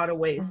 in a lot of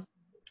ways.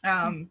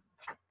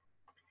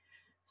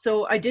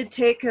 So I did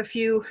take a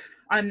few,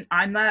 I'm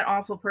that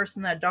awful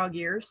person that dog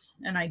ears,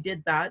 and I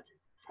did that.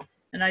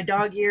 And I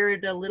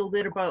dog-eared a little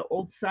bit about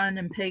Old Sun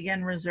and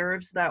Pagan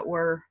reserves that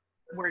were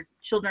where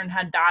children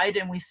had died,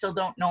 and we still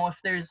don't know if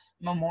there's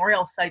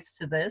memorial sites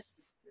to this.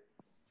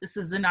 This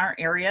is in our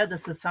area.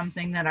 This is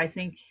something that I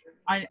think,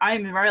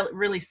 I'm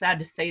really sad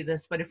to say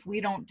this, but if we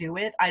don't do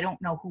it, I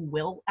don't know who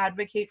will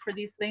advocate for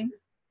these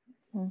things,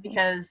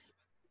 because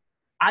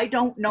I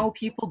don't know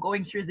people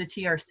going through the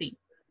TRC,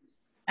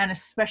 and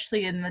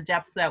especially in the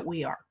depth that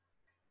we are.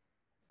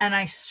 And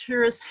I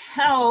sure as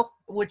hell,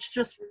 which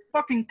just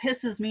fucking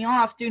pisses me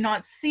off, do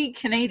not see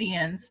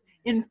Canadians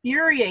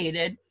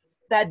infuriated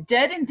that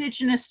dead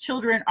Indigenous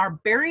children are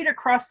buried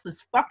across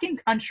this fucking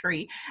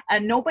country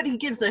and nobody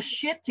gives a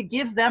shit to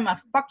give them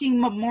a fucking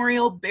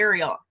memorial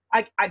burial.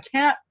 I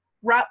can't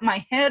wrap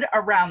my head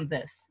around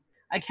this.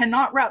 I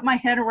cannot wrap my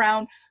head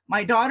around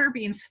my daughter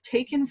being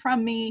taken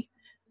from me,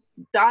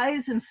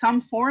 dies in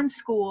some foreign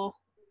school.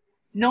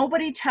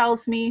 Nobody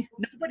tells me,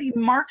 nobody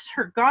marks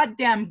her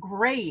goddamn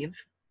grave.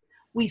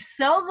 We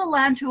sell the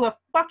land to a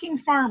fucking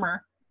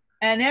farmer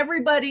and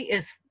everybody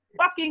is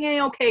fucking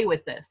A-okay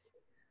with this.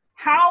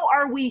 How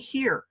are we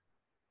here?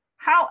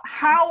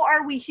 How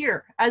are we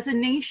here as a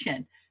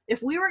nation?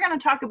 If we were going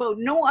to talk about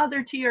no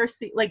other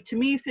TRC, like to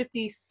me,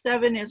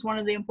 57 is one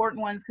of the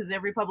important ones because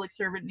every public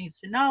servant needs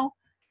to know,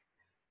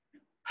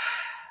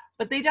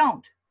 but they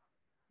don't.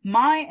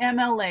 My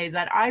MLA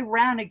that I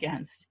ran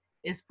against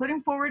is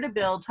putting forward a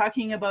bill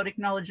talking about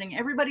acknowledging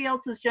everybody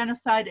else's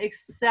genocide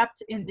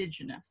except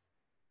Indigenous.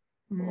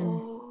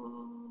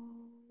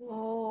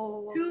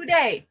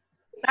 Today.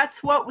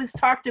 That's what was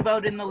talked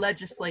about in the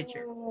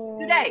legislature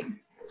today.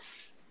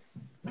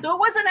 So it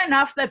wasn't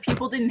enough that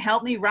people didn't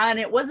help me run.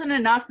 It wasn't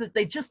enough that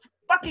they just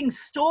fucking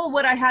stole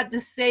what I had to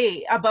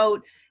say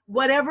about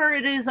whatever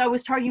it is I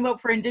was talking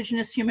about for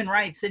Indigenous human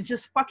rights and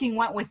just fucking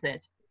went with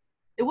it.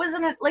 It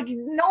wasn't like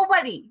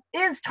nobody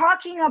is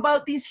talking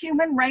about these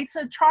human rights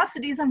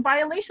atrocities and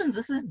violations.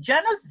 This is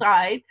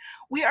genocide.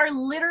 We are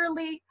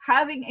literally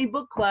having a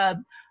book club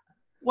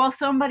while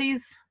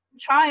somebody's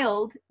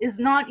child is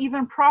not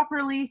even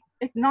properly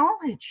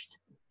acknowledged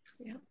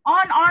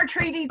on our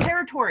treaty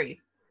territory.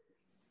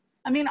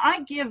 I mean,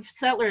 I give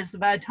settlers a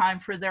bad time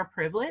for their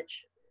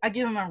privilege. I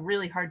give them a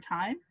really hard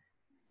time.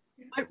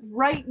 But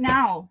right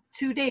now,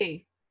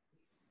 today,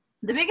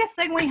 the biggest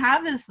thing we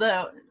have is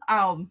the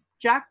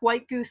Jack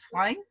White Goose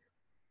flying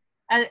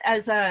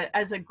as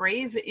a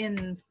grave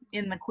in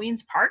the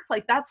Queen's Park.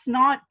 Like, that's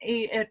not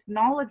a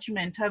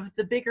acknowledgement of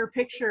the bigger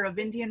picture of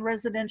Indian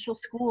residential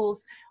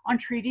schools on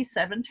Treaty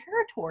 7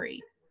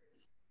 territory.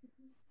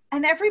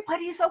 And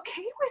everybody's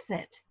okay with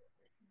it.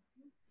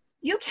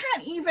 You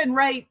can't even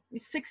write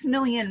 6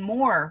 million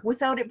more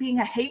without it being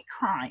a hate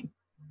crime.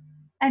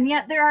 And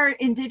yet there are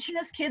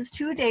Indigenous kids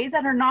today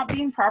that are not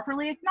being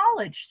properly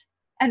acknowledged.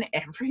 And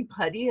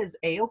everybody is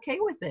A-okay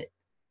with it.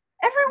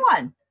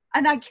 Everyone.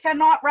 And I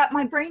cannot wrap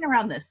my brain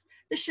around this.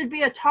 This should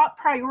be a top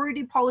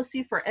priority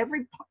policy for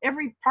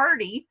every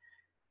party,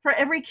 for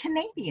every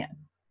Canadian.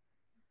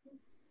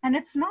 And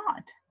it's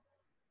not.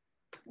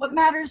 What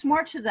matters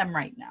more to them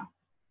right now?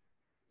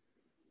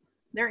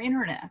 Their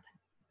internet.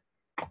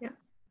 Yeah.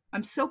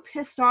 I'm so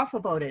pissed off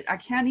about it. I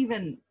can't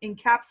even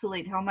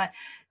encapsulate how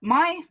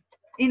my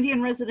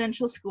Indian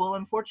residential school.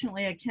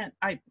 Unfortunately,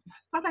 I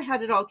thought I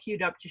had it all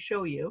queued up to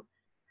show you.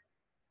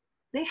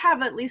 They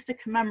have at least a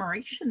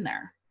commemoration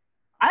there.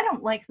 I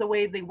don't like the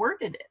way they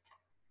worded it,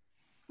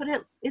 but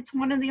it's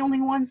one of the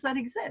only ones that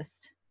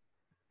exist.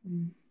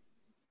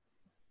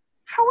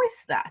 How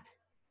is that?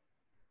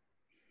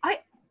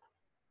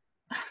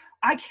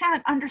 I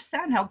can't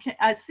understand how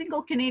a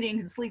single Canadian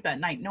can sleep at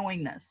night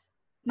knowing this.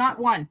 Not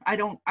one. I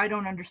don't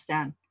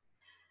understand.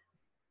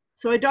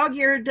 So I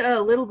dog-eared a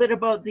little bit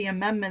about the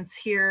amendments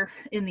here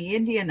in the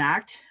Indian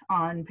Act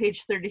on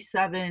page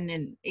 37.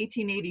 In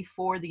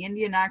 1884, the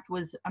Indian Act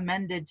was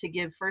amended to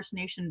give First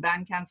Nation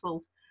band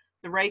councils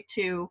the right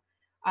to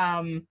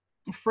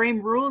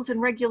frame rules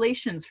and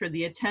regulations for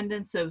the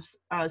attendance of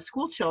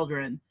school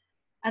children.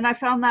 And I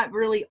found that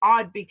really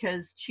odd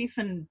because chief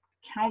and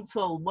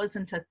council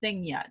wasn't a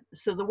thing yet.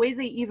 So the way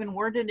they even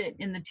worded it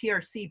in the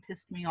TRC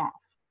pissed me off.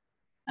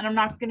 And I'm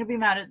not going to be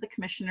mad at the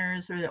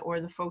commissioners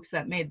or the folks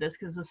that made this,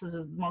 because this is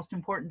the most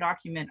important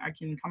document I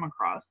can come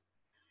across.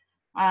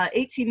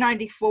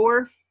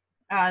 1894,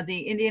 the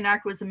Indian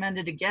Act was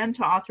amended again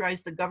to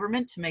authorize the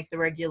government to make the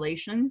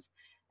regulations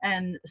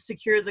and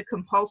secure the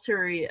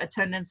compulsory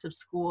attendance of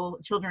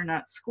children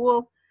at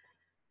school.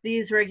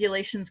 These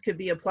regulations could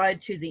be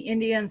applied to the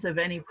Indians of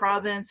any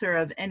province or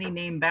of any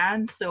named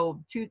band.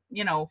 So,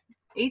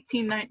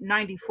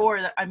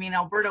 1894, I mean,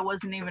 Alberta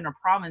wasn't even a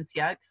province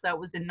yet, because that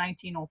was in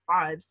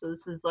 1905. So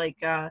this is like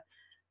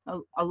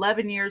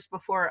 11 years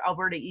before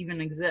Alberta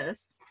even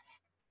exists.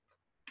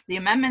 The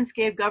amendments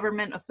gave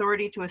government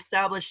authority to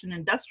establish an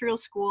industrial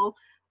school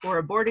or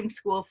a boarding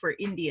school for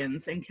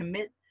Indians and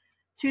commit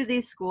to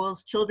these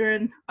schools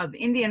children of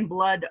Indian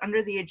blood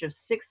under the age of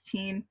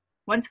 16.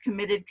 Once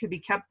committed, could be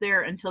kept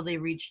there until they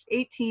reached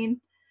 18.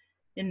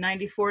 In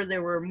 94,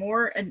 there were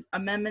more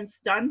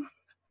amendments done.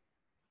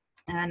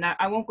 And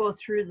I won't go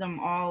through them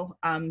all.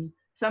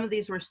 Some of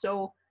these were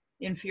so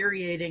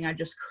infuriating, I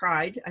just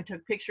cried. I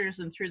took pictures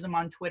and threw them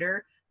on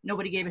Twitter.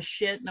 Nobody gave a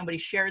shit. Nobody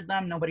shared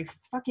them. Nobody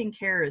fucking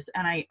cares.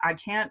 And I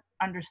can't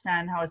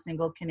understand how a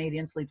single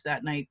Canadian sleeps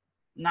at night.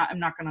 I'm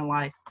not going to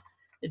lie.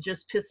 It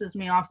just pisses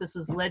me off. This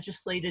is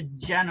legislated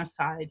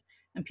genocide,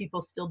 and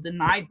people still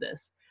denied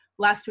this.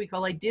 Last week,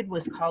 all I did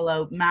was call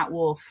out Matt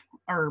Wolf,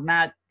 or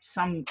Matt,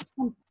 some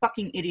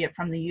fucking idiot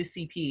from the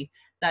UCP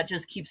that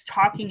just keeps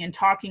talking and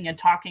talking and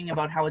talking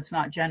about how it's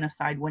not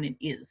genocide when it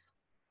is.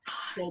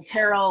 So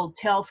Terrell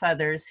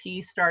Tailfeathers,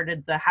 he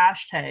started the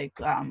hashtag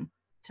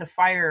to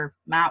fire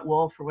Matt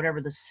Wolf, or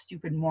whatever the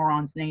stupid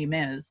moron's name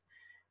is.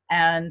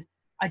 And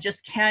I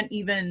just can't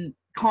even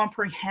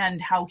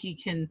comprehend how he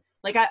can,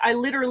 like, I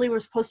literally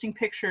was posting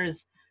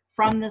pictures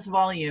from this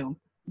volume,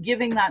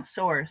 giving that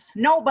source.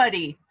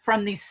 Nobody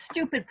from these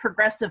stupid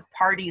progressive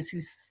parties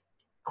who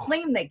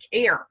claim they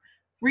care,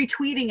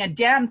 retweeting a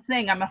damn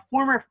thing. I'm a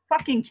former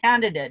fucking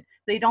candidate.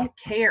 They don't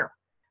care.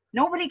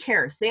 Nobody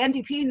cares. The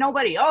NDP,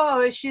 nobody.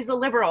 Oh, she's a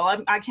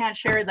liberal. I can't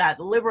share that.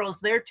 The liberals,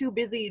 they're too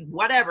busy,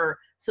 whatever,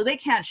 so they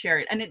can't share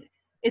it. And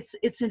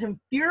it's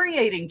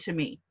infuriating to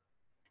me,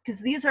 because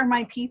these are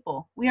my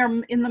people. We are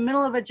in the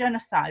middle of a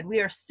genocide.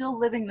 We are still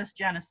living this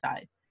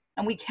genocide.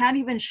 And we can't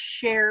even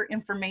share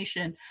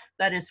information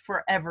that is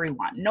for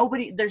everyone.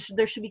 There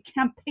should be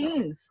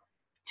campaigns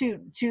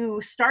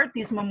to start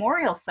these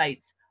memorial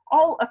sites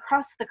all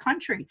across the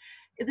country.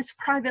 It's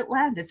private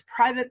land. It's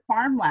private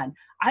farmland.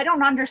 I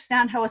don't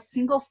understand how a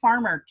single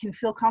farmer can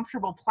feel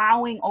comfortable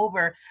plowing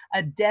over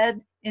a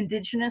dead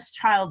Indigenous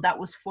child that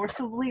was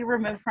forcibly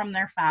removed from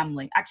their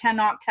family. I can't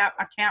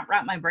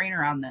wrap my brain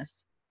around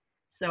this.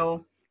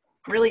 So,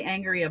 really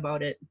angry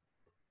about it.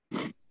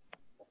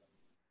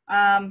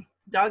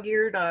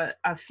 Dog-eared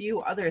a few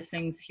other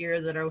things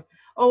here that are,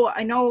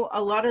 I know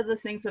a lot of the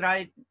things that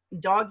I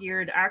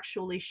dog-eared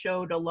actually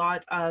showed a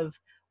lot of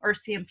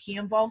RCMP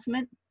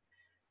involvement.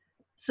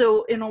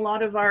 So in a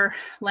lot of our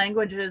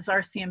languages,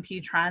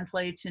 RCMP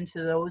translates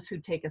into those who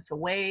take us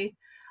away,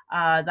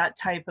 that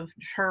type of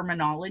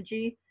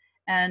terminology.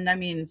 And I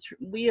mean,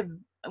 we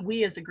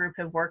as a group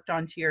have worked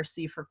on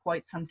TRC for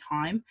quite some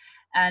time.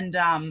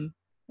 And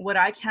what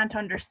I can't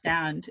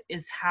understand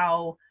is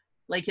how,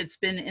 like, it's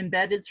been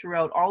embedded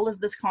throughout all of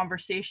this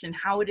conversation,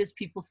 how it is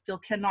people still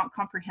cannot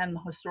comprehend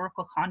the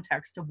historical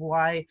context of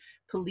why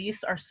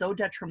police are so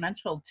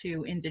detrimental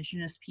to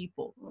Indigenous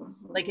people.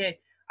 Mm-hmm. Like,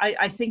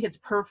 I think it's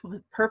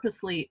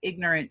purposely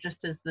ignorant,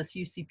 just as this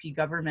UCP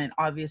government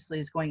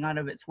obviously is going out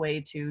of its way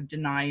to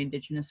deny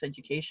Indigenous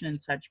education and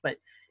such. But,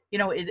 you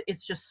know,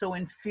 it's just so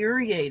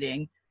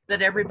infuriating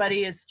that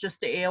everybody is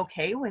just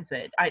A-okay with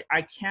it.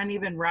 I can't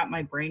even wrap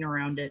my brain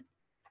around it.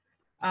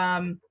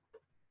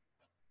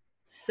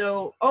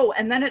 So,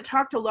 and then it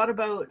talked a lot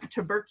about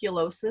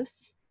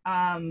tuberculosis.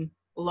 A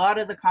lot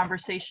of the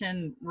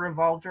conversation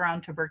revolved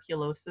around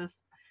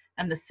tuberculosis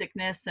and the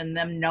sickness, and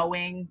them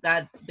knowing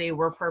that they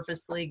were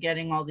purposely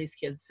getting all these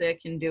kids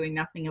sick and doing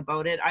nothing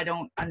about it. I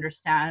don't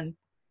understand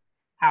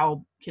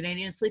how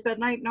Canadians sleep at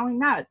night knowing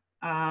that.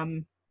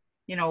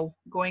 You you know,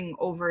 going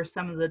over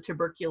some of the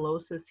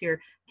tuberculosis here.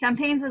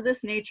 Campaigns of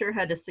this nature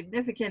had a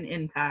significant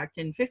impact.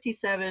 In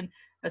 57,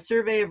 a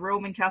survey of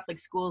Roman Catholic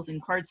schools in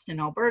Cardston,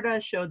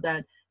 Alberta showed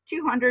that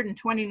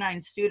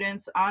 229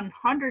 students on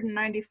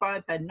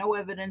 195 had no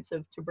evidence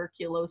of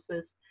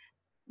tuberculosis.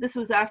 This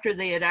was after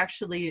they had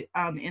actually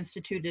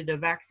instituted a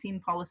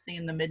vaccine policy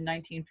in the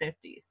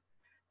mid-1950s.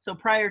 So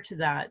prior to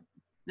that,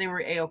 they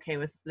were A-okay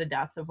with the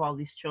death of all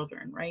these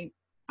children, right?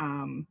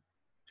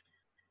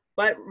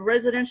 But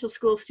residential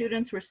school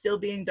students were still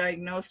being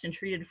diagnosed and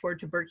treated for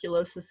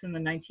tuberculosis in the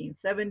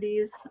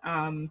 1970s.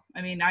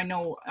 I mean, I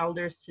know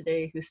elders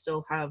today who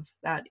still have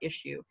that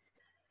issue.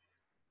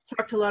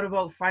 Talked a lot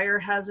about fire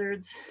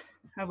hazards,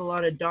 have a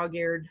lot of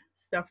dog-eared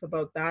stuff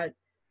about that.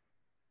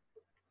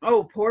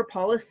 Oh, poor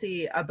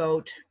policy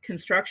about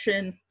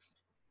construction,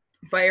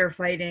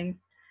 firefighting,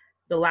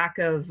 the lack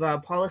of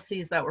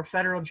policies that were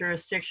federal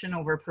jurisdiction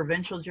over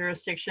provincial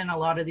jurisdiction. A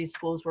lot of these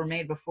schools were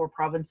made before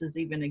provinces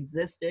even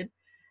existed.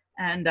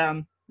 And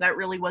that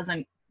really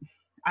wasn't,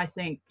 I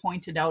think,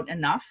 pointed out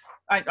enough.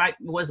 I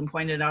wasn't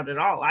pointed out at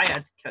all. I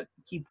had to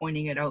keep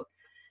pointing it out.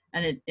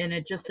 And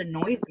it just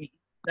annoys me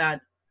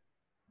that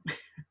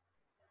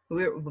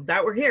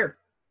we're here.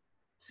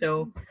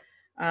 So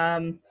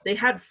they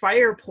had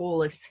fire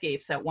pole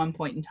escapes at one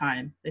point in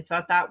time. They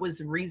thought that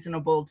was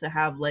reasonable to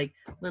have like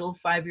little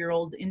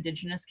 5-year-old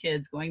Indigenous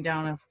kids going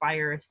down a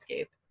fire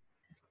escape.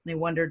 They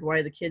wondered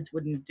why the kids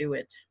wouldn't do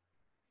it.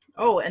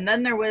 Oh, and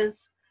then there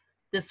was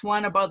this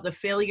one about the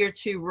failure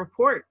to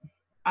report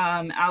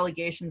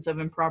allegations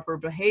of improper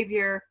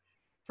behavior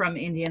from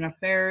Indian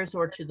Affairs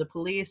or to the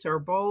police or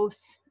both,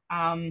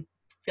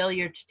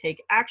 failure to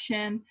take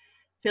action,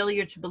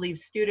 failure to believe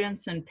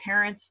students and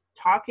parents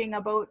talking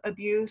about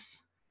abuse,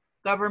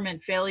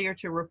 government failure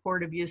to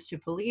report abuse to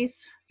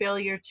police,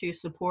 failure to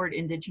support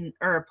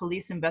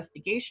police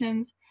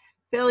investigations,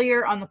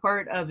 failure on the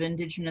part of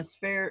Indigenous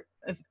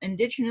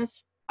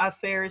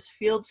Affairs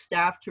field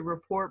staff to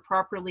report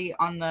properly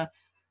on the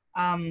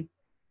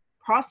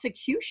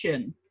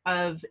prosecution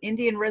of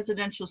Indian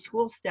residential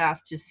school staff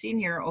to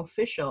senior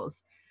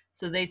officials.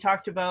 So they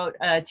talked about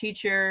a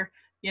teacher,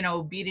 you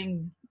know,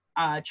 beating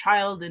a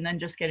child and then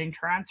just getting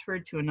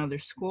transferred to another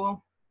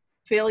school,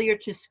 failure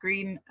to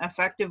screen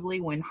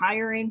effectively when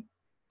hiring,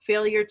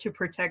 failure to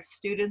protect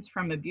students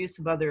from abuse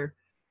of other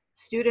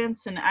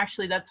students. And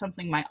actually that's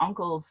something my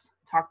uncles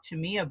talked to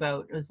me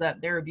about, was that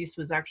their abuse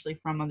was actually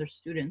from other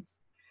students.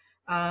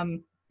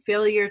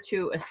 Failure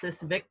to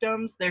assist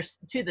victims. There's,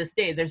 to this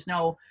day, there's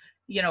no,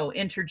 you know,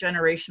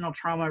 intergenerational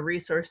trauma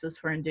resources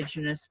for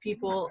Indigenous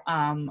people.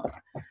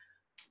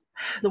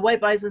 The White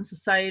Bison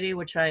Society,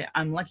 which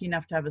I'm lucky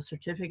enough to have a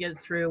certificate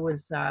through,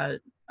 was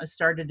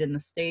started in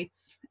the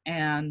States.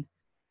 And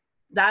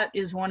that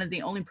is one of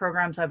the only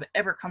programs I've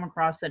ever come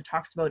across that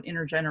talks about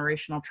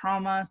intergenerational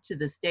trauma. To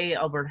this day,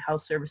 Alberta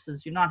Health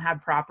Services do not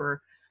have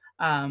proper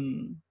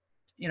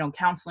you know,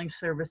 counseling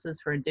services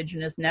for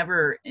Indigenous,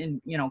 never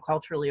in, you know,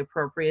 culturally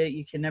appropriate.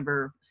 You can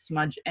never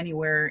smudge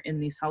anywhere in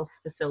these health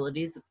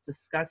facilities. It's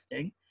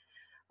disgusting.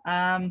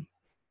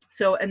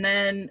 So, and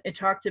then it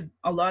talked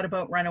a lot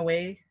about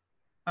runaway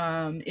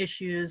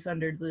issues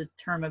under the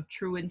term of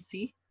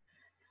truancy.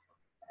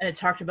 And it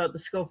talked about the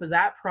scope of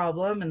that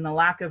problem and the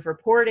lack of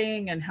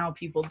reporting and how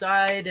people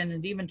died. And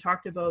it even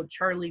talked about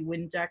Charlie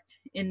Windeck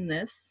in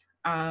this.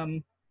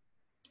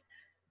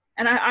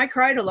 And I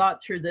cried a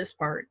lot through this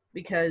part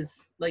because,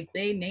 like,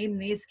 they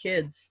named these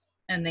kids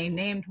and they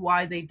named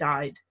why they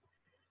died.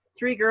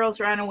 3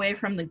 girls ran away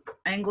from the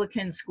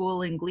Anglican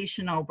school in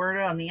Gleason,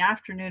 Alberta on the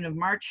afternoon of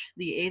March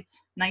the 8th,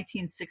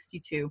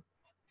 1962.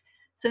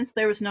 Since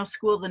there was no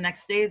school the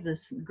next day, the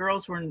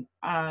girls were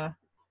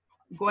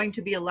going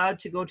to be allowed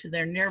to go to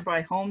their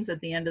nearby homes at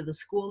the end of the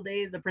school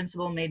day. The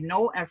principal made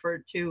no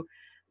effort to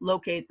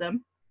locate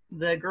them.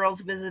 The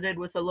girls visited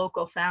with a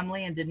local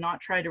family and did not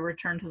try to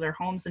return to their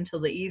homes until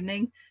the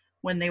evening,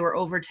 when they were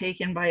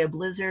overtaken by a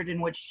blizzard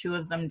in which 2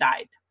 of them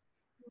died.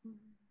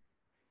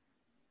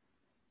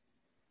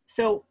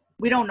 So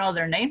we don't know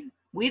their name.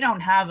 We don't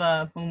have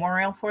a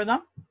memorial for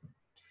them.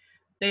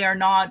 They are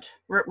not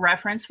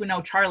referenced. We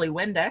know Charlie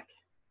Windeck,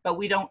 but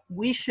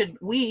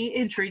we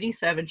in Treaty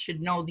 7 should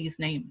know these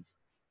names.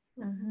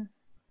 Mm-hmm.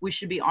 We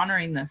should be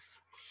honoring this,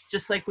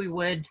 just like we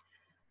would.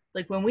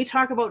 Like when we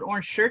talk about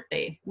Orange Shirt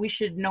Day, we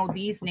should know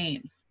these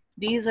names.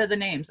 These are the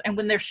names. And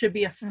when there should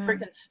be a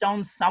freaking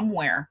stone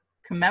somewhere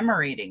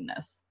commemorating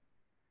this.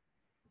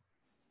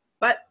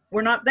 But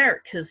we're not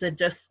there because it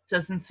just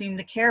doesn't seem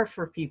to care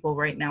for people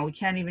right now. We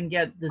can't even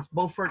get this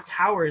Beaufort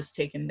Towers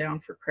taken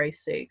down, for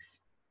Christ's sakes.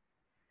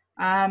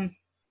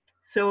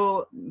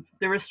 So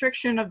the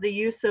restriction of the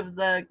use of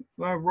the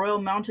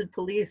Royal Mounted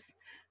Police.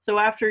 So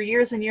after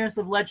years and years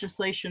of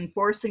legislation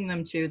forcing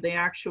them to, they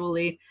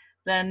actually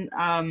then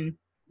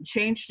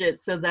changed it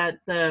so that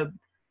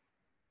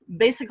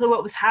basically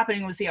what was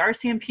happening was the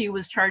RCMP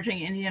was charging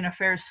Indian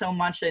Affairs so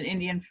much that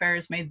Indian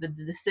Affairs made the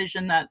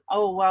decision that,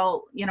 oh,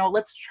 well, you know,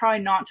 let's try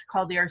not to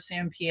call the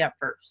RCMP at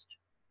first,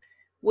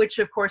 which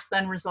of course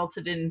then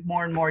resulted in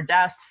more and more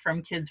deaths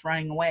from kids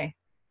running away.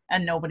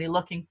 and nobody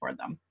looking for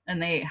them.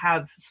 And they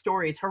have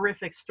stories,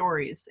 horrific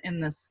stories in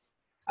this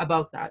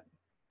about that.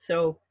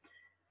 So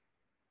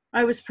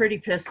I was pretty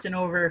pissed and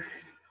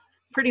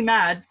pretty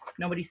mad.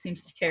 Nobody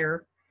seems to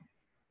care.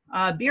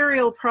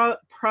 Burial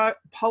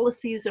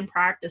policies and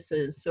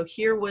practices. So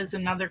here was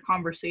another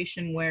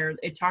conversation where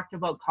it talked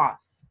about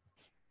costs.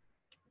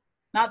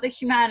 Not the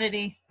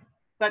humanity,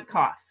 but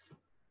costs.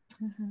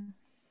 Mm-hmm.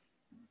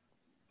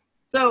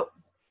 So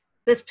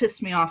this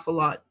pissed me off a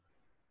lot.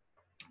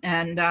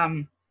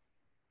 And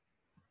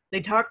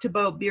they talked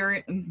about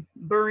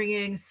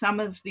burying some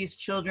of these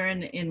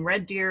children in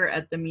Red Deer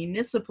at the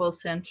municipal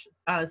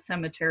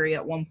cemetery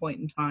at one point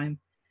in time,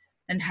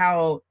 and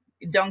how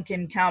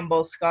Duncan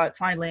Campbell Scott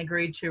finally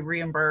agreed to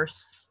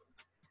reimburse.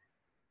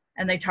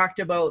 And they talked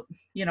about,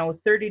 you know,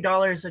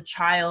 $30 a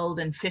child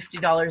and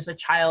 $50 a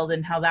child,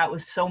 and how that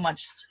was so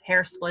much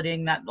hair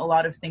splitting that a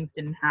lot of things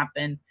didn't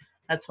happen.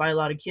 That's why a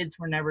lot of kids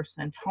were never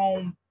sent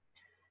home,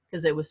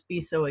 because it was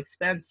so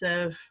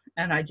expensive.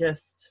 And I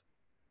just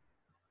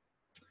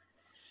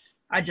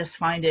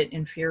find it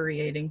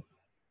infuriating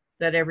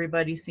that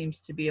everybody seems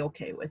to be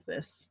okay with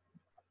this.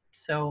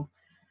 So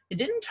it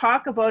didn't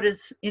talk about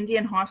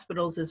Indian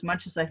hospitals as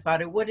much as I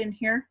thought it would in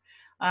here.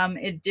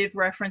 It did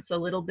reference a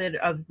little bit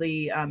of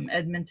the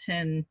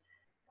Edmonton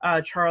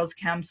Charles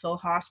Camsell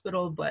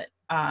Hospital, but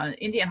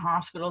Indian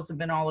hospitals have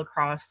been all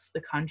across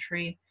the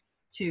country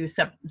to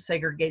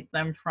segregate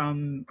them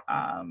from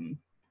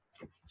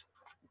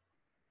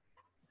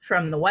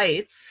the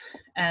whites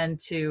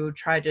and to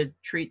try to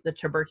treat the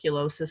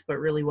tuberculosis, but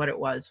really what it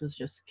was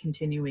just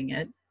continuing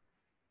it.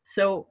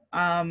 So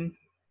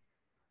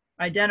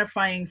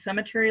identifying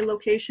cemetery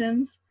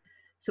locations.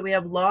 So we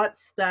have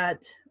lots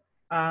that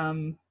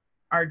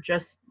are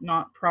just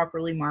not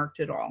properly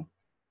marked at all.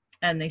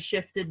 And they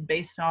shifted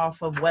based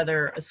off of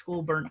whether a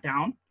school burnt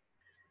down.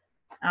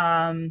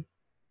 And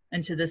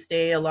to this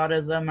day, a lot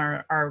of them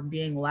are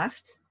being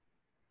left.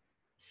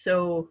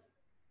 So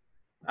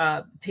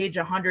page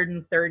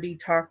 130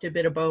 talked a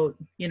bit about,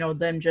 you know,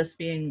 them just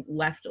being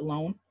left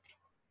alone.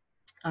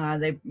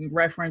 They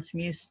referenced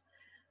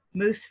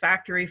Moose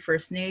Factory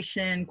First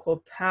Nation,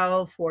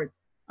 Quappel, Fort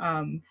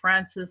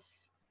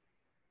Francis.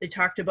 They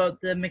talked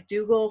about the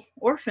McDougall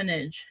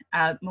Orphanage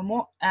at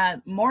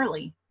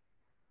Morley.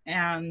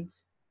 And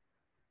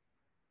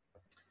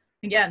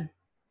again,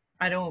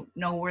 I don't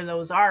know where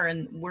those are,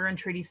 and we're in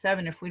Treaty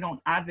 7. If we don't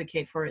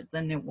advocate for it,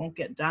 then it won't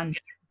get done.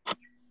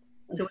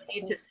 So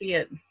we need to see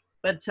it.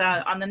 But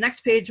on the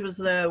next page was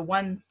the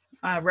one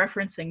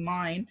referencing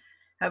mine.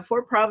 At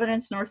Fort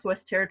Providence,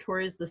 Northwest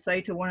Territories, the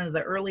site of one of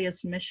the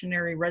earliest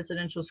missionary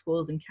residential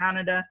schools in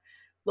Canada.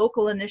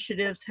 Local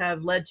initiatives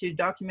have led to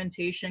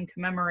documentation,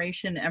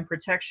 commemoration, and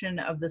protection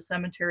of the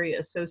cemetery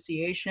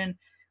association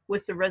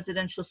with the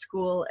residential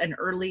school and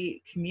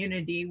early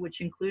community,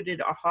 which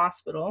included a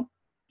hospital.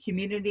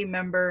 Community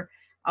member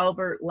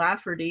Albert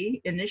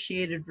Lafferty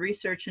initiated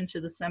research into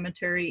the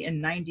cemetery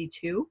in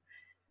 '92.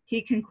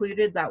 He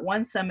concluded that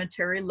one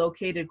cemetery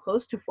located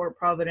close to Fort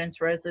Providence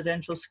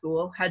Residential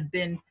School had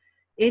been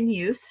in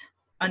use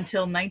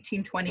until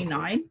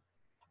 1929.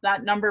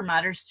 That number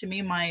matters to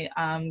me. My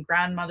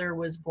grandmother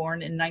was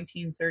born in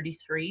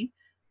 1933,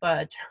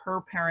 but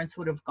her parents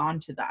would have gone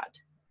to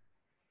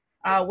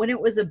that. When it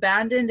was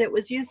abandoned, it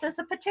was used as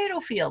a potato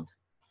field.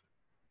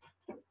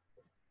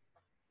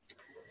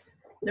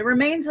 The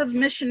remains of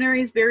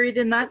missionaries buried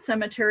in that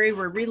cemetery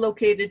were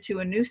relocated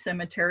to a new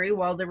cemetery,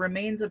 while the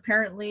remains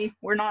apparently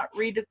were not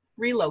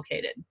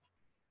relocated.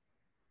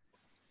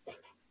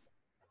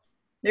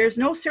 There's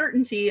no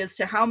certainty as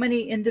to how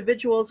many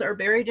individuals are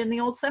buried in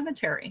the old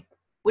cemetery,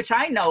 which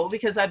I know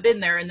because I've been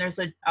there, and there's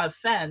a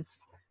fence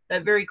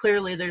that very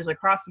clearly there's a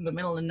cross in the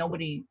middle, and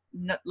nobody,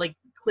 like,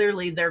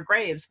 clearly they're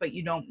graves, but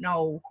you don't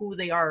know who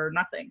they are or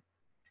nothing.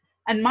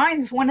 And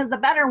mine's one of the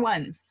better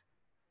ones.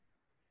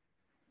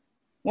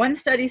 One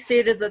study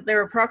stated that there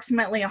are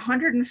approximately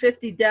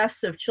 150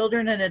 deaths of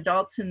children and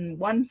adults in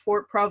one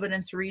Fort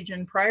Providence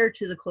region prior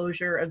to the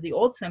closure of the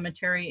old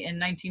cemetery in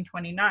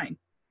 1929.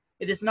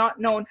 It is not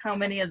known how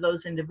many of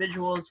those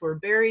individuals were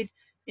buried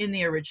in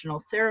the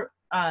original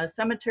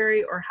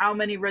cemetery or how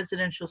many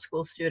residential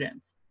school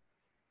students.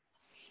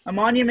 A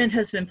monument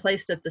has been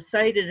placed at the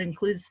site. It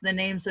includes the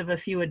names of a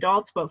few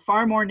adults, but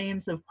far more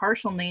names of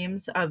partial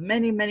names of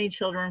many, many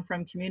children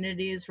from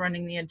communities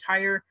running the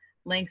entire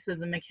length of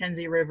the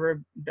Mackenzie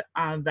River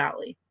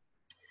Valley.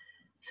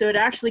 So it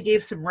actually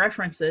gave some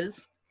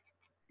references.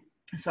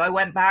 So I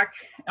went back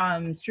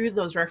through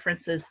those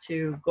references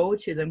to go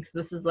to them, because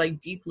this is like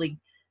deeply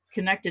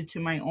connected to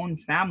my own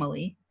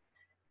family.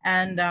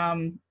 And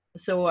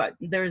so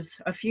there's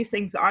a few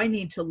things I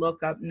need to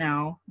look up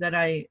now that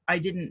I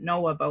didn't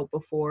know about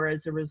before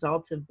as a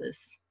result of this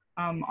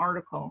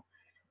article.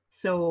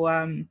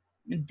 So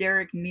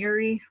Derek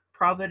Neary,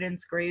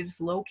 Providence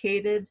Graves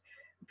Located.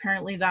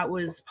 Apparently that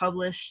was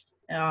published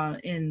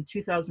in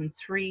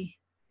 2003.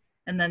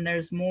 And then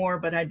there's more,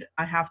 but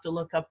I have to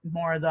look up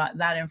more of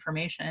that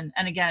information.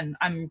 And again,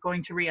 I'm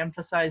going to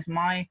reemphasize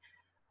my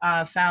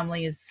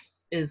family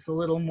is a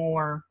little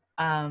more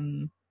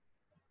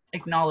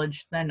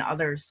acknowledged than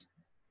others.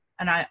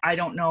 And I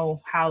don't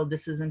know how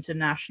this isn't a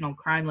national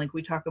crime. Like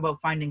we talk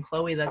about finding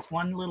Chloe, that's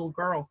one little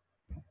girl.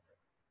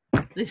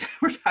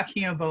 We're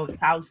talking about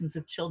thousands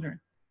of children.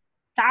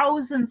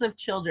 Thousands of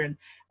children.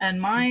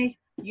 And my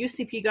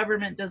UCP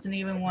government doesn't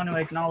even want to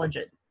acknowledge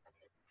it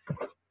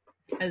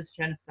as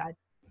genocide.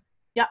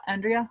 Yeah,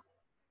 Andrea?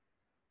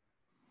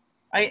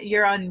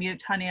 You're on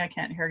mute, honey. I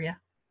can't hear you.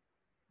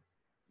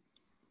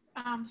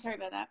 Sorry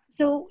about that.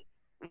 So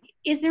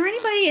is there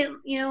anybody at,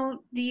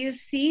 the U of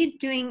C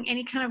doing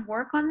any kind of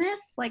work on this?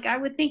 Like, I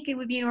would think it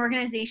would be an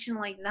organization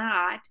like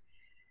that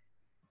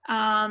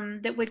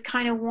that would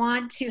kind of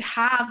want to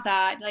have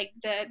that, like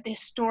the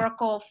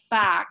historical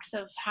facts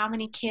of how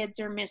many kids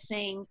are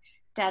missing,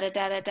 that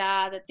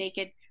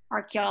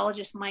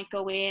archaeologists might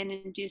go in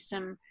and do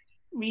some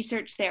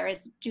research there.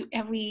 Do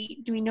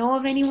we know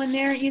of anyone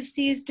there at U of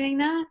C who's doing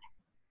that?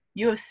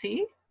 U of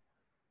C?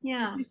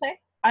 Yeah. What did you say?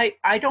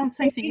 I don't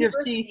think the U of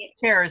C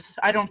cares.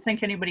 I don't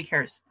think anybody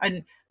cares.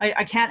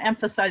 I can't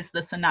emphasize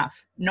this enough.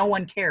 No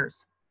one cares.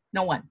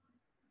 No one.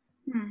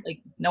 Like,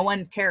 no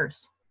one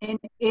cares. And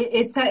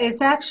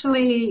it's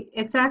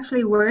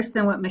actually worse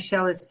than what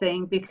Michelle is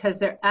saying, because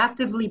they're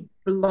actively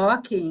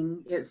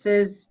blocking. It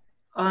says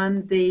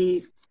on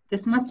this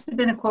must have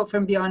been a quote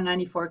from Beyond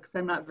 94, because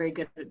I'm not very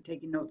good at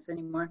taking notes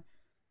anymore.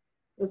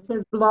 It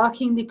says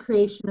blocking the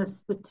creation of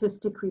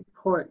statistic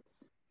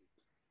reports.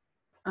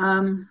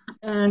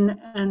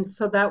 And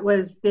so that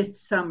was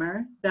this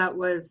summer. That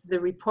was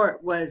the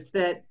report, was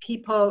that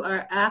people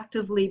are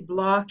actively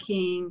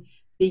blocking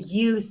the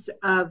use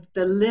of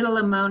the little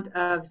amount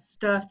of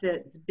stuff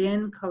that's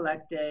been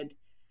collected,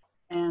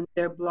 and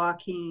they're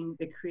blocking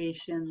the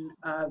creation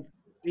of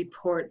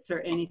reports or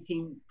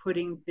anything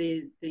putting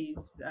this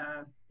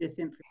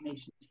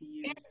information to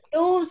use.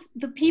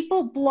 The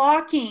people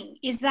blocking,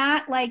 is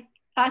that like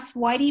us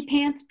whitey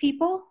pants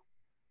people?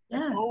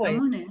 Yeah,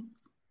 someone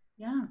is.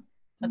 Yeah.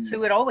 That's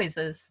who it always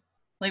is.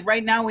 Like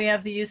right now we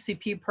have the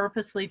UCP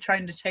purposely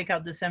trying to take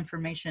out this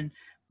information.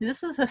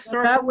 This is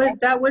historical.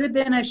 That would have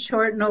been a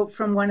short note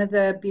from one of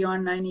the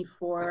Beyond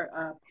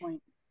 94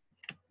 points.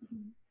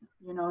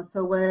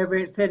 So wherever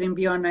it said in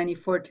Beyond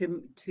 94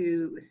 to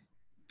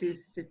do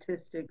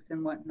statistics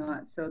and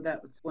whatnot. So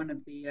that was one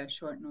of the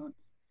short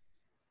notes.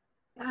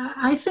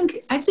 I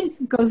think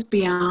it goes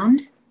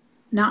beyond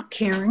not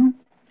caring.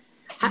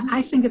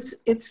 I think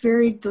it's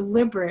very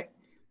deliberate.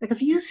 Like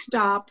if you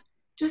stop,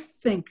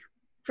 just think,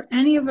 for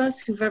any of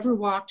us who've ever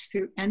walked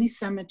through any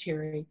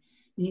cemetery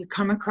and you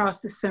come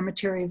across the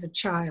cemetery of a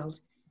child,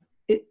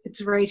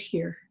 it's right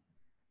here.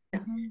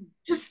 Mm-hmm.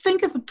 Just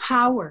think of the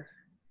power.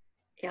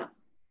 Yeah.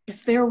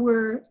 If there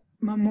were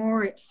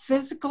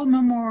physical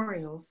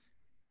memorials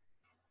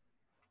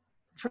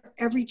for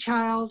every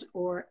child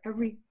or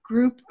every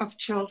group of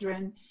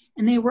children,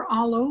 and they were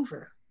all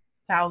over.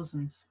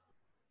 Thousands.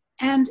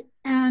 And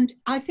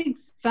I think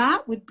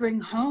that would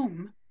bring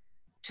home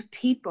to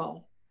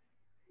people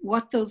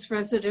what those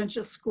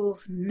residential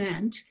schools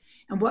meant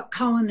and what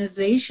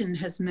colonization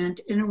has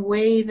meant in a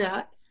way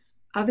that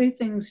other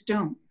things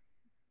don't.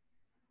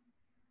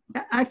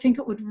 I think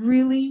it would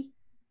really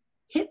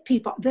hit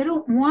people. They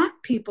don't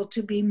want people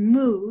to be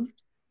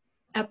moved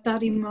at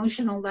that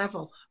emotional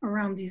level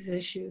around these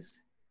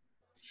issues.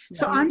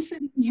 So I'm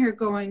sitting here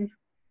going,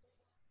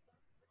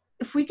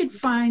 if we could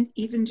find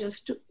even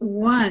just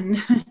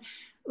one,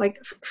 like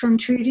from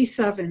Treaty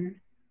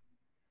 7,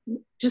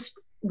 just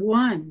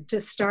one to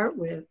start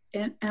with,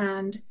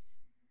 and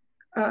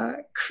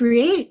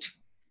create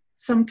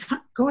some,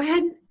 go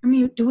ahead. I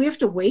mean, do we have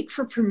to wait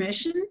for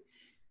permission?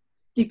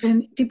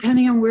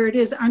 Depending on where it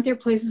is, aren't there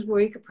places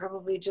where you could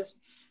probably just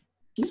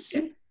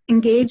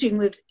engaging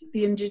with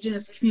the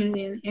Indigenous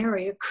community in the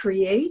area,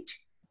 create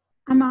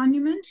a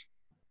monument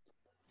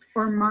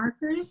or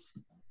markers?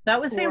 That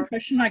was the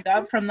impression I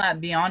got from that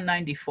Beyond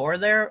 94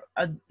 there.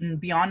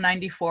 Beyond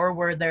 94,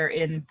 where they're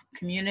in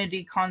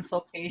community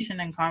consultation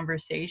and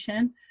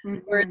conversation,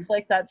 where it's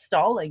like that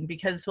stalling,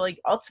 because like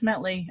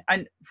ultimately,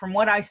 from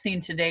what I've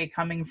seen today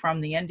coming from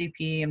the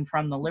NDP and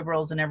from the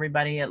Liberals and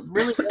everybody, it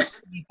really does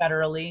be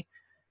federally.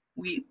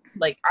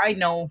 I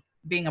know,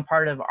 being a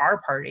part of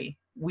our party,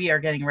 we are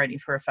getting ready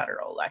for a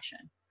federal election.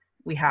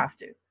 We have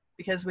to,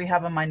 because we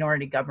have a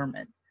minority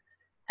government.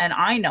 And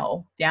I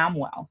know damn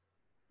well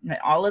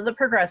all of the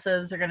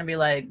progressives are going to be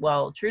like,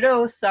 well,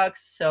 Trudeau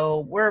sucks,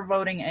 so we're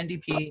voting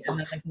NDP, and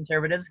then the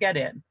Conservatives get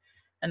in.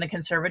 And the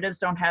Conservatives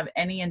don't have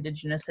any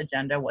Indigenous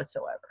agenda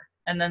whatsoever.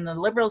 And then the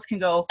Liberals can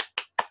go,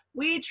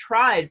 we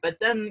tried, but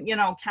then,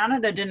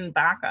 Canada didn't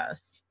back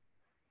us.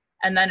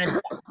 And then it's...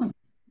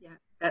 Yeah,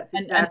 that's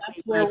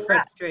exactly my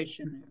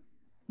frustration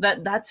there.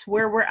 That's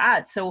where we're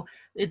at. So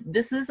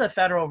this is a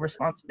federal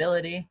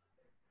responsibility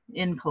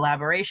in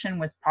collaboration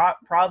with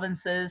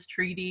provinces,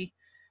 treaty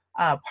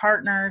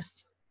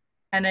partners.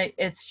 And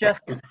it's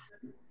just... But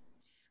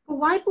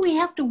why do we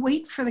have to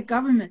wait for the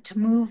government to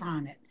move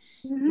on it?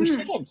 We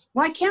shouldn't.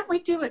 Why can't we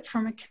do it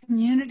from a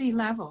community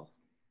level?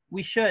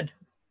 We should.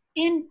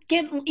 And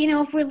get, you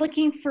know, if we're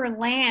looking for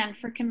land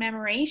for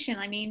commemoration,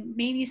 I mean,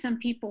 maybe some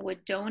people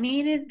would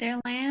donate it, their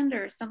land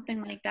or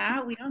something like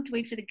that. We don't have to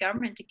wait for the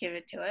government to give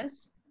it to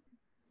us.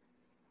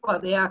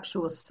 Well, the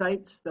actual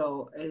sites,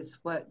 though, is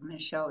what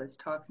Michelle is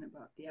talking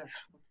about, the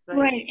actual sites.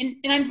 Right.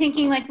 And I'm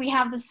thinking like we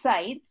have the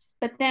sites,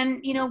 but then,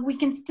 you know, we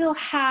can still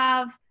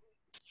have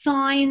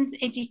signs,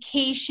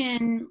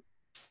 education,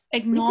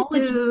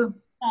 acknowledgement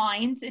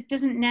signs. It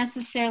doesn't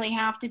necessarily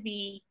have to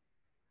be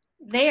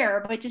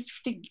there, but just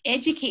to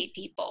educate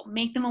people,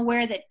 make them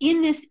aware that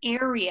in this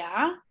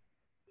area,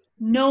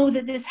 know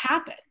that this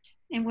happened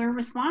and we're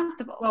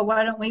responsible. Well,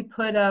 why don't we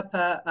put up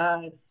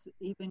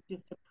even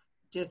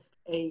just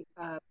a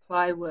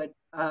plywood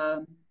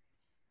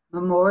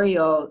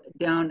memorial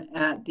down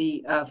at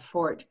the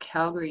Fort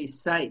Calgary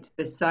site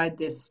beside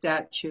this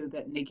statue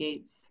that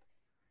negates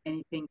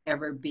anything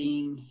ever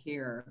being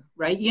here,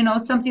 right? You know,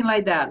 something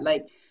like that.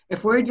 Like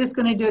if we're just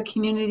going to do a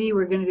community,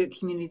 we're going to do it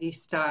community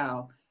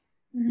style.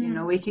 You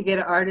know, we could get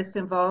artists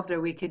involved,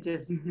 or we could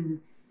just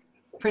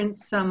print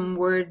some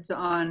words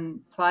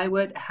on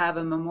plywood, have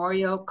a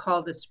memorial,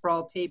 call the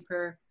sprawl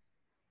paper.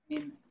 I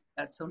mean,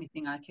 that's the only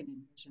thing I can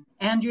envision.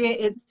 Andrea,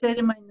 it said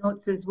in my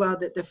notes as well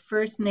that the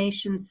First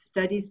Nations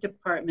Studies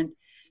Department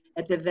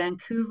at the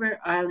Vancouver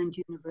Island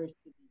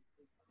University.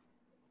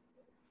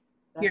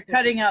 You're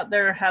cutting out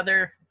there,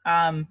 Heather.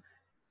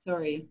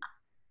 Sorry.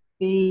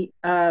 The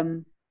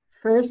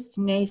First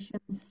Nations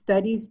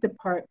Studies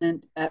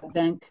Department at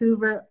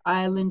Vancouver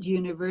Island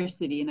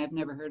University, and I've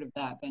never heard of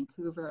that,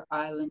 Vancouver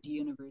Island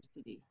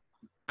University.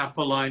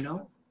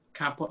 Capilano?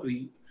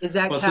 Is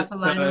that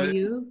Capilano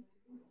U?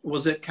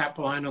 Was it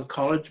Capilano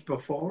College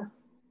before?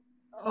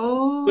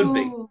 Oh, could be.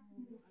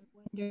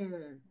 I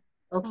wonder.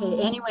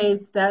 Okay,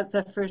 anyways, that's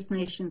a First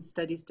Nations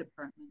Studies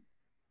Department.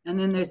 And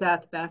then there's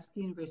Athabasca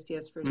University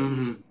as First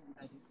Nations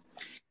Studies.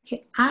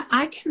 Okay,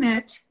 I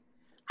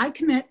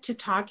commit to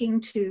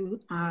talking to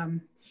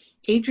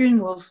Adrian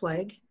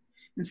Wolfleg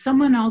and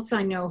someone else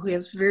I know who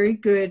has very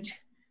good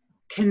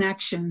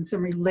connections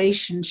and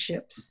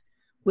relationships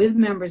with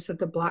members of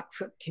the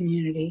Blackfoot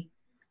community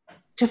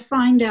to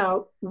find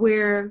out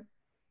where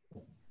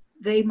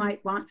they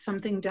might want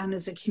something done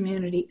as a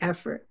community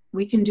effort.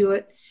 We can do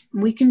it,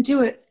 and we can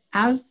do it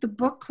as the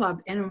book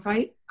club and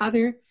invite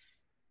other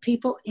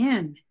people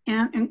in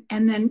and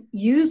then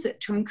use it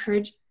to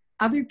encourage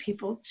other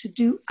people to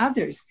do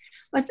others.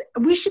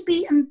 We should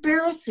be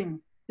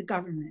embarrassing the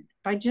government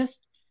by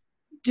just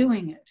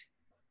doing it.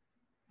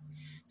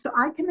 So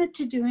I commit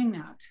to doing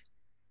that.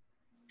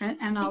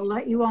 And I'll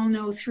let you all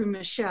know through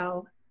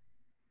Michelle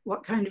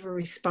what kind of a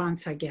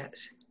response I get.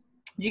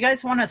 Do you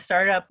guys want to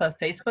start up a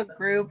Facebook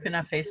group and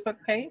a Facebook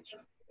page?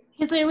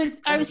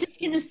 Because I was just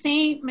going to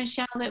say,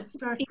 Michelle, that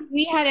if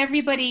we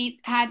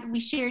had we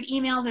shared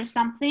emails or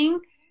something,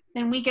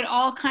 then we could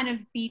all kind of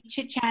be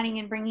chit-chatting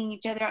and bringing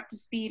each other up to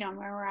speed on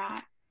where we're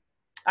at.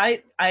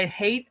 I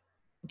hate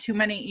too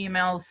many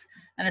emails,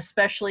 and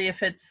especially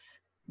if it's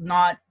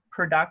not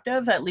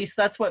productive. At least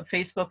that's what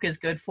Facebook is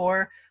good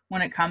for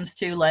when it comes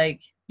to,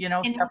 like, you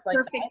know, and stuff like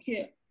that. Perfect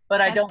too. But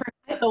I don't,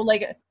 so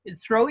like,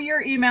 throw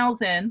your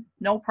emails in,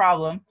 no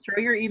problem.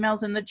 Throw your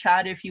emails in the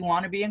chat if you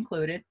want to be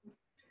included.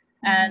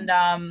 And,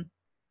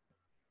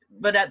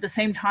 but at the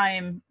same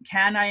time,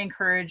 can I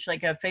encourage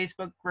like a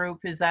Facebook group?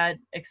 Is that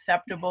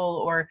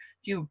acceptable? Or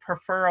do you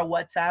prefer a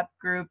WhatsApp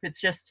group?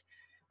 It's just,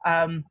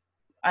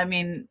 I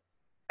mean,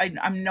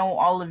 I know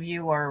all of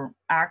you are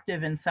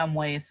active in some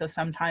way, so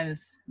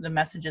sometimes the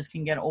messages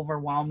can get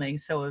overwhelming.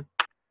 So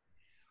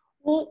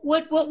well,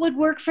 what would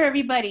work for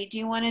everybody? Do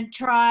you want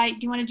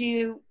to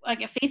do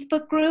like a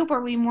Facebook group?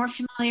 Are we more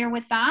familiar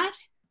with that?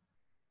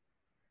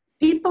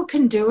 People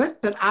can do it,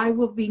 but I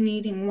will be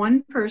needing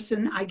one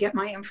person I get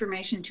my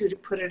information to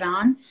put it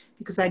on,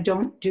 because I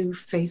don't do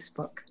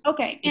Facebook.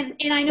 Okay, and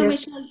I know,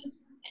 Michelle,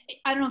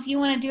 I don't know if you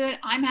want to do it.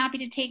 I'm happy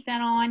to take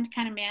that on to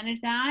kind of manage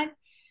that.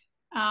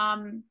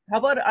 How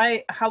about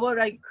I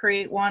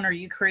create one, or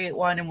you create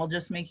one, and we'll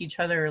just make each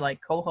other like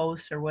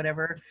co-hosts or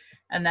whatever.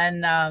 And then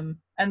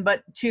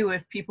but too,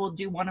 if people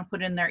do want to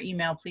put in their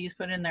email, please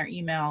put in their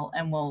email,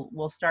 and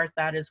we'll start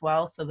that as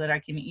well, so that I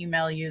can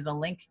email you the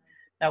link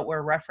that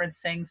we're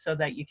referencing, so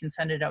that you can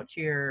send it out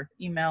to your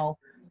email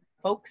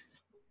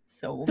folks.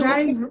 So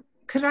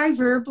could I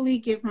verbally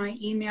give my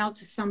email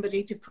to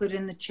somebody to put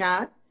in the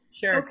chat?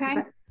 Sure.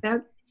 Okay.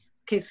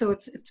 Okay, so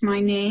it's my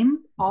name,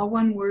 all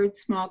one word,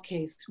 small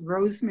case,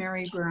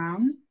 Rosemary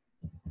Brown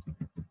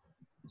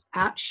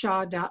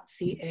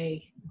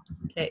 @shaw.ca.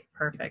 Okay,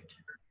 perfect.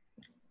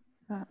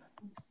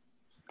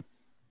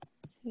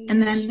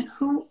 And then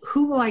who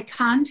will I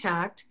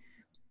contact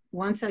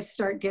once I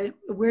start getting,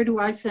 where do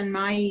I send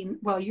my,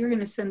 well, you're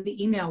going to send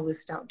the email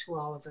list out to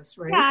all of us,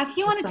 right? Yeah, if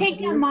you want to take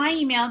down my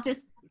email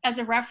just as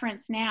a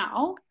reference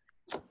now.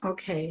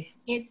 Okay.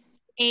 It's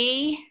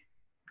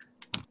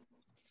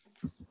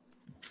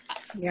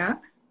yeah.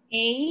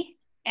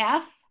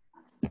 AF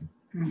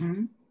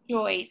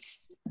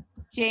Joyce,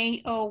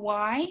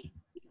 JOYCE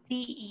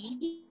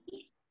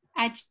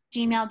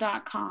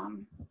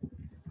 @gmail.com.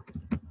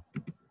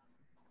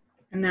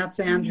 And that's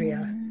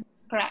Andrea.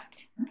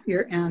 Correct.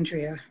 You're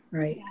Andrea,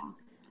 right? Yeah.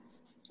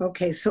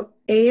 Okay, so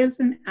A is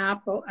in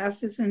Apple,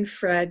 F is in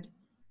Fred,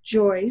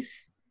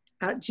 Joyce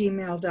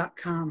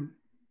 @gmail.com.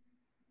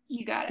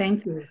 You got it.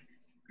 Thank you.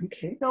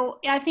 Okay. So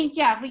I think,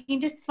 yeah, if we can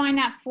just find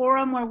that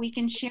forum where we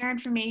can share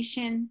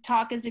information,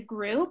 talk as a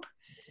group,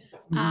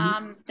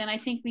 then I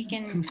think we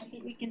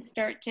can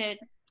start to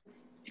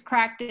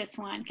crack this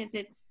one, because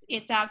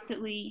it's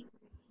absolutely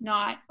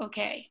not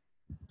okay.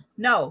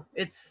 No,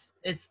 it's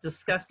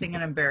disgusting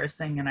and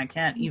embarrassing, and I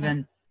can't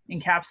even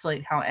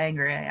encapsulate how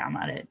angry I am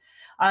at it.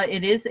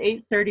 It is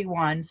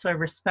 8:31, so I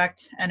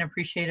respect and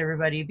appreciate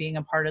everybody being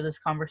a part of this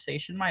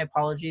conversation. My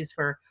apologies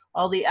for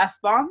all the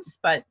F-bombs,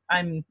 but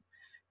I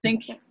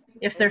think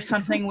if there's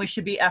something we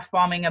should be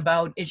F-bombing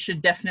about, it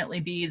should definitely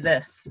be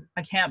this.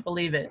 I can't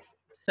believe it.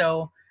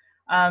 So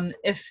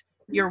if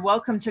you're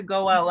welcome to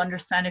go, I'll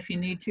understand if you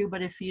need to,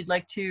 but if you'd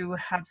like to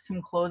have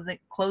some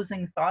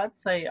closing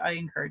thoughts, I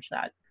encourage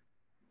that.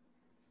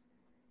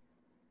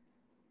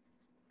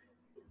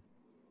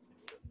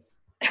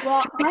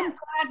 Well, I'm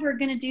glad we're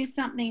going to do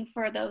something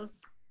for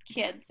those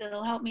kids.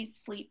 It'll help me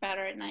sleep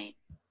better at night.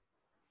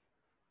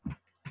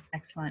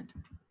 Excellent.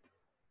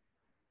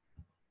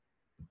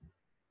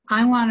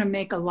 I want to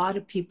make a lot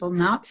of people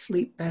not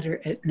sleep better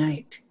at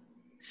night.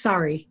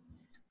 Sorry.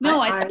 No,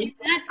 I think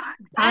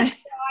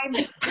that's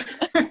why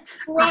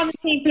we're on the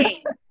same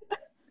page.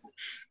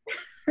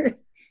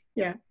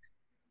 Yeah.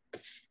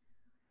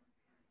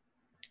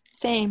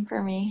 Same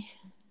for me.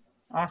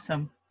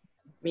 Awesome.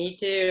 Me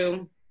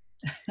too.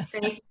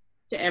 Thanks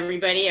to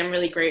everybody. I'm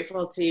really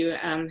grateful to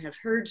have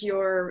heard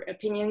your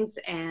opinions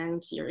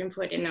and your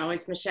input, and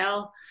always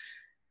Michelle.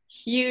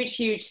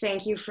 Huge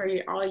thank you for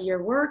all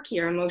your work,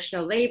 your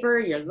emotional labor,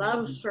 your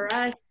love for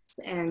us,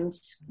 and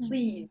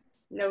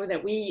please know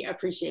that we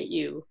appreciate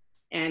you,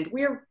 and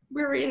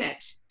we're in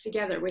it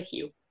together with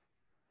you.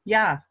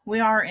 Yeah, we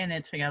are in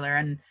it together,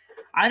 and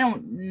I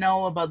don't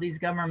know about these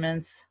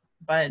governments,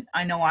 but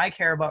I know I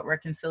care about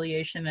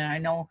reconciliation, and I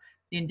know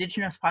the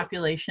Indigenous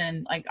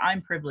population, like,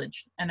 I'm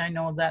privileged, and I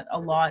know that a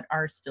lot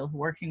are still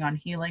working on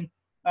healing.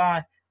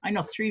 I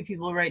know 3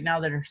 people right now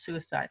that are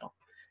suicidal.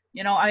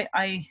 You know,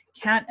 I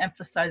can't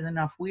emphasize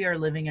enough, we are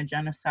living a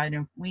genocide,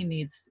 and we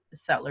need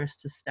settlers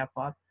to step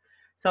up.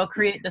 So I'll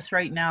create this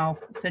right now,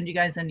 send you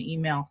guys an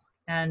email,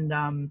 and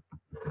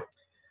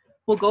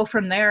we'll go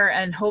from there,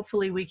 and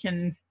hopefully we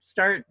can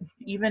start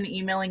even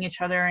emailing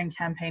each other and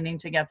campaigning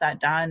to get that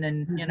done,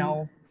 and you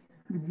know,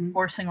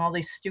 forcing all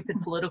these stupid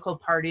political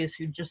parties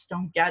who just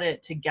don't get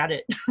it to get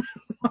it.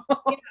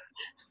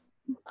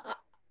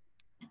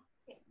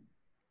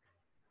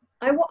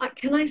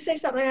 Can I say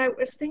something? I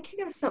was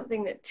thinking of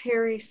something that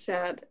Terry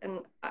said, and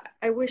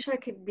I wish I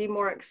could be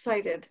more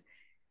excited.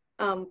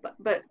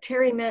 But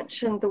Terry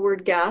mentioned the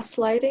word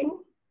gaslighting.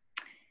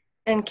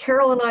 And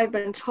Carol and I have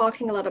been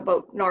talking a lot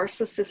about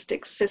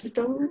narcissistic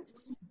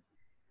systems.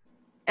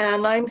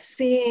 And I'm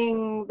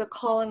seeing the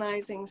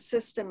colonizing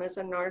system as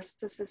a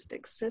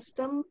narcissistic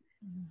system.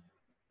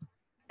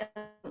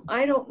 And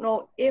I don't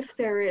know if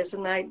there is,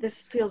 and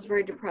this feels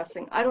very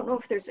depressing. I don't know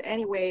if there's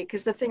any way,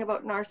 because the thing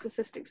about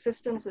narcissistic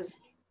systems is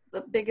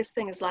the biggest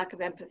thing is lack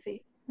of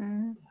empathy.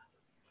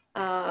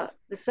 The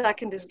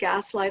second is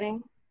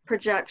gaslighting,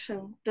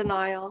 projection,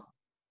 denial.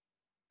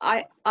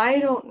 I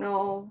don't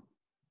know.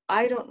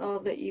 I don't know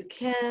that you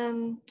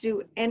can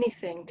do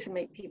anything to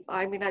make people,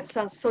 I mean, that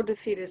sounds so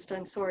defeatist,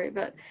 I'm sorry,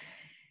 but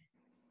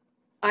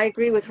I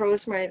agree with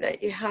Rosemary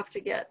that you have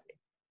to get,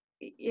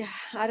 yeah,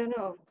 I don't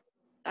know.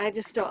 I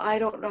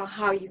don't know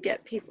how you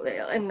get people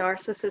in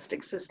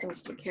narcissistic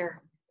systems to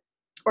care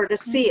or to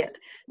see it,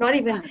 not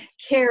even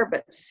care,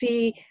 but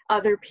see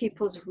other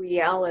people's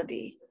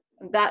reality.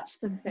 And that's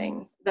the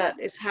thing that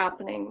is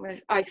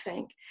happening, I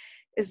think,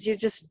 is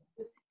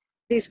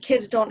these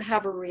kids don't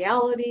have a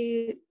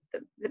reality.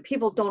 The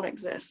people don't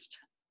exist.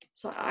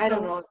 So I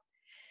don't know.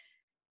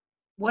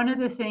 One of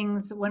the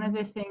things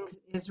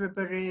is,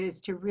 Roberta,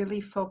 is to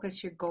really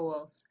focus your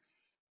goals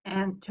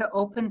and to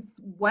open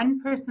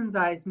one person's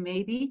eyes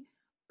maybe,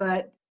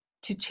 but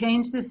to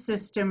change the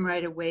system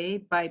right away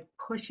by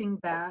pushing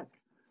back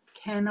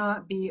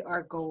cannot be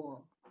our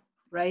goal,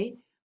 right?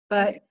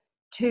 But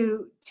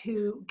to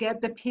get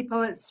the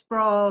people at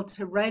Sprawl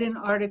to write an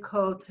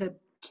article, to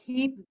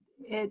keep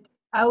it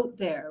out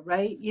there,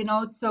 right? You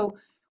know, so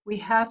we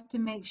have to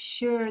make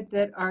sure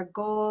that our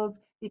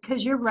goals,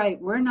 because you're right,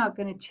 we're not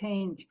going to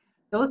change.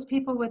 Those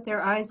people with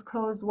their eyes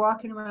closed,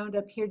 walking around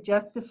up here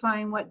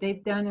justifying what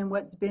they've done and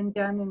what's been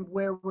done and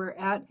where we're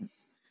at,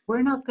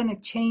 we're not going to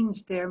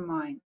change their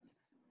minds.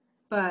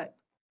 But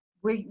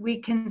we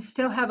can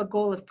still have a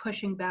goal of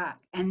pushing back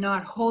and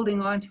not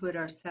holding on to it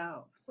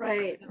ourselves.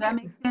 Right. Does that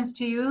make sense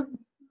to you?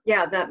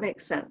 Yeah, that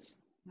makes sense.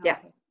 Okay.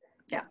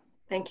 Yeah.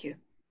 Thank you.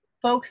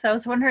 Folks, I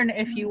was wondering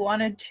if you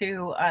wanted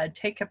to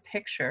take a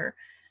picture.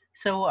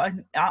 So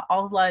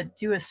I'll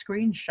do a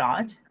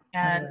screenshot,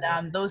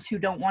 and those who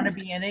don't want to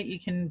be in it, you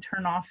can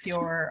turn off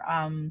your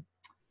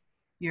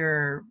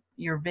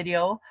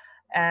video.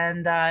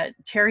 And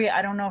Terry,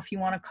 I don't know if you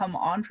want to come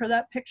on for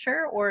that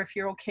picture, or if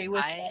you're okay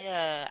with.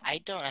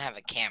 I don't have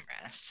a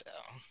camera, so.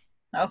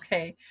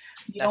 Okay.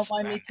 You That's don't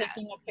mind where me I'm at.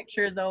 taking a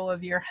picture though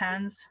of your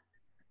hands?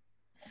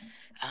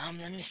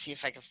 Let me see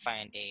if I can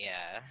find a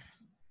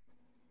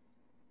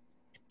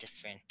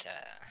different.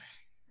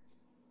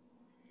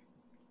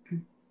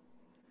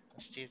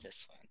 Let's do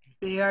this one.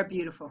 They are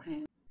beautiful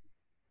hands.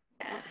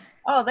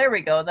 Oh, there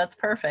we go. That's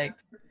perfect.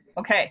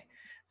 Okay.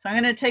 So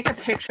I'm going to take a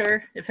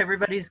picture if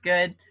everybody's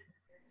good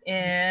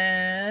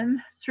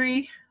in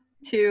 3,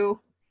 2.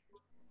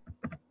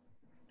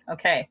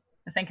 Okay.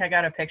 I think I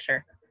got a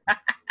picture.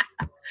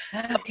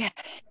 Okay.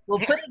 We'll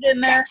put it in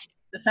there. Gotcha.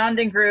 The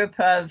founding group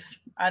of,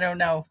 I don't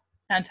know,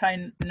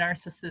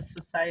 Anti-Narcissist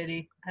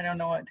Society. I don't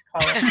know what to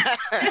call it.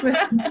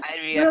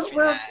 I'd be up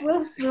for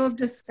that. We'll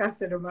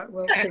discuss it about,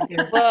 we'll figure it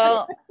out.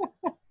 Well,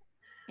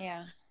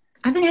 yeah.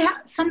 I think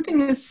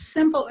something as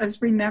simple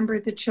as remember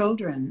the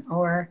children,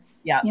 or,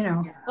 Yeah. you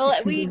know. Well, it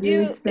can we be do,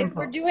 really if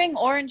simple. we're doing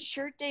Orange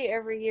Shirt Day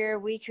every year,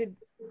 we could,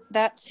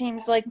 that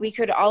seems like we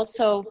could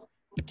also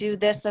do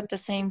this at the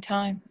same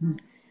time.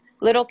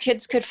 Little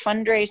kids could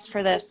fundraise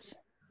for this,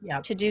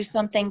 to do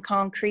something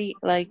concrete,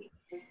 like,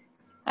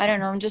 I don't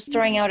know, I'm just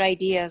throwing out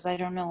ideas, I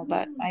don't know,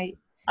 but I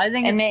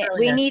think and it's we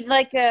brilliant. need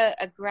like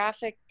a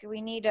graphic,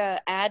 we need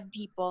ad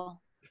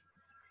people.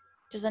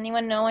 Does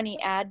anyone know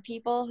any ad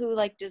people who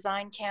like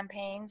design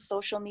campaigns,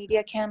 social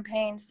media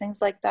campaigns,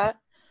 things like that?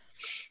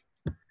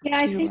 Yeah,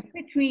 I think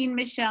between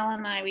Michelle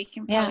and I, we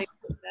can probably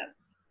do that.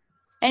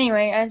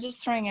 Anyway, I'm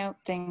just throwing out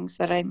things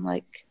that I'm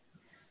like.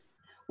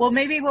 Well,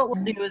 maybe what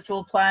we'll do is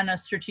we'll plan a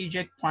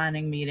strategic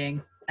planning meeting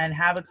and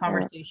have a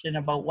conversation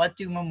about what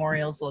do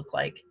memorials look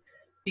like,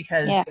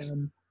 because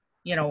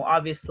you know,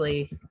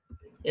 obviously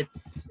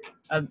it's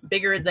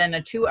bigger than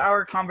a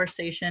 2-hour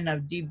conversation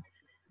of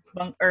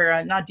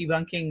not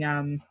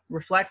debunking,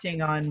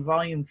 reflecting on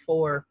volume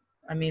 4.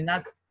 I mean,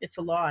 it's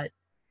a lot.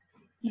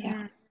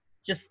 Yeah.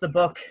 Just the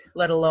book,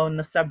 let alone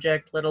the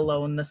subject, let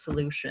alone the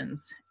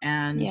solutions.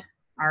 And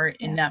our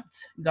inept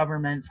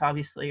governments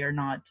obviously are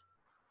not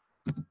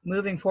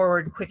moving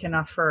forward quick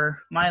enough for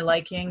my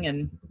liking.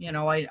 And, you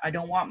know, I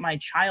don't want my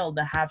child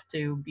to have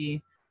to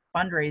be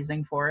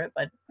fundraising for it,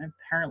 but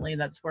apparently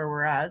that's where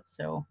we're at.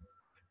 So.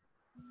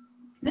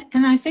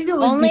 And I think it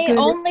would be good.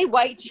 Only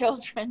white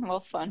children will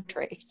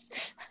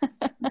fundraise.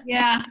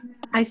 Yeah.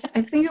 I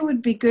think it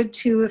would be good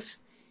too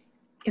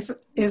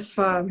if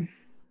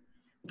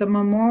the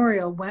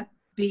memorial went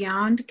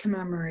beyond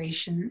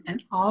commemoration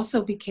and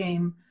also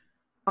became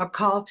a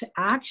call to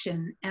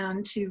action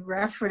and to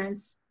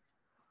reference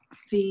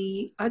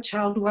the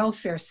child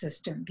welfare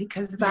system,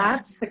 because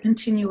that's the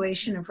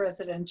continuation of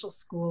residential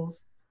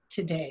schools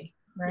today,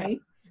 right?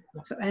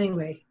 Yeah. So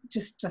anyway,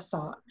 just a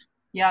thought.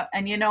 Yeah,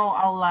 and you know,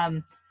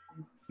 I'll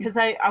because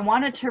I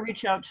wanted to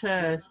reach out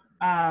to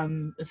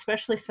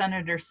especially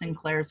Senator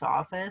Sinclair's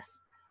office,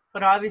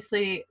 but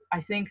obviously I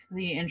think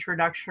the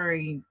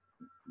introductory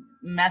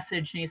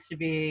message needs to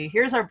be,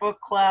 here's our book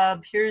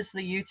club, here's the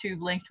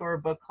YouTube link to our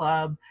book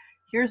club,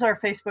 here's our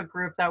Facebook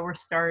group that we're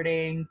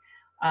starting,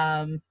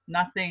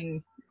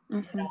 nothing,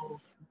 you know,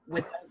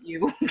 without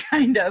you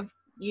kind of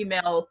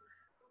email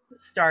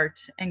start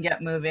and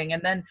get moving.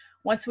 And then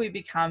once we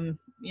become,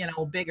 you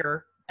know,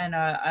 bigger and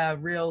a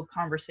real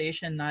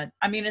conversation that,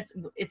 I mean,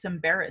 it's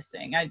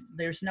embarrassing.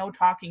 There's no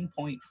talking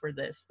point for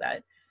this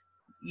that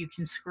you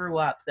can screw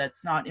up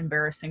that's not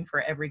embarrassing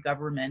for every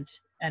government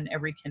and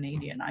every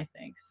Canadian, I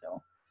think. So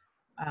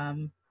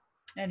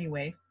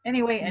anyway,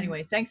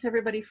 thanks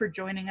everybody for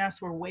joining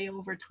us. We're way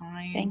over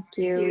time. Thank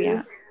you.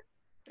 Yeah.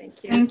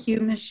 Thank you. Thank you,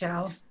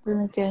 Michelle.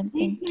 Really good.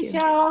 Thanks, Thank you.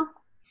 Michelle.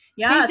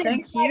 Yeah,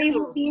 thanks, thank you.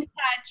 We'll be in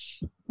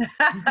touch.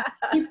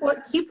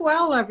 Keep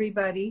well,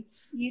 everybody.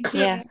 You too.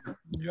 Yeah.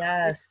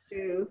 Yes. You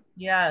too.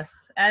 Yes.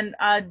 And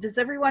does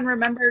everyone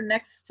remember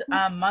next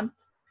month?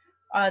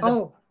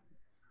 All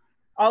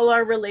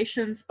Our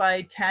Relations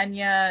by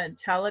Tanya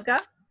Talaga.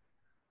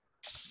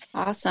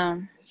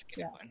 Awesome. That's a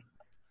good one.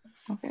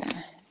 Okay.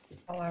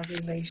 All Our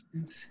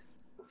Relations.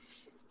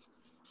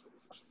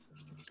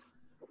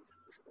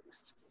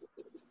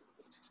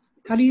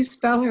 How do you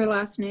spell her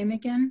last name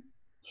again?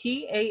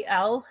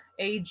 Talaga.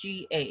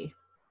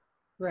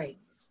 Right.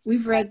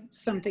 We've read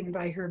something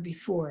by her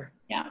before.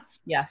 Yeah.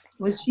 Yes.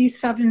 Was she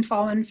Seven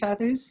Fallen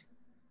Feathers?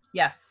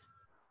 Yes.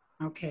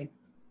 Okay.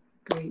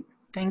 Great.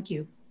 Thank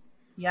you.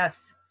 Yes.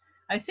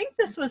 I think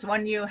this was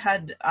one you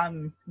had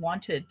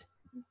wanted,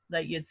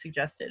 that you'd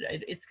suggested.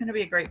 It's going to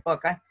be a great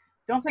book. I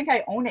don't think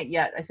I own it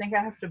yet. I think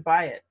I have to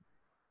buy it.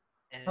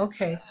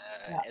 Okay.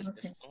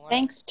 Okay.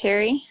 Thanks,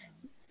 Terry.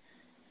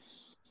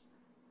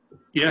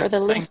 Yes, For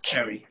the thanks, link.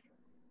 Terry.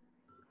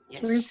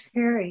 Yes. Where's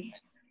Terry?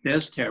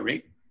 There's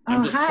Terry.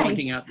 I'm just hi.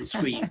 pointing out the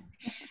screen.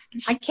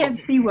 I can't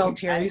see well,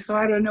 Terry, so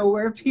I don't know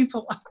where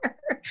people are.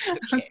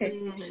 Okay.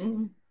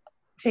 Mhm.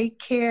 Take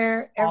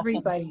care,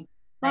 everybody.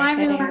 Bye,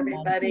 everyone.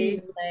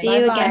 Everybody.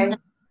 See you Bye-bye.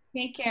 again.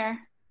 Take care.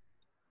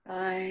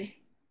 Bye.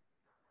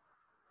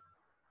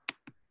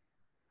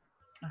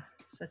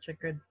 Such a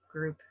good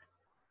group.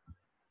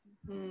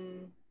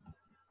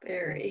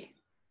 Very.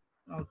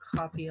 I'll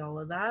copy all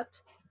of that.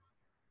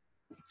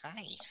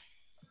 Hi.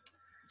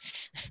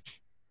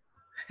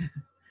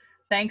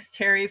 Thanks,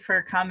 Terry,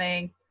 for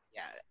coming.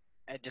 Yeah,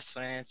 I just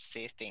wanted to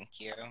say thank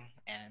you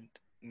and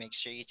make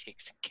sure you take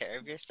care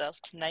of yourself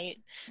tonight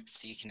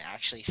so you can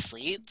actually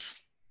sleep.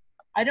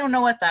 I don't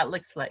know what that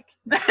looks like.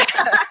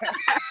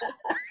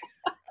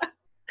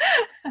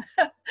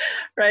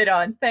 Right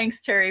on.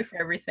 Thanks, Terry, for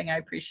everything. I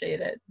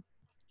appreciate it.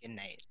 Good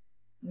night.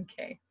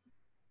 Okay.